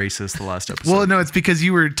being racist the last episode. Well, no, it's because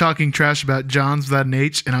you were talking trash about Johns without an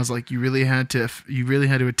H, and I was like, you really had to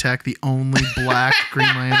attack the only black Green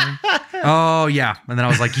Lantern. Oh yeah, and then I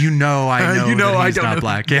was like, I know that he's not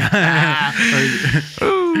black. Yeah.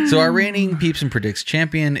 So our reigning Peeps and Predicts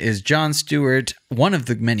champion is John Stewart, one of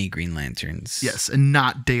the many Green Lanterns. Yes, and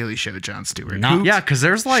not Daily Show John Stewart. Yeah, because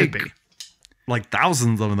there's like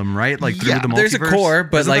thousands of them, right? Like through the multiverse. There's a core,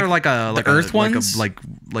 but isn't there like the Earth ones,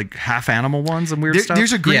 like half animal ones and weird stuff.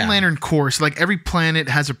 There's a Green Lantern core. So like every planet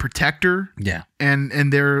has a protector. Yeah,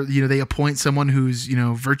 and they're they appoint someone who's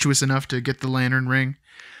virtuous enough to get the lantern ring.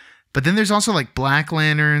 But then there's also like black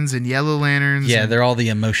lanterns and yellow lanterns. Yeah, they're all the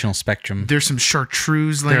emotional spectrum. There's some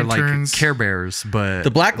chartreuse lanterns. They're like Care Bears, but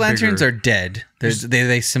the black lanterns are dead.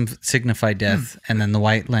 They signify death, and then the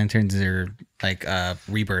white lanterns are like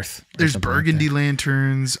rebirth. There's burgundy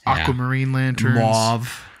lanterns, aquamarine lanterns,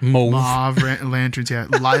 mauve lanterns,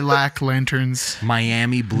 lilac lanterns,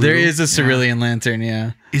 Miami blue. There is a cerulean lantern,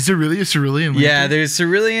 yeah. Is there really a cerulean lantern? Yeah, there's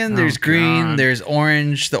cerulean, there's green, there's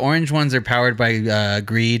orange. The orange ones are powered by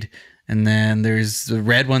greed, and then there's the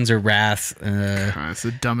red ones are wrath. It's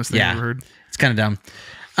the dumbest thing I've ever heard. It's kind of dumb.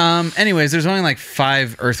 Anyways, there's only like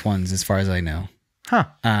 5 Earth ones as far as I know. Huh.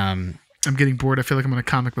 I'm getting bored. I feel like I'm on a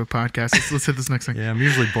comic book podcast. Let's hit this next thing. Yeah, I'm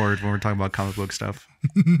usually bored when we're talking about comic book stuff.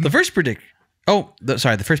 The first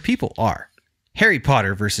people are Harry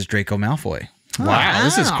Potter versus Draco Malfoy. Wow,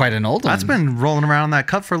 this is quite an old one. That's been rolling around that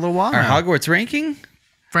cup for a little while. Our Hogwarts ranking?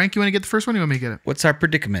 Frank, you want to get the first one or you want me to get it? What's our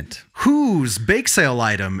predicament? Whose bake sale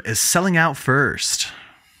item is selling out first?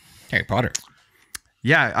 Harry Potter.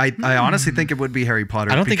 Yeah, I honestly think it would be Harry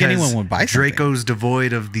Potter. I don't think anyone would buy something. Draco's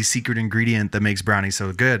devoid of the secret ingredient that makes brownie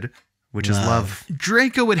so good, which is love.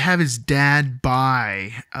 Draco would have his dad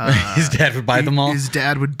buy. His dad would buy them all? His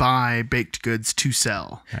dad would buy baked goods to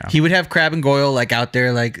sell. Yeah. He would have Crab and Goyle like out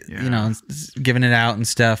there, like, giving it out and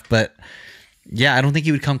stuff. But Yeah, I don't think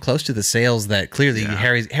he would come close to the sales that clearly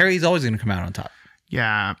Harry's always going to come out on top.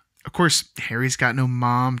 Yeah. Of course, Harry's got no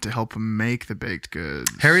mom to help him make the baked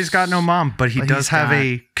goods. Harry's got no mom, but he does have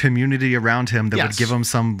a community around him that would give him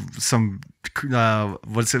some what's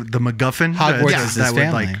it, the MacGuffin? Hogwarts is his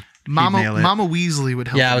family. Mama Weasley would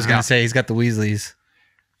help him. Yeah, I was going to say he's got the Weasleys.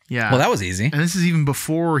 Yeah. Well, that was easy. And this is even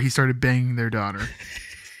before he started banging their daughter.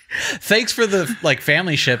 Thanks for the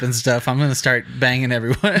family ship and stuff. I'm going to start banging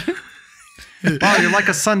everyone. Wow, you're like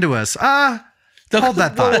a son to us. Hold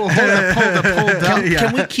that thought. Hold up.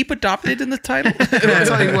 Can we keep adopted in the title? I'll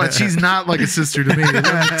tell you what, she's not like a sister to me. Let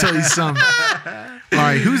me tell you something. All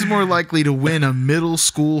right, who's more likely to win a middle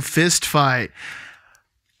school fist fight?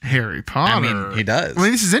 Harry Potter. I mean, he does. I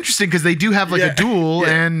mean, this is interesting because they do have a duel,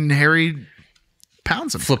 and Harry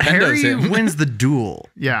pounds him. Harry wins the duel.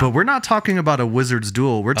 Yeah. But we're not talking about a wizard's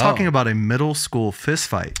duel. We're talking about a middle school fist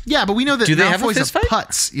fight. Yeah, but we know that Do they have a Malfoy's fist fight?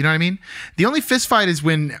 putz. You know what I mean? The only fist fight is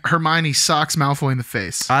when Hermione socks Malfoy in the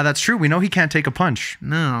face. That's true. We know he can't take a punch.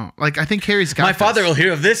 No. Like, I think Harry's got My father will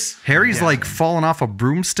hear of this. Harry's like falling off of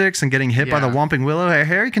broomsticks and getting hit by the Whomping Willow.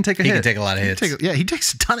 Harry can take a hit. He can take a lot of hits. He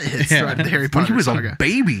takes a ton of hits throughout the Harry Potter When he was saga. a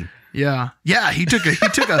baby. Yeah, he took a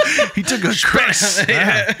curse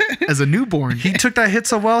as a newborn. He took that hit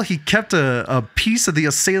so well, he kept a piece of the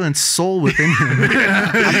assailant's soul within him.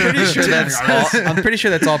 I'm pretty sure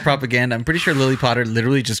that's all propaganda. I'm pretty sure Lily Potter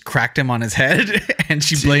literally just cracked him on his head and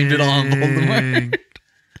she blamed it all on Voldemort.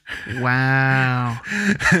 Wow.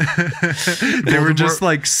 They were just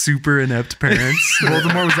like super inept parents.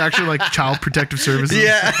 Voldemort was actually like Child Protective Services.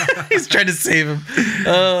 Yeah, he's trying to save him.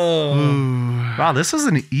 Oh. Ooh. Wow, this was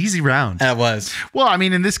an easy round. That was. Well, I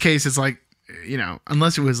mean, in this case, it's like,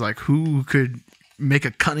 unless it was like who could make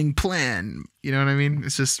a cunning plan. You know what I mean?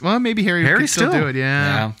 It's just, well, maybe Harry could still do it.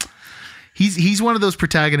 Yeah. He's one of those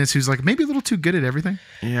protagonists who's like maybe a little too good at everything.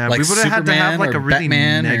 Yeah, like we would have had to have Superman like or a really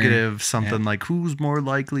Batman negative something like who's more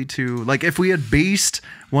likely to, like if we had based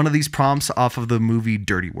one of these prompts off of the movie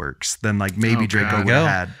Dirty Works, then like maybe Draco would have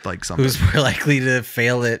had like something. Who's more likely to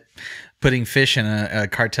fail at putting fish in a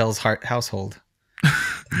cartel's household?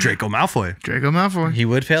 Draco Malfoy. He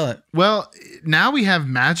would fail it. Well, now we have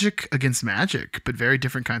magic against magic, but very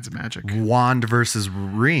different kinds of magic. Wand versus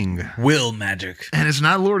ring. Will magic. And it's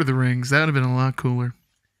not Lord of the Rings. That would have been a lot cooler.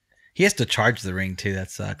 He has to charge the ring too. That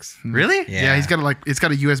sucks. Really? Yeah, he's got it's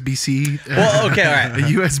got a USB-C. Well, okay, all right. A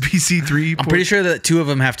USB-C 3 I'm pretty sure that two of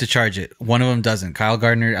them have to charge it. One of them doesn't. Kyle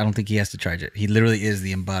Gardner, I don't think he has to charge it. He literally is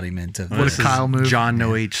the embodiment of what a Kyle move. John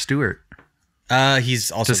No H. Stewart.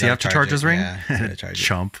 He's also. Does he have to charge his ring? Yeah, he's gotta charge it.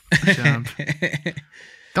 Chump.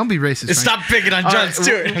 Don't be racist. Stop picking on John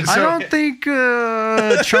Stewart. I don't think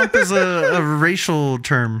chump is a racial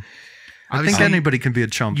term. I think anybody can be a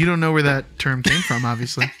chump. You don't know where that term came from,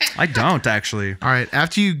 obviously. I don't, actually. All right.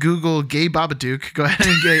 After you Google gay Babadook, go ahead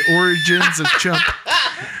and get origins of chump.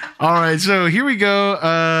 All right. So here we go.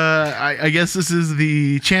 I guess this is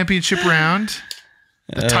the championship round.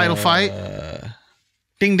 The title fight.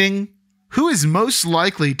 Ding, ding. Who is most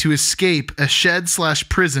likely to escape a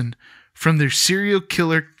shed/prison from their serial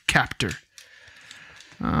killer captor?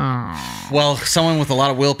 Oh. Well, someone with a lot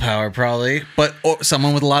of willpower, probably, but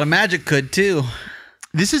someone with a lot of magic could too.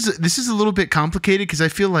 This is a little bit complicated because I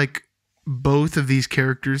feel like both of these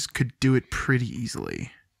characters could do it pretty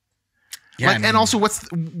easily. Yeah, and also,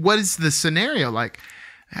 what is the scenario? Like,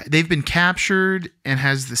 they've been captured, and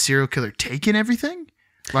has the serial killer taken everything?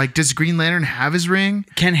 Like, does Green Lantern have his ring?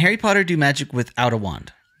 Can Harry Potter do magic without a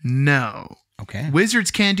wand? No. Okay.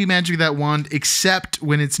 Wizards can do magic with that wand, except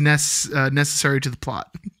when it's necessary to the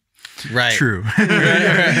plot. Right. True.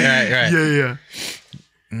 right.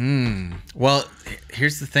 Yeah. Well,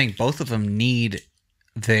 here's the thing. Both of them need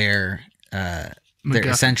their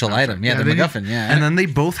essential item. Yeah, the MacGuffin. Yeah. And then they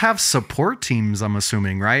both have support teams, I'm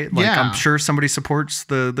assuming, right? Like, I'm sure somebody supports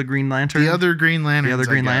the Green Lantern. The other Green Lanterns. The other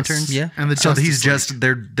Green Lanterns. Yeah. And so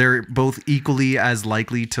they're both equally as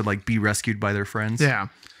likely to like be rescued by their friends. Yeah.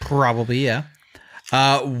 Probably, yeah.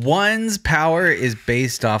 One's power is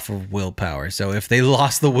based off of willpower. So if they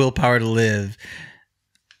lost the willpower to live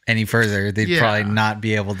any further, they'd probably not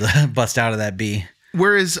be able to bust out of that bee.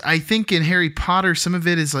 Whereas I think in Harry Potter, some of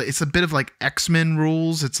it is like, it's a bit of like X-Men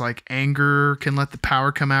rules. It's like anger can let the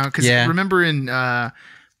power come out. Because remember in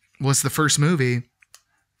was the first movie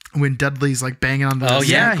when Dudley's like banging on the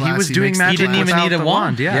he was doing magic. He didn't even need a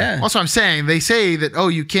wand. Yeah. Also, I'm saying they say that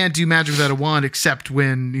you can't do magic without a wand except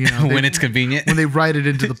when when it's convenient, when they write it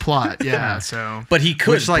into the plot. Yeah. So, but he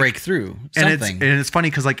could break through something. And it's funny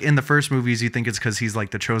because like in the first movies, you think it's because he's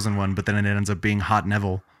like the chosen one, but then it ends up being Hot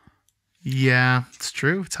Neville. Yeah, it's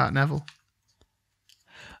true. It's Hot Neville.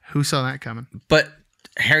 Who saw that coming? But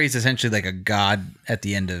Harry's essentially like a god at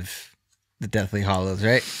the end of the Deathly Hallows,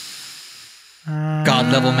 right?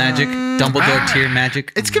 God level magic, Dumbledore tier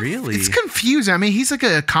magic. It's Really? It's confusing. I mean, he's like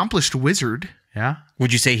an accomplished wizard. Yeah.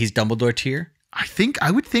 Would you say he's Dumbledore tier?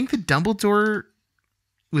 I would think that Dumbledore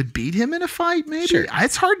would beat him in a fight, maybe. Sure.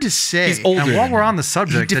 It's hard to say. He's older. And while than we're him. on the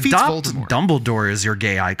subject, He defeats adopt Voldemort. Dumbledore as your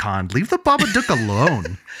gay icon. Leave the Babadook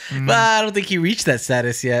alone. But I don't think he reached that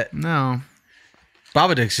status yet. No.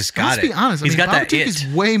 Babadook's just got Let's it. be honest. He's got that Babadook it. is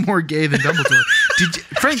way more gay than Dumbledore.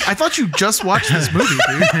 Frank, I thought you just watched this movie,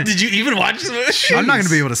 dude. Did you even watch the movie? I'm not going to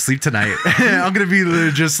be able to sleep tonight. I'm going to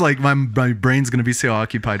be just like, my brain's going to be so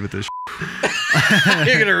occupied with this.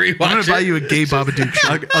 You're gonna rewatch I'm going to buy it. you a gay Babadook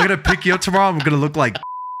shirt. I'm going to pick you up tomorrow. I'm going to look like...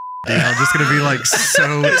 I'm just going to be like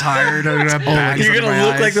so tired. I'm going to have bags You're under gonna my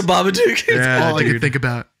look eyes. like the Babadook. Yeah, All I dude. could think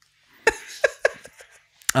about.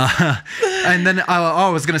 And then I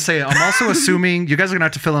was going to say, I'm also assuming you guys are going to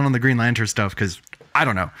have to fill in on the Green Lantern stuff because I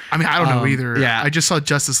don't know. I mean, I don't know either. yeah. I just saw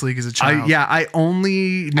Justice League as a child. I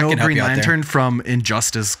only know can help Green you out there. Lantern from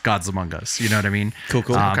Injustice Gods Among Us. You know what I mean? Cool.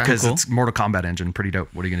 Because Cool. it's Mortal Kombat engine. Pretty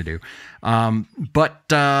dope. What are you going to do? But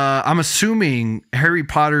I'm assuming Harry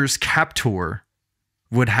Potter's captor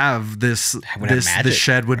would have this, magic, this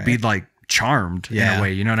shed would be right? like charmed in Yeah. a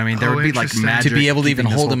way. You know what I mean? There Oh, would be like interesting. magic. To be able to even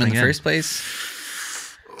keeping this hold whole him in the thing first place.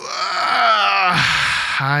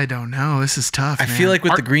 I don't know. This is tough. I man. feel like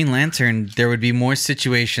with the Green Lantern, there would be more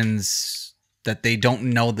situations that they don't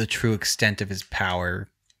know the true extent of his power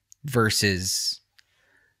versus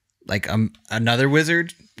like another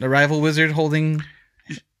wizard, a rival wizard holding.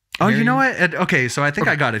 Oh, you Harry? know what? Okay, so I think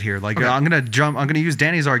I got it here. Like, I'm gonna use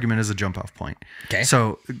Danny's argument as a jump off point. Okay.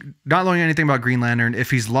 So, not knowing anything about Green Lantern,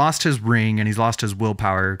 if he's lost his ring and he's lost his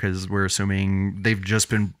willpower, because we're assuming they've just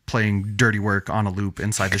been playing dirty work on a loop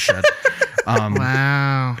inside the shed,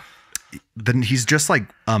 Wow. then he's just like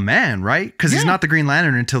a man, right? Because he's not the Green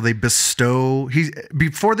Lantern until they bestow.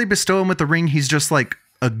 Before they bestow him with the ring, he's just like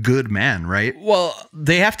a good man, right? Well,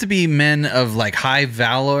 they have to be men of like high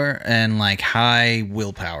valor and like high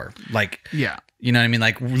willpower. Like, Yeah. you know what I mean?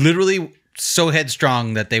 Like literally so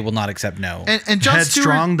headstrong that they will not accept no. And John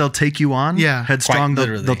Headstrong, Stewart, they'll take you on. Yeah. Headstrong, Quite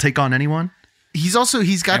they'll literally. take on anyone. he's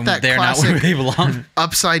got And that they're not where classic they belong.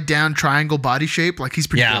 upside down triangle body shape. Like he's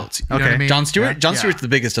pretty Yeah. built. You know Okay. what I mean? John Stewart. Yeah. John Stewart's the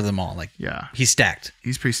biggest of them all. Like, Yeah. he's stacked.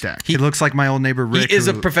 He's pretty stacked. He looks like my old neighbor Rick. He is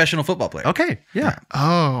a who- professional football player. Okay, yeah.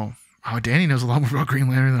 Oh, Danny knows a lot more about Green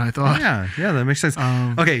Lantern than I thought. Yeah, that makes sense.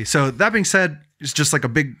 Okay, so that being said, it's just like a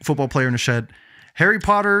big football player in a shed. Harry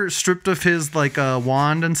Potter stripped of his like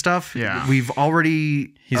wand and stuff. Yeah. We've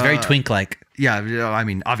already. He's very twink like. Yeah, I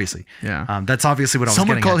mean, obviously. Yeah. That's obviously what I was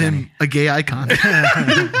Someone getting called at, him a gay icon.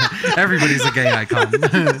 Danny. Everybody's a gay icon.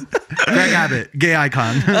 Greg Abbott, gay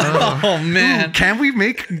icon. Oh man. Can we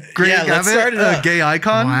make Greg Yeah, let's start Abbott it a up. gay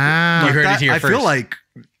icon? Wow. You heard it here I feel first. like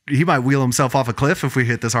he might wheel himself off a cliff if we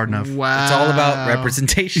hit this hard enough. Wow. It's all about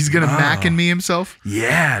representation. He's going to Mac and me himself.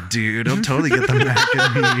 Yeah, dude, he'll totally get the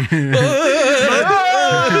Mac and me.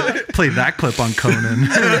 Play that clip on Conan.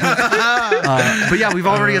 But yeah, we've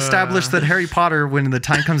already established that Harry Potter, when the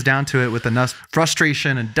time comes down to it, with enough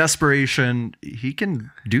frustration and desperation, he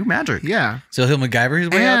can do magic. Yeah. So he'll MacGyver his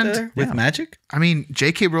way out And- there with magic. I mean,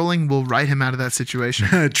 J.K. Rowling will write him out of that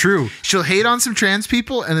situation. True. She'll hate on some trans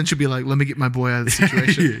people, and then she'll be like, let me get my boy out of the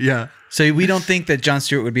situation. Yeah. So we don't think that Jon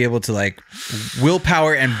Stewart would be able to like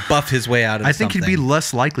willpower and buff his way out of. I think he'd be something.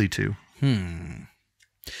 less likely to.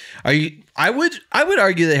 Are you? I would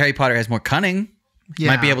argue that Harry Potter has more cunning. Yeah.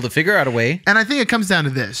 Might be able to figure out a way. And I think it comes down to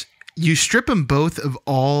this. You strip them both of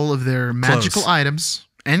all of their magical Clothes. items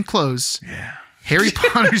and clothes. Yeah. Harry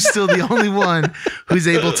Potter's still the only one who's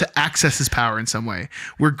able to access his power in some way.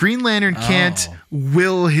 Where Green Lantern can't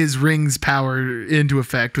will his ring's power into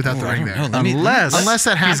effect without the ring there. Unless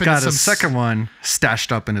that happens he's got some a second one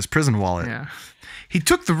stashed up in his prison wallet. Yeah. He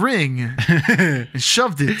took the ring and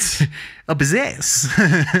shoved it Up his ass.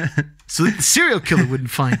 so that the serial killer wouldn't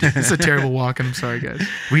find it. It's a terrible walk, and I'm sorry, guys.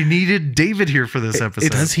 We needed David here for this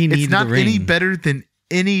episode. Does he need It's not the ring? any better than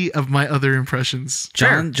any of my other impressions.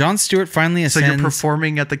 Jon Stewart finally So ascends you're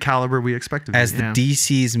performing at the caliber we expected. as Yeah. the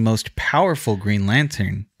DC's most powerful Green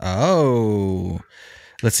Lantern. Oh.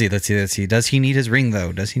 Let's see. Does he need his ring,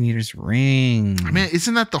 though? Does he need his ring? I mean,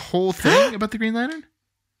 isn't that the whole thing about the Green Lantern?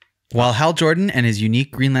 While Hal Jordan and his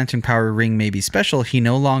unique Green Lantern power ring may be special, he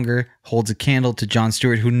no longer holds a candle to Jon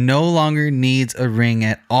Stewart, who no longer needs a ring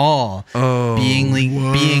at all.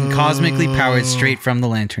 Being cosmically powered straight from the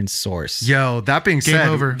lantern's source. Yo, that being Game said,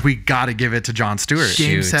 over. we got to give it to Jon Stewart.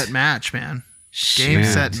 Game, Shoot. set, match, man. Shoot. Game,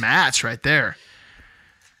 set, match right there.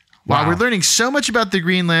 Wow, we're learning so much about the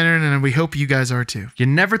Green Lantern, and we hope you guys are too. You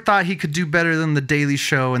never thought he could do better than The Daily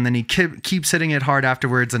Show, and then he keeps hitting it hard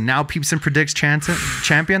afterwards, and now Peeps and predicts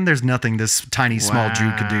champion. There's nothing this tiny, small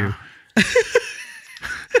Drew could do.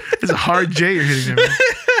 It's a hard J you're hitting there, man.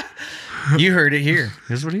 You heard it here.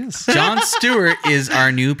 Here's what he is. Jon Stewart is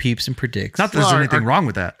our new Peeps and predicts. Not that there's anything wrong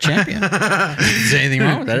with that. Champion. Is there anything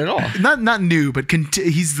wrong with that at all? Not new, but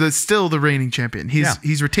he's still the reigning champion.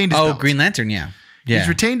 He's retained his belt. Oh, Green Lantern, yeah. He's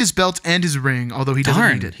retained his belt and his ring, although he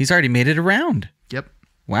doesn't need it. He's already made it around. Yep.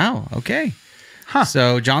 Wow. Okay. Huh.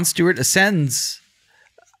 So Jon Stewart ascends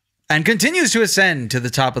and continues to ascend to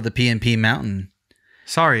the top of the PNP mountain.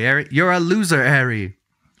 Sorry, Harry. You're a loser, Harry.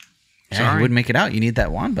 Yeah, you wouldn't make it out. You need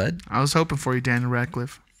that wand, bud. I was hoping for you, Daniel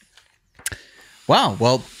Radcliffe. Wow.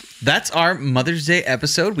 Well, that's our Mother's Day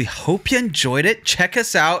episode. We hope you enjoyed it. Check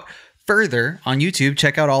us out further on YouTube.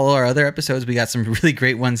 Check out all our other episodes. We got some really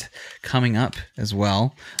great ones coming up as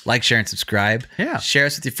well. Like, share, and subscribe. Yeah. Share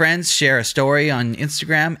us with your friends. Share a story on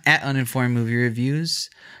Instagram at Uninformed Movie Reviews.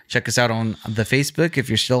 Check us out on the Facebook if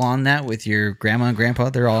you're still on that with your grandma and grandpa.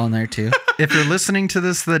 They're all on there too. If you're listening to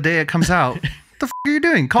this the day it comes out, what the f*** are you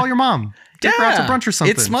doing? Call your mom. Take her out to brunch or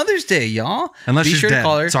something. It's Mother's Day, y'all. Unless Be she's sure dead. to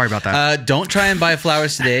call her. Sorry about that. Don't try and buy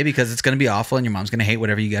flowers today because it's going to be awful and your mom's going to hate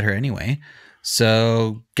whatever you get her anyway.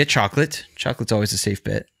 So get chocolate. Chocolate's always a safe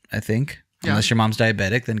bet, I think. Yeah. Unless your mom's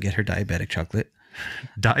diabetic, then get her diabetic chocolate.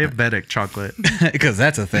 Diabetic chocolate. Because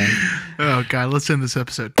that's a thing. Oh, God. Let's end this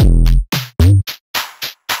episode.